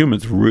 And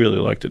humans really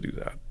like to do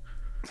that.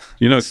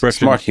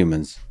 Expression. Smart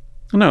humans.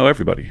 No,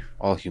 everybody.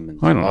 All humans.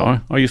 I don't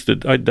know.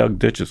 I dug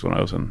ditches when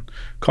I was in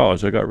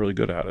college. I got really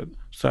good at it.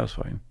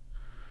 Satisfying.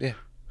 Yeah.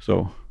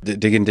 So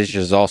digging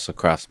ditches is also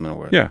craftsman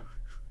work. Yeah,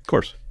 of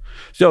course.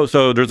 So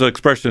there's an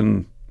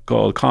expression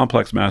called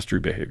complex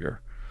mastery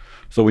behavior.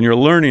 So when you're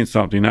learning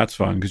something, that's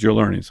fun because you're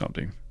learning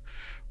something.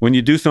 When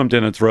you do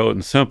something that's rote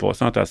and simple,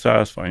 it's not that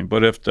satisfying.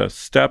 But if the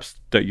steps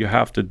that you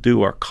have to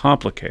do are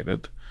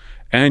complicated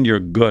and you're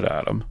good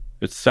at them,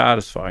 it's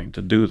satisfying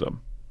to do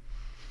them.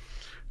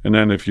 And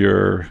then if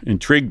you're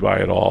intrigued by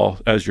it all,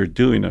 as you're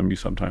doing them, you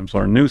sometimes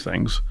learn new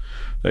things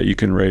that you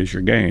can raise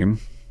your game.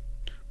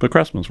 But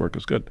craftsman's work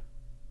is good.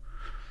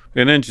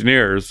 And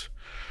engineering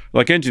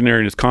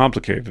is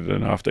complicated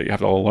enough that you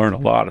have to learn a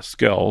lot of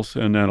skills.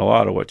 And then a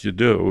lot of what you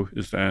do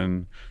is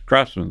then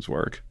craftsman's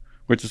work,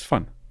 which is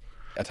fun.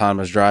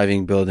 Autonomous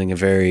driving, building a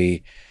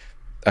very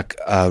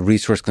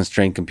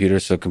resource-constrained computer,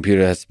 so a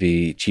computer has to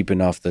be cheap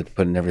enough to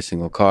put in every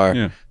single car.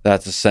 Yeah.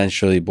 That's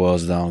essentially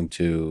boils down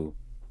to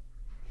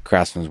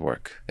craftsman's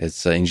work.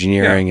 It's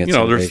engineering. Yeah. It's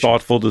there's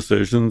thoughtful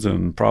decisions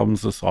and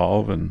problems to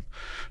solve and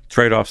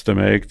trade-offs to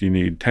make. Do you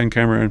need 10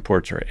 camera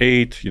inputs or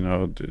 8?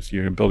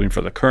 You're building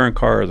for the current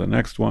car or the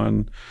next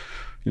one.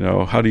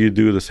 How do you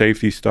do the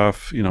safety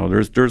stuff?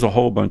 There's a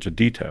whole bunch of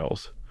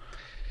details,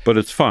 but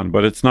it's fun.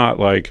 But it's not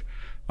like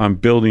I'm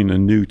building a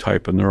new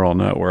type of neural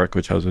network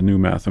which has a new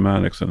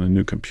mathematics and a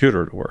new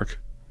computer to work.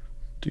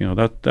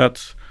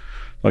 That's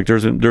like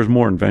there's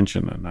more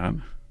invention than that.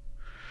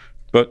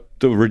 But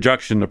the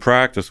reduction to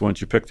practice, once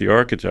you pick the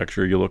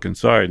architecture, you look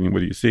inside and what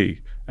do you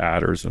see?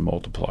 Adders and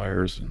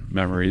multipliers and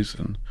memories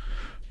and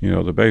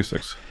the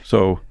basics.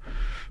 So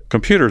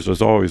computers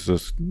is always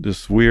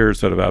this weird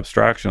set of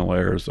abstraction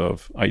layers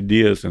of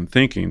ideas and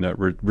thinking that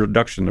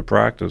reduction to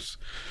practice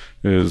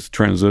is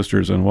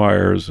transistors and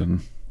wires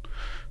and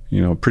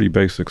pretty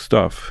basic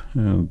stuff.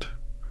 And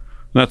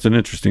that's an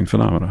interesting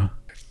phenomena.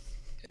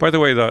 By the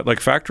way, like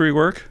factory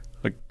work,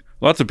 like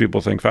lots of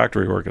people think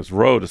factory work is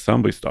rote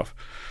assembly stuff.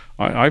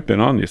 I've been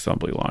on the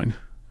assembly line.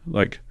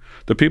 Like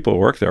the people who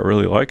work there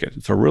really like it.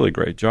 It's a really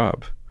great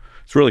job.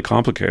 It's really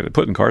complicated.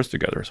 Putting cars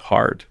together is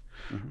hard,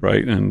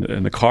 right?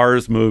 And the car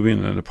is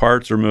moving and the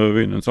parts are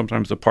moving and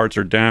sometimes the parts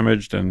are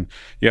damaged and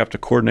you have to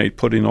coordinate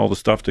putting all the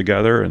stuff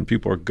together and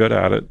people are good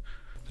at it.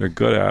 They're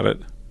good at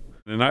it.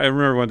 And I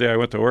remember one day I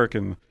went to work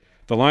and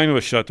the line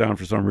was shut down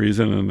for some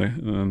reason,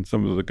 and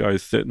some of the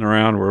guys sitting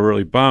around were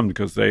really bummed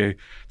because they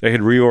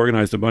had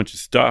reorganized a bunch of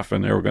stuff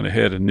and they were going to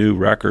hit a new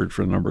record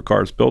for the number of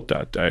cars built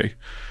that day,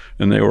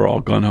 and they were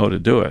all gung-ho to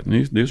do it.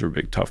 And these were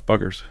big, tough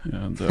buggers.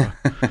 And,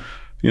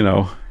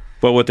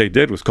 but what they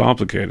did was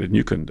complicated, and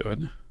you couldn't do it.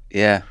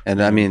 Yeah,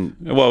 and I mean...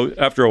 Well,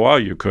 after a while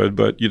you could,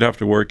 but you'd have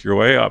to work your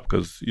way up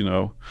because,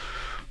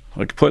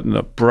 like putting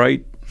the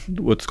bright,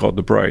 what's called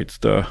the brights,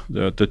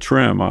 the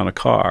trim on a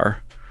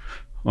car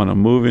on a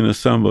moving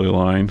assembly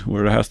line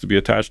where it has to be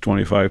attached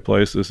 25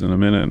 places in a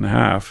minute and a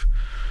half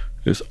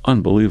is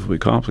unbelievably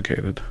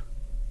complicated.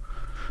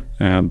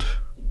 And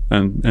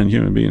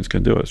human beings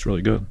can do it. It's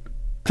really good.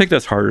 I think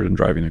that's harder than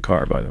driving a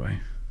car, by the way.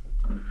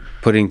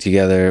 Putting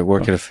together,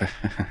 working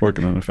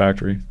in a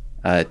factory.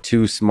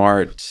 Two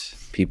smart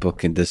people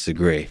can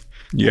disagree.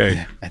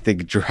 Yay. I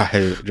think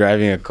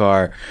driving a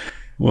car...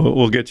 Well,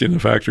 we'll get you in the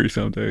factory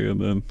someday, and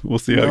then we'll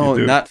see how you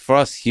do. No, not for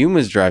us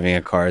humans. Driving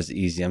a car is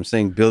easy. I'm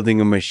saying building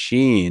a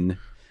machine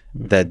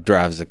that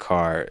drives a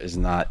car is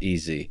not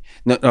easy.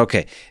 No,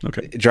 okay.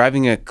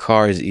 Driving a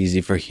car is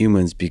easy for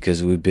humans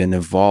because we've been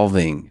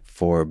evolving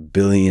for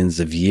billions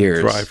of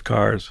years. Drive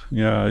cars.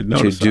 Yeah, I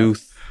noticed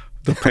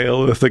the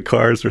Paleolithic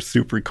cars are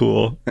super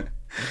cool.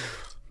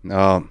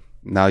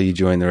 Now you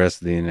join the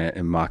rest of the internet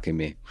in mocking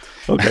me.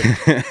 Okay.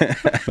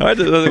 I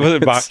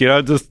wasn't mocking you.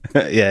 I just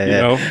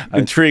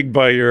intrigued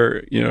by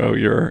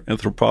your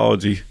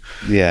anthropology.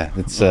 Yeah,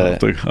 it's I'll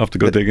have to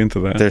go dig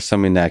into that. There's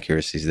some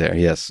inaccuracies there.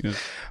 Yes.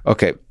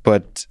 Okay,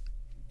 but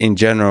in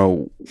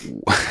general,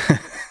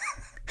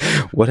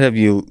 what have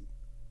you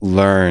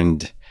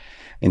learned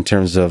in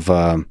terms of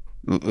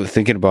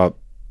thinking about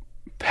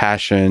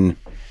passion,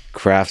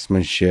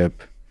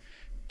 craftsmanship,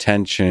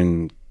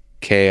 tension,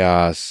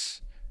 chaos?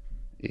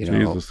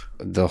 Jesus.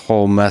 The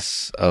whole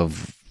mess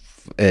of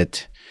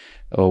it.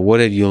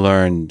 What have you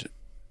learned,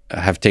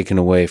 have taken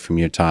away from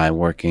your time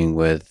working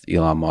with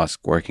Elon Musk,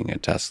 working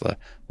at Tesla,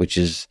 which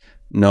is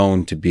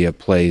known to be a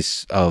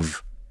place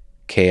of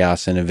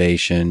chaos,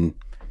 innovation,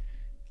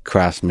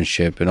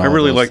 craftsmanship, and all those things? I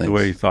really like the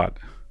way he thought.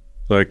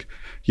 Like,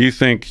 you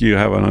think you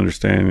have an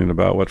understanding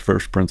about what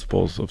first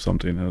principles of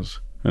something is,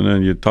 and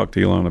then you talk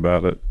to Elon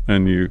about it,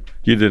 and you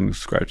didn't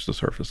scratch the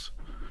surface.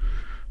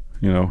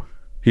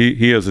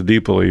 He has a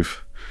deep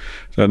belief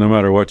that no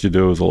matter what you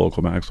do is a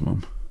local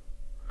maximum,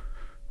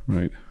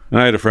 right? And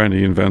I had a friend,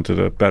 he invented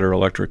a better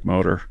electric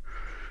motor,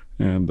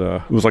 and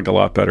it was like a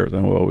lot better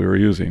than what we were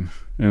using.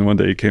 And one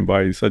day he came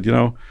by, he said,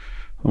 I'm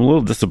a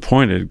little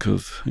disappointed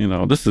because,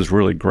 this is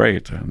really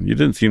great, and you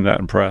didn't seem that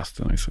impressed.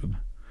 And I said,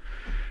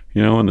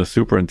 when the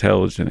super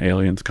intelligent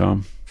aliens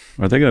come,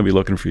 are they going to be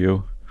looking for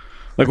you?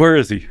 Like, where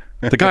is he?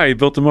 The guy who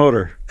built the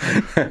motor.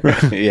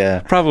 Yeah.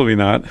 Probably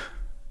not,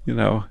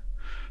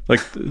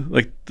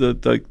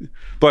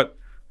 but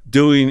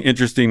doing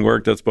interesting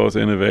work that's both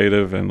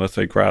innovative and, let's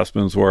say,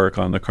 craftsman's work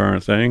on the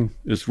current thing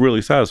is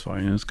really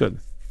satisfying, and it's good.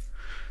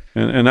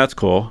 And that's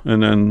cool.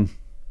 And then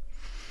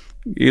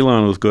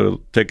Elon was good at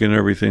taking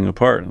everything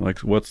apart. Like,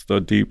 what's the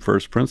deep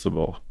first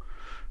principle?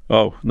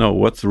 Oh, no,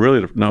 what's really,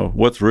 that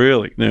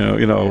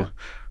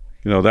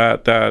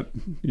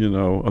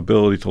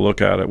ability to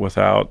look at it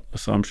without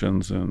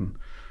assumptions and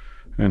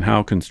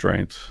how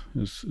constraints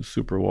is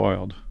super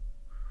wild.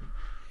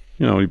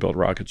 He built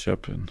rocket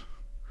ship and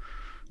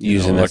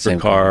using electric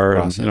car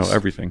and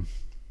everything,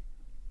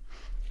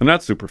 and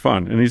that's super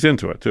fun. And he's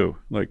into it too.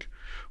 Like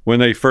when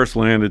they first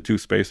landed 2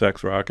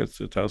 SpaceX rockets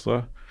at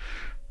Tesla,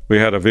 we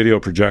had a video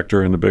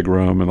projector in the big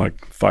room, and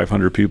like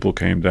 500 people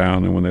came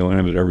down. And when they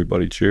landed,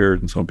 everybody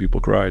cheered, and some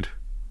people cried.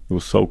 It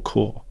was so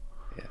cool.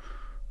 Yeah.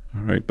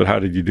 All right, but how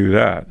did you do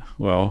that?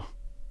 Well,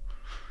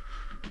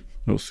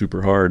 it was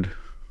super hard.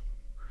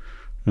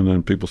 And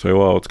then people say,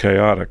 "Well, it's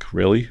chaotic."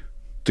 Really?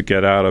 To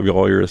get out of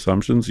all your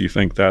assumptions, you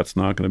think that's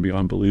not going to be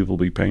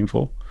unbelievably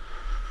painful?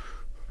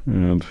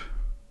 And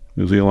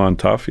is Elon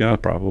tough? Yeah,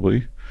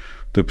 probably.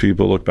 Do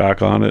people look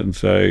back on it and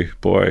say,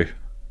 boy,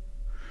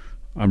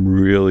 I'm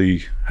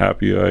really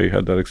happy I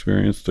had that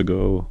experience to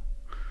go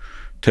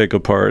take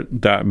apart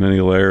that many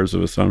layers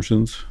of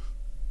assumptions?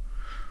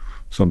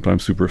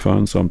 Sometimes super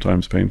fun,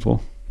 sometimes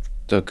painful.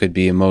 So it could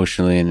be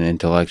emotionally and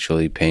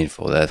intellectually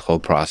painful, that whole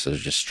process,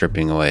 just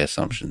stripping away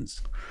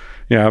assumptions.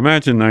 Yeah,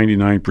 imagine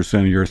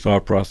 99% of your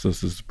thought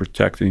process is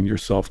protecting your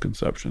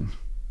self-conception.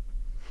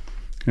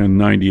 And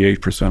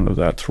 98% of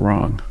that's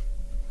wrong.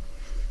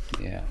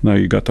 Yeah. Now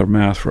you got the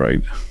math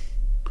right.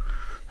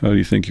 How do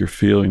you think you're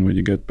feeling when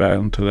you get back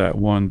into that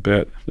one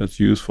bit that's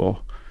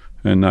useful?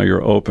 And now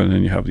you're open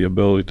and you have the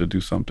ability to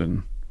do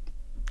something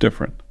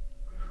different.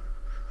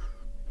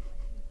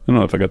 I don't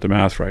know if I got the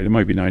math right. It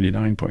might be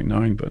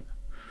 99.9, but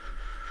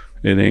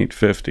it ain't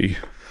 50.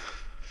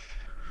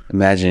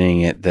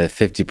 Imagining it, the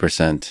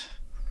 50%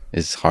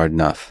 is hard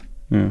enough.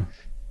 Yeah.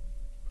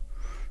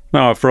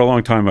 Now, for a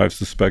long time, I've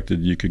suspected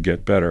you could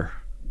get better.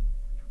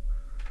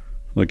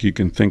 Like you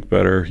can think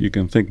better, you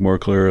can think more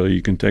clearly,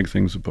 you can take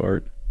things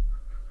apart.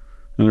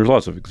 And there's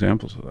lots of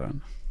examples of that.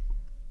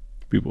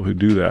 People who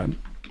do that.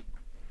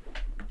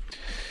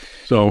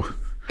 So.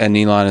 And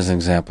Elon is an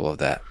example of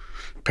that.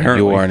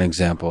 Apparently. You are an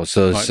example.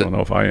 So I don't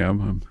know if I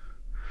am.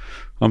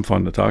 I'm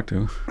fun to talk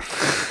to.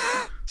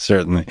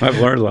 Certainly. I've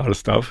learned a lot of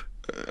stuff.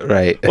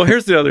 Right. Well,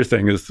 here's the other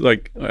thing is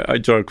like, I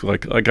joke,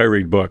 like I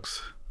read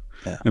books.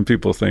 Yeah. And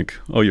people think,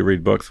 oh, you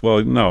read books.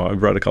 Well, no,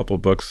 I've read a couple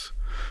of books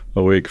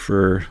a week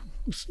for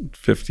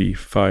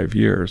 55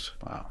 years.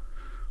 Wow.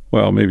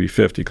 Well, maybe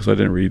 50 because I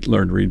didn't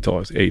learn to read until I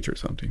was 8 or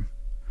something.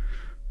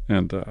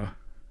 And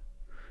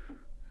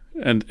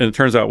it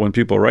turns out when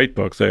people write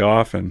books, they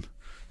often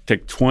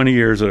take 20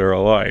 years of their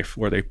life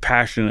where they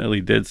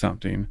passionately did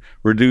something,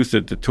 reduce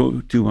it to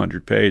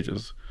 200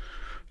 pages.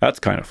 That's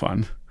kind of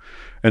fun.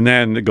 And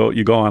then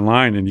you go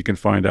online and you can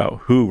find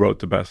out who wrote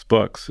the best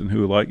books and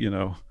who, like,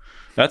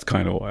 that's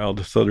kind of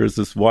wild. So there's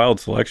this wild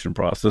selection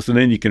process, and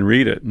then you can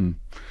read it and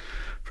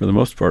for the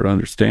most part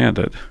understand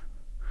it.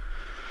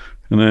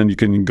 And then you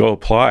can go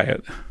apply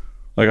it.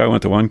 Like I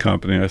went to one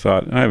company, I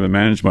thought, I haven't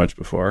managed much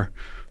before.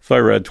 So I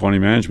read 20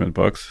 management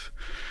books.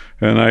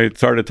 And I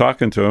started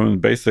talking to them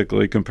and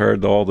basically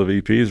compared to all the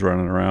VPs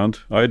running around,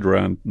 I'd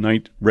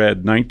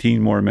read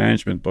 19 more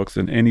management books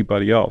than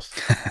anybody else.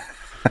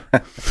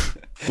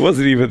 It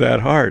wasn't even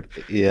that hard.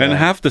 Yeah. And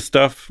half the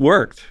stuff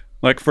worked,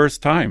 like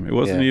first time. It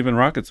wasn't even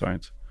rocket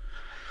science.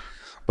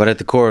 But at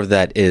the core of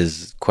that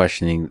is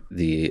questioning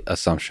the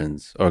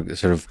assumptions, or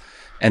sort of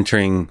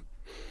entering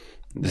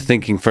the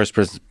thinking, first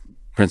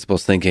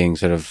principles thinking,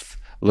 sort of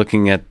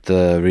looking at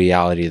the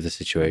reality of the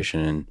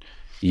situation and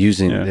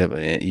using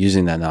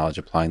that knowledge,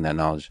 applying that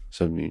knowledge.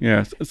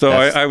 So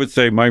I would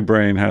say my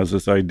brain has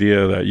this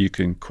idea that you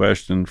can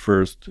question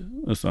first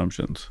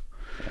assumptions,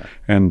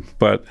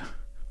 but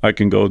I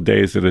can go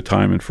days at a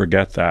time and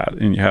forget that,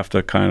 and you have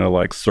to kind of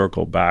like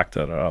circle back to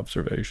that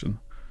observation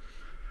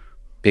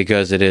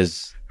because it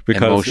is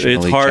emotionally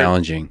it's hard,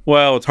 challenging.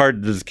 Well, it's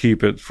hard to just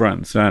keep it front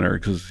and center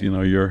because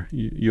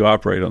you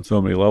operate on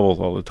so many levels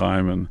all the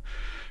time, and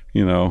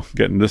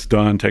getting this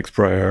done takes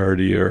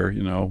priority, or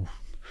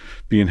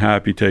being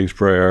happy takes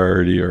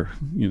priority, or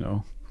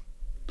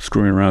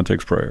screwing around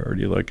takes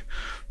priority.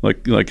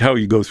 Like how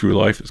you go through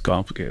life is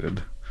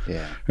complicated.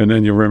 Yeah. And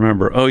then you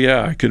remember, oh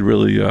yeah, I could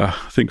really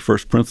think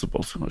first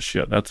principles. Oh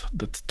shit,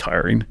 that's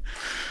tiring,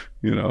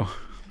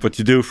 but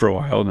you do for a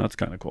while, and that's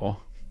kind of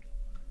cool.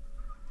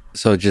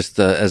 So just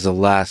as a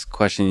last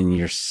question, in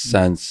your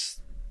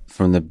sense,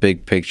 from the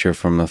big picture,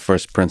 from the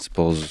first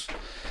principles,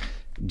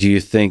 do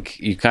you think,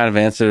 you kind of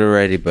answered it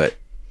already, but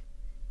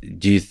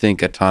do you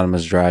think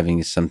autonomous driving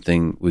is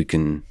something we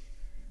can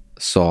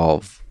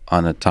solve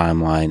on a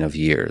timeline of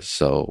years?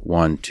 So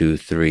 1, 2,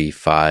 3,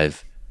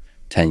 5,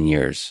 10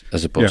 years,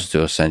 as opposed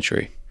to a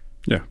century?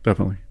 Yeah,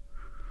 definitely.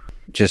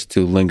 Just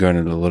to linger on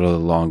it a little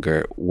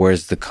longer,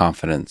 where's the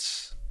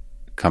confidence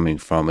coming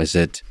from? Is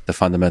it the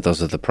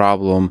fundamentals of the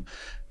problem,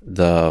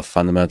 the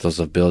fundamentals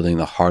of building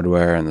the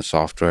hardware and the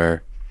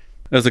software?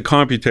 As a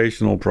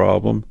computational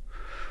problem,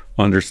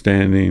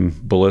 understanding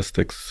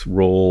ballistics,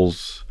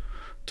 roles,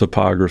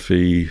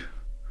 topography,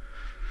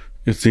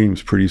 it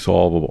seems pretty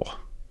solvable.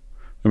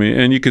 I mean,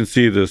 and you can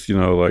see this,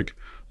 like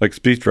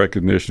speech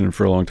recognition.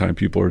 For a long time,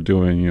 people are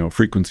doing,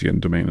 frequency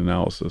and domain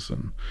analysis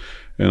and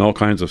all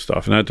kinds of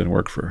stuff, and that didn't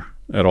work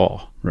at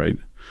all, right?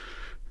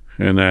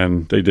 And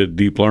then they did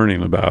deep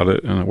learning about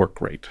it, and it worked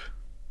great.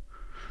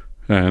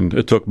 And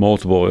it took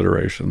multiple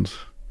iterations.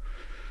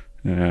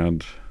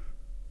 And,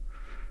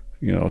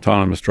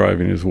 autonomous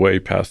driving is way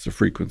past the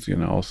frequency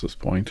analysis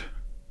point.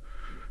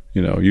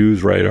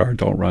 Use radar,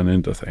 don't run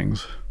into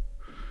things.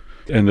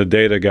 And the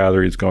data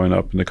gathering is going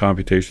up, and the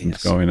computation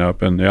is going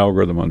up, and the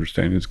algorithm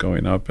understanding is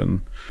going up,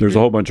 and there's a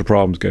whole bunch of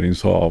problems getting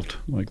solved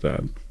like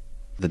that.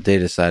 The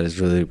data side is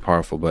really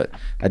powerful, but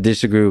I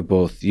disagree with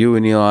both you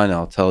and Elon.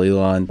 I'll tell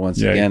Elon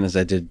once again, as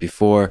I did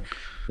before,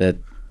 that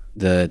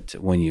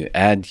when you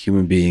add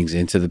human beings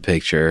into the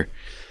picture,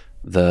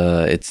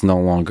 it's no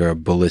longer a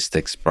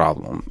ballistics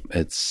problem.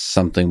 It's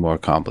something more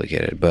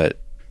complicated, but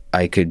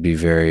I could be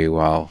very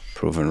well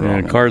proven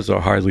wrong. Cars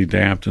are highly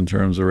damped in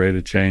terms of rate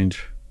of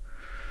change.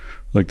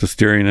 Like the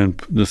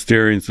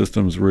steering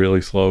system is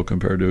really slow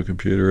compared to a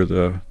computer.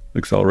 The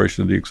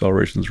acceleration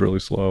is really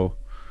slow.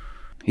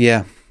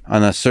 Yeah,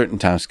 on a certain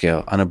time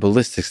scale, on a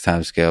ballistics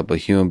time scale, but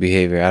human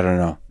behavior, I don't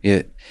know.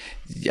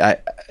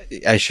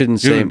 I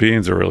shouldn't say human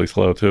beings are really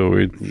slow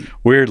too.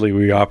 Weirdly,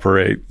 we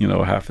operate,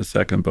 half a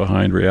second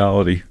behind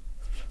reality.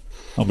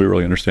 Nobody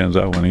really understands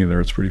that one either.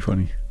 It's pretty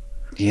funny.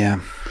 Yeah.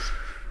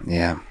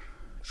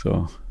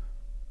 So,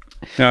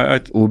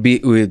 we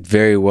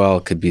very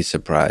well could be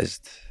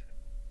surprised.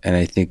 And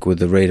I think with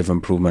the rate of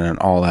improvement on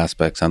all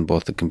aspects, on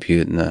both the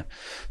compute and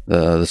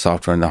the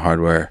software and the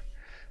hardware,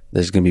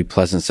 there's going to be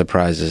pleasant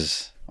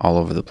surprises all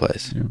over the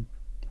place. Yeah.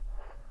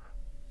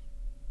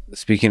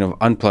 Speaking of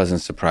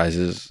unpleasant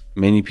surprises,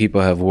 many people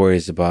have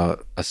worries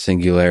about a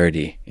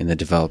singularity in the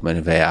development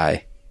of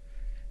AI.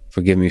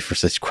 Forgive me for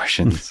such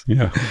questions.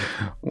 Yeah.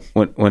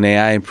 When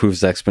AI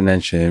improves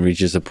exponentially and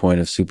reaches a point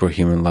of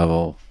superhuman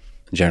level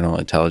general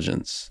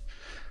intelligence,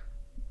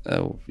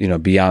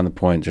 beyond the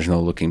point, there's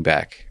no looking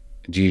back.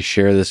 Do you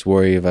share this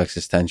worry of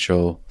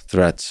existential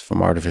threats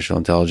from artificial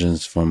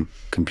intelligence, from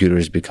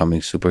computers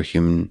becoming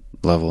superhuman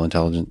level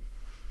intelligent?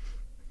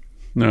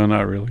 No,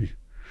 not really.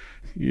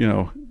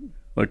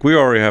 Like we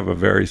already have a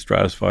very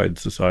stratified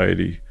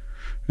society.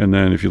 And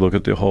then if you look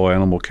at the whole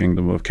animal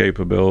kingdom of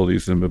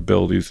capabilities and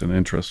abilities and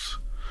interests,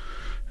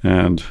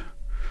 and,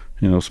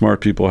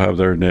 smart people have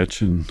their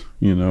niche, and,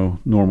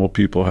 normal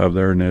people have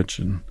their niche,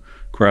 and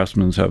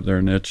craftsmen have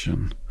their niche,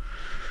 and,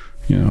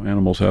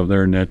 animals have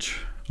their niche.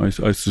 I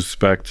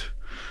suspect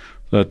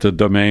that the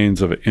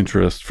domains of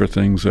interest for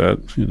things that,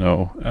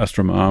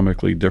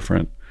 astronomically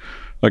different,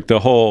 like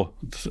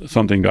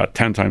something got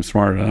 10 times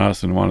smarter than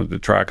us and wanted to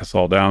track us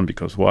all down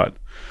because what?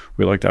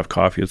 We like to have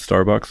coffee at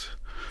Starbucks.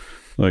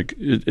 Like,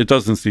 it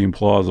doesn't seem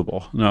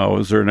plausible. Now,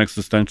 is there an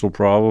existential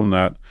problem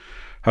that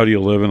how do you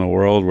live in a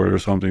world where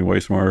there's something way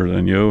smarter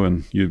than you,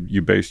 and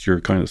you base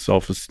your kind of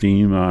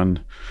self-esteem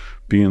on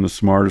being the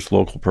smartest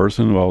local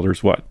person? Well,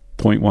 there's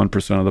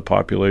 0.1% of the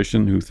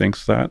population who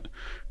thinks that,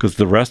 because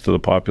the rest of the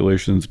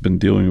population's been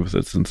dealing with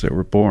it since they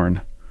were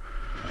born.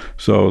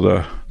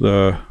 So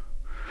the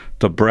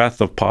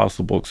breadth of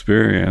possible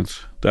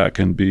experience that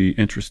can be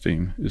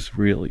interesting is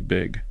really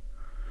big.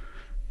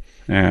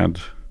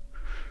 And,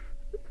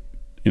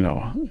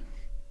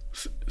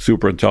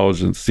 super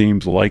intelligence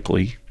seems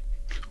likely,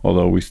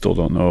 although we still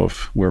don't know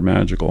if we're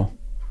magical,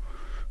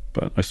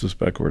 but I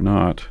suspect we're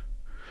not.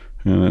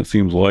 And it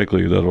seems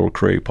likely that it'll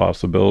create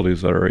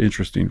possibilities that are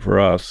interesting for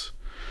us,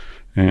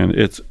 and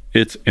its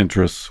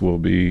interests will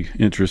be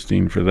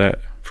interesting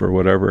for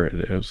whatever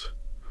it is.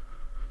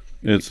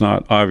 It's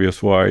not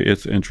obvious why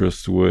its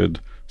interests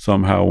would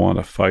somehow want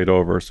to fight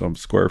over some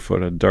square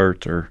foot of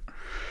dirt or,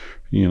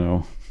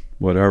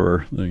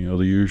 whatever, the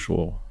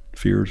usual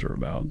fears are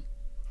about.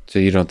 So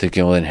you don't think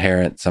you'll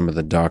inherit some of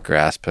the darker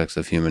aspects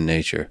of human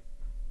nature?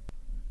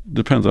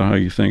 Depends on how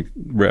you think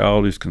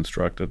reality is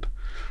constructed.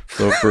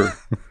 So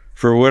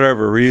for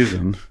whatever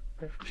reason,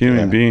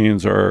 human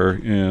beings are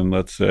in,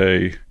 let's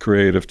say,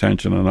 creative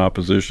tension and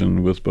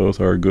opposition with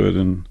both our good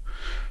and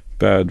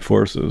bad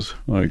forces.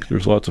 Like,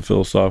 there's lots of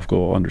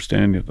philosophical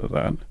understanding of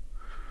that,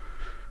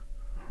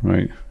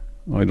 right?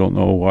 I don't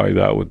know why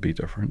that would be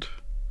different.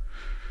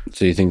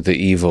 So you think the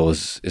evil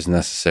is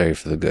necessary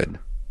for the good?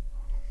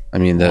 I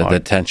mean, the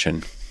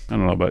tension. I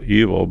don't know about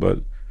evil,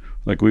 but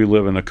like, we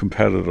live in a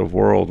competitive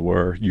world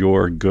where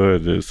your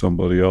good is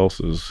somebody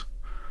else's,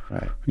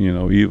 right?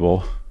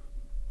 Evil.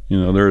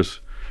 There's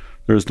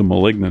the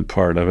malignant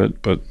part of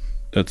it, but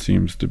that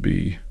seems to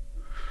be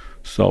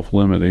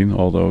self-limiting,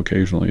 although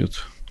occasionally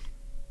it's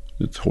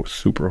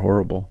super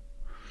horrible.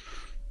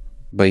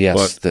 But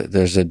yes,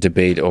 there's a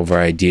debate over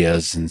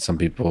ideas, and some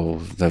people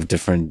have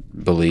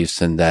different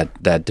beliefs, and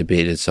that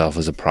debate itself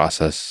is a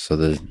process.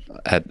 So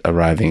at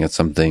arriving at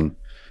something.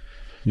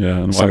 Yeah,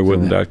 and why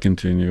wouldn't that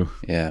continue?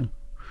 Yeah.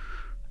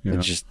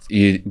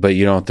 But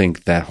you don't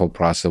think that whole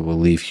process will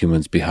leave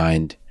humans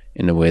behind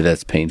in a way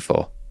that's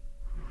painful?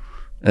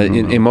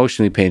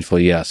 Emotionally painful,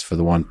 yes. For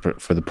the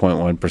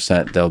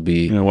 0.1%, they'll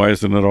be. Why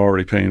isn't it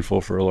already painful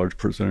for a large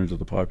percentage of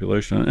the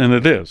population? And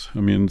it is.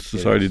 I mean,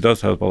 society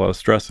does have a lot of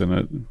stress in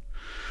it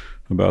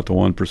about the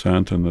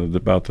 1% and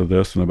about the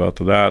this and about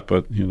the that.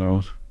 But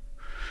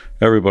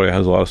everybody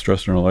has a lot of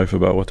stress in their life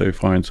about what they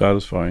find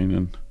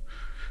satisfying,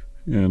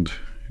 and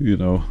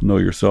know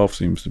yourself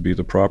seems to be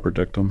the proper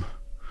dictum,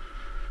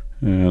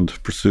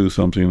 and pursue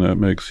something that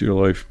makes your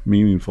life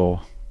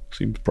meaningful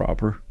seems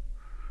proper.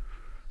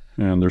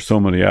 And there's so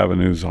many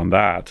avenues on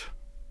that.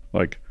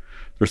 Like,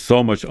 there's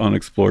so much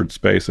unexplored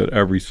space at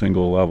every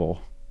single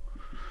level.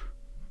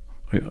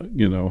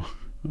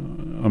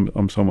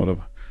 I'm somewhat of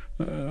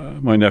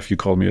my nephew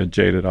called me a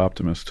jaded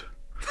optimist.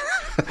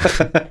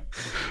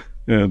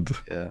 And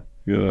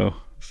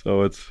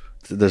so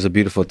there's a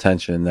beautiful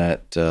tension in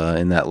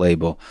that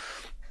label.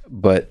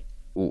 But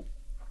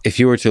if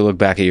you were to look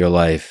back at your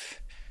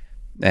life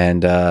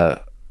and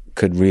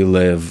could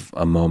relive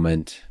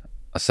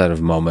a set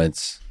of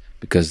moments,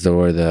 because they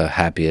were the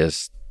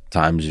happiest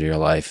times of your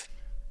life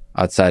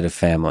outside of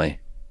family,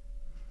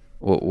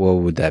 what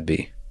would that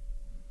be?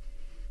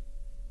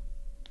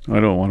 I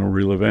don't want to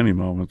relive any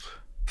moments.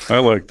 I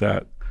like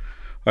that.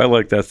 I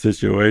like that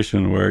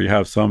situation where you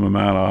have some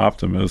amount of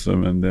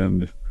optimism and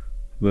then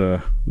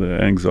the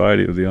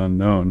anxiety of the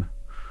unknown.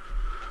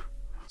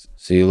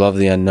 So you love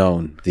the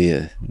unknown,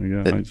 the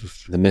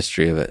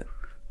mystery of it.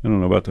 I don't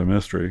know about the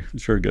mystery.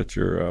 It sure gets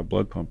your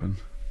blood pumping.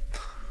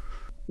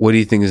 What do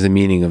you think is the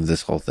meaning of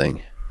this whole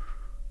thing,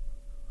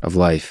 of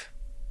life,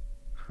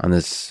 on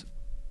this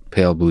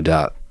pale blue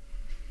dot?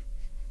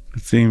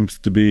 It seems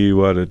to be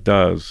what it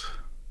does.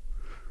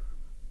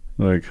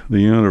 Like, the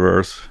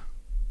universe,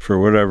 for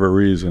whatever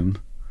reason,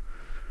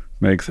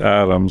 makes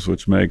atoms,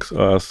 which makes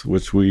us,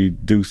 which we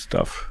do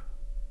stuff.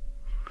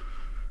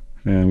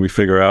 And we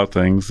figure out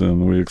things,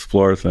 and we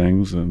explore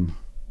things, and...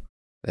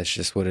 That's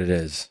just what it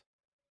is.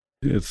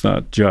 It's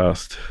not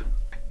just.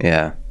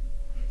 Yeah,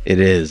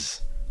 it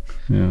is.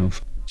 Yeah.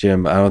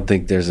 Jim, I don't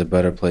think there's a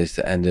better place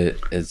to end it.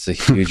 It's a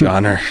huge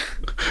honor.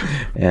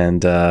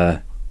 And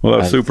well, that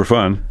was super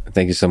fun.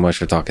 Thank you so much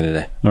for talking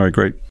today. All right,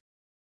 great.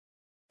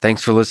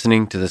 Thanks for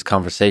listening to this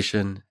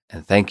conversation,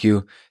 and thank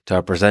you to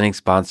our presenting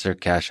sponsor,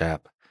 Cash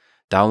App.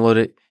 Download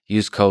it,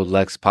 use code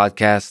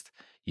LEXPODCAST,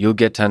 you'll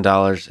get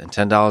 $10, and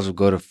 $10 will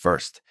go to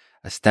FIRST,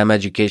 a STEM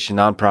education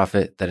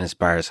nonprofit that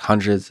inspires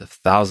hundreds of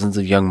thousands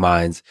of young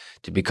minds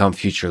to become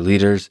future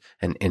leaders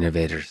and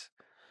innovators.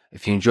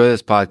 If you enjoy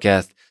this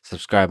podcast,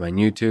 subscribe on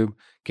YouTube,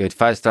 give it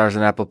 5 stars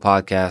on Apple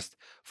Podcast,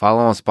 follow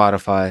on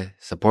Spotify,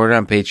 support it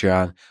on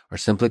Patreon, or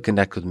simply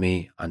connect with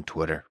me on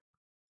Twitter.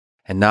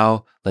 And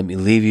now, let me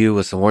leave you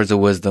with some words of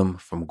wisdom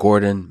from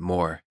Gordon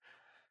Moore.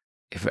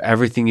 If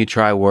everything you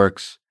try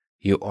works,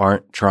 you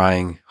aren't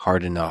trying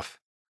hard enough.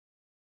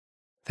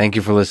 Thank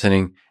you for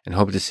listening, and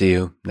hope to see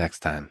you next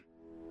time.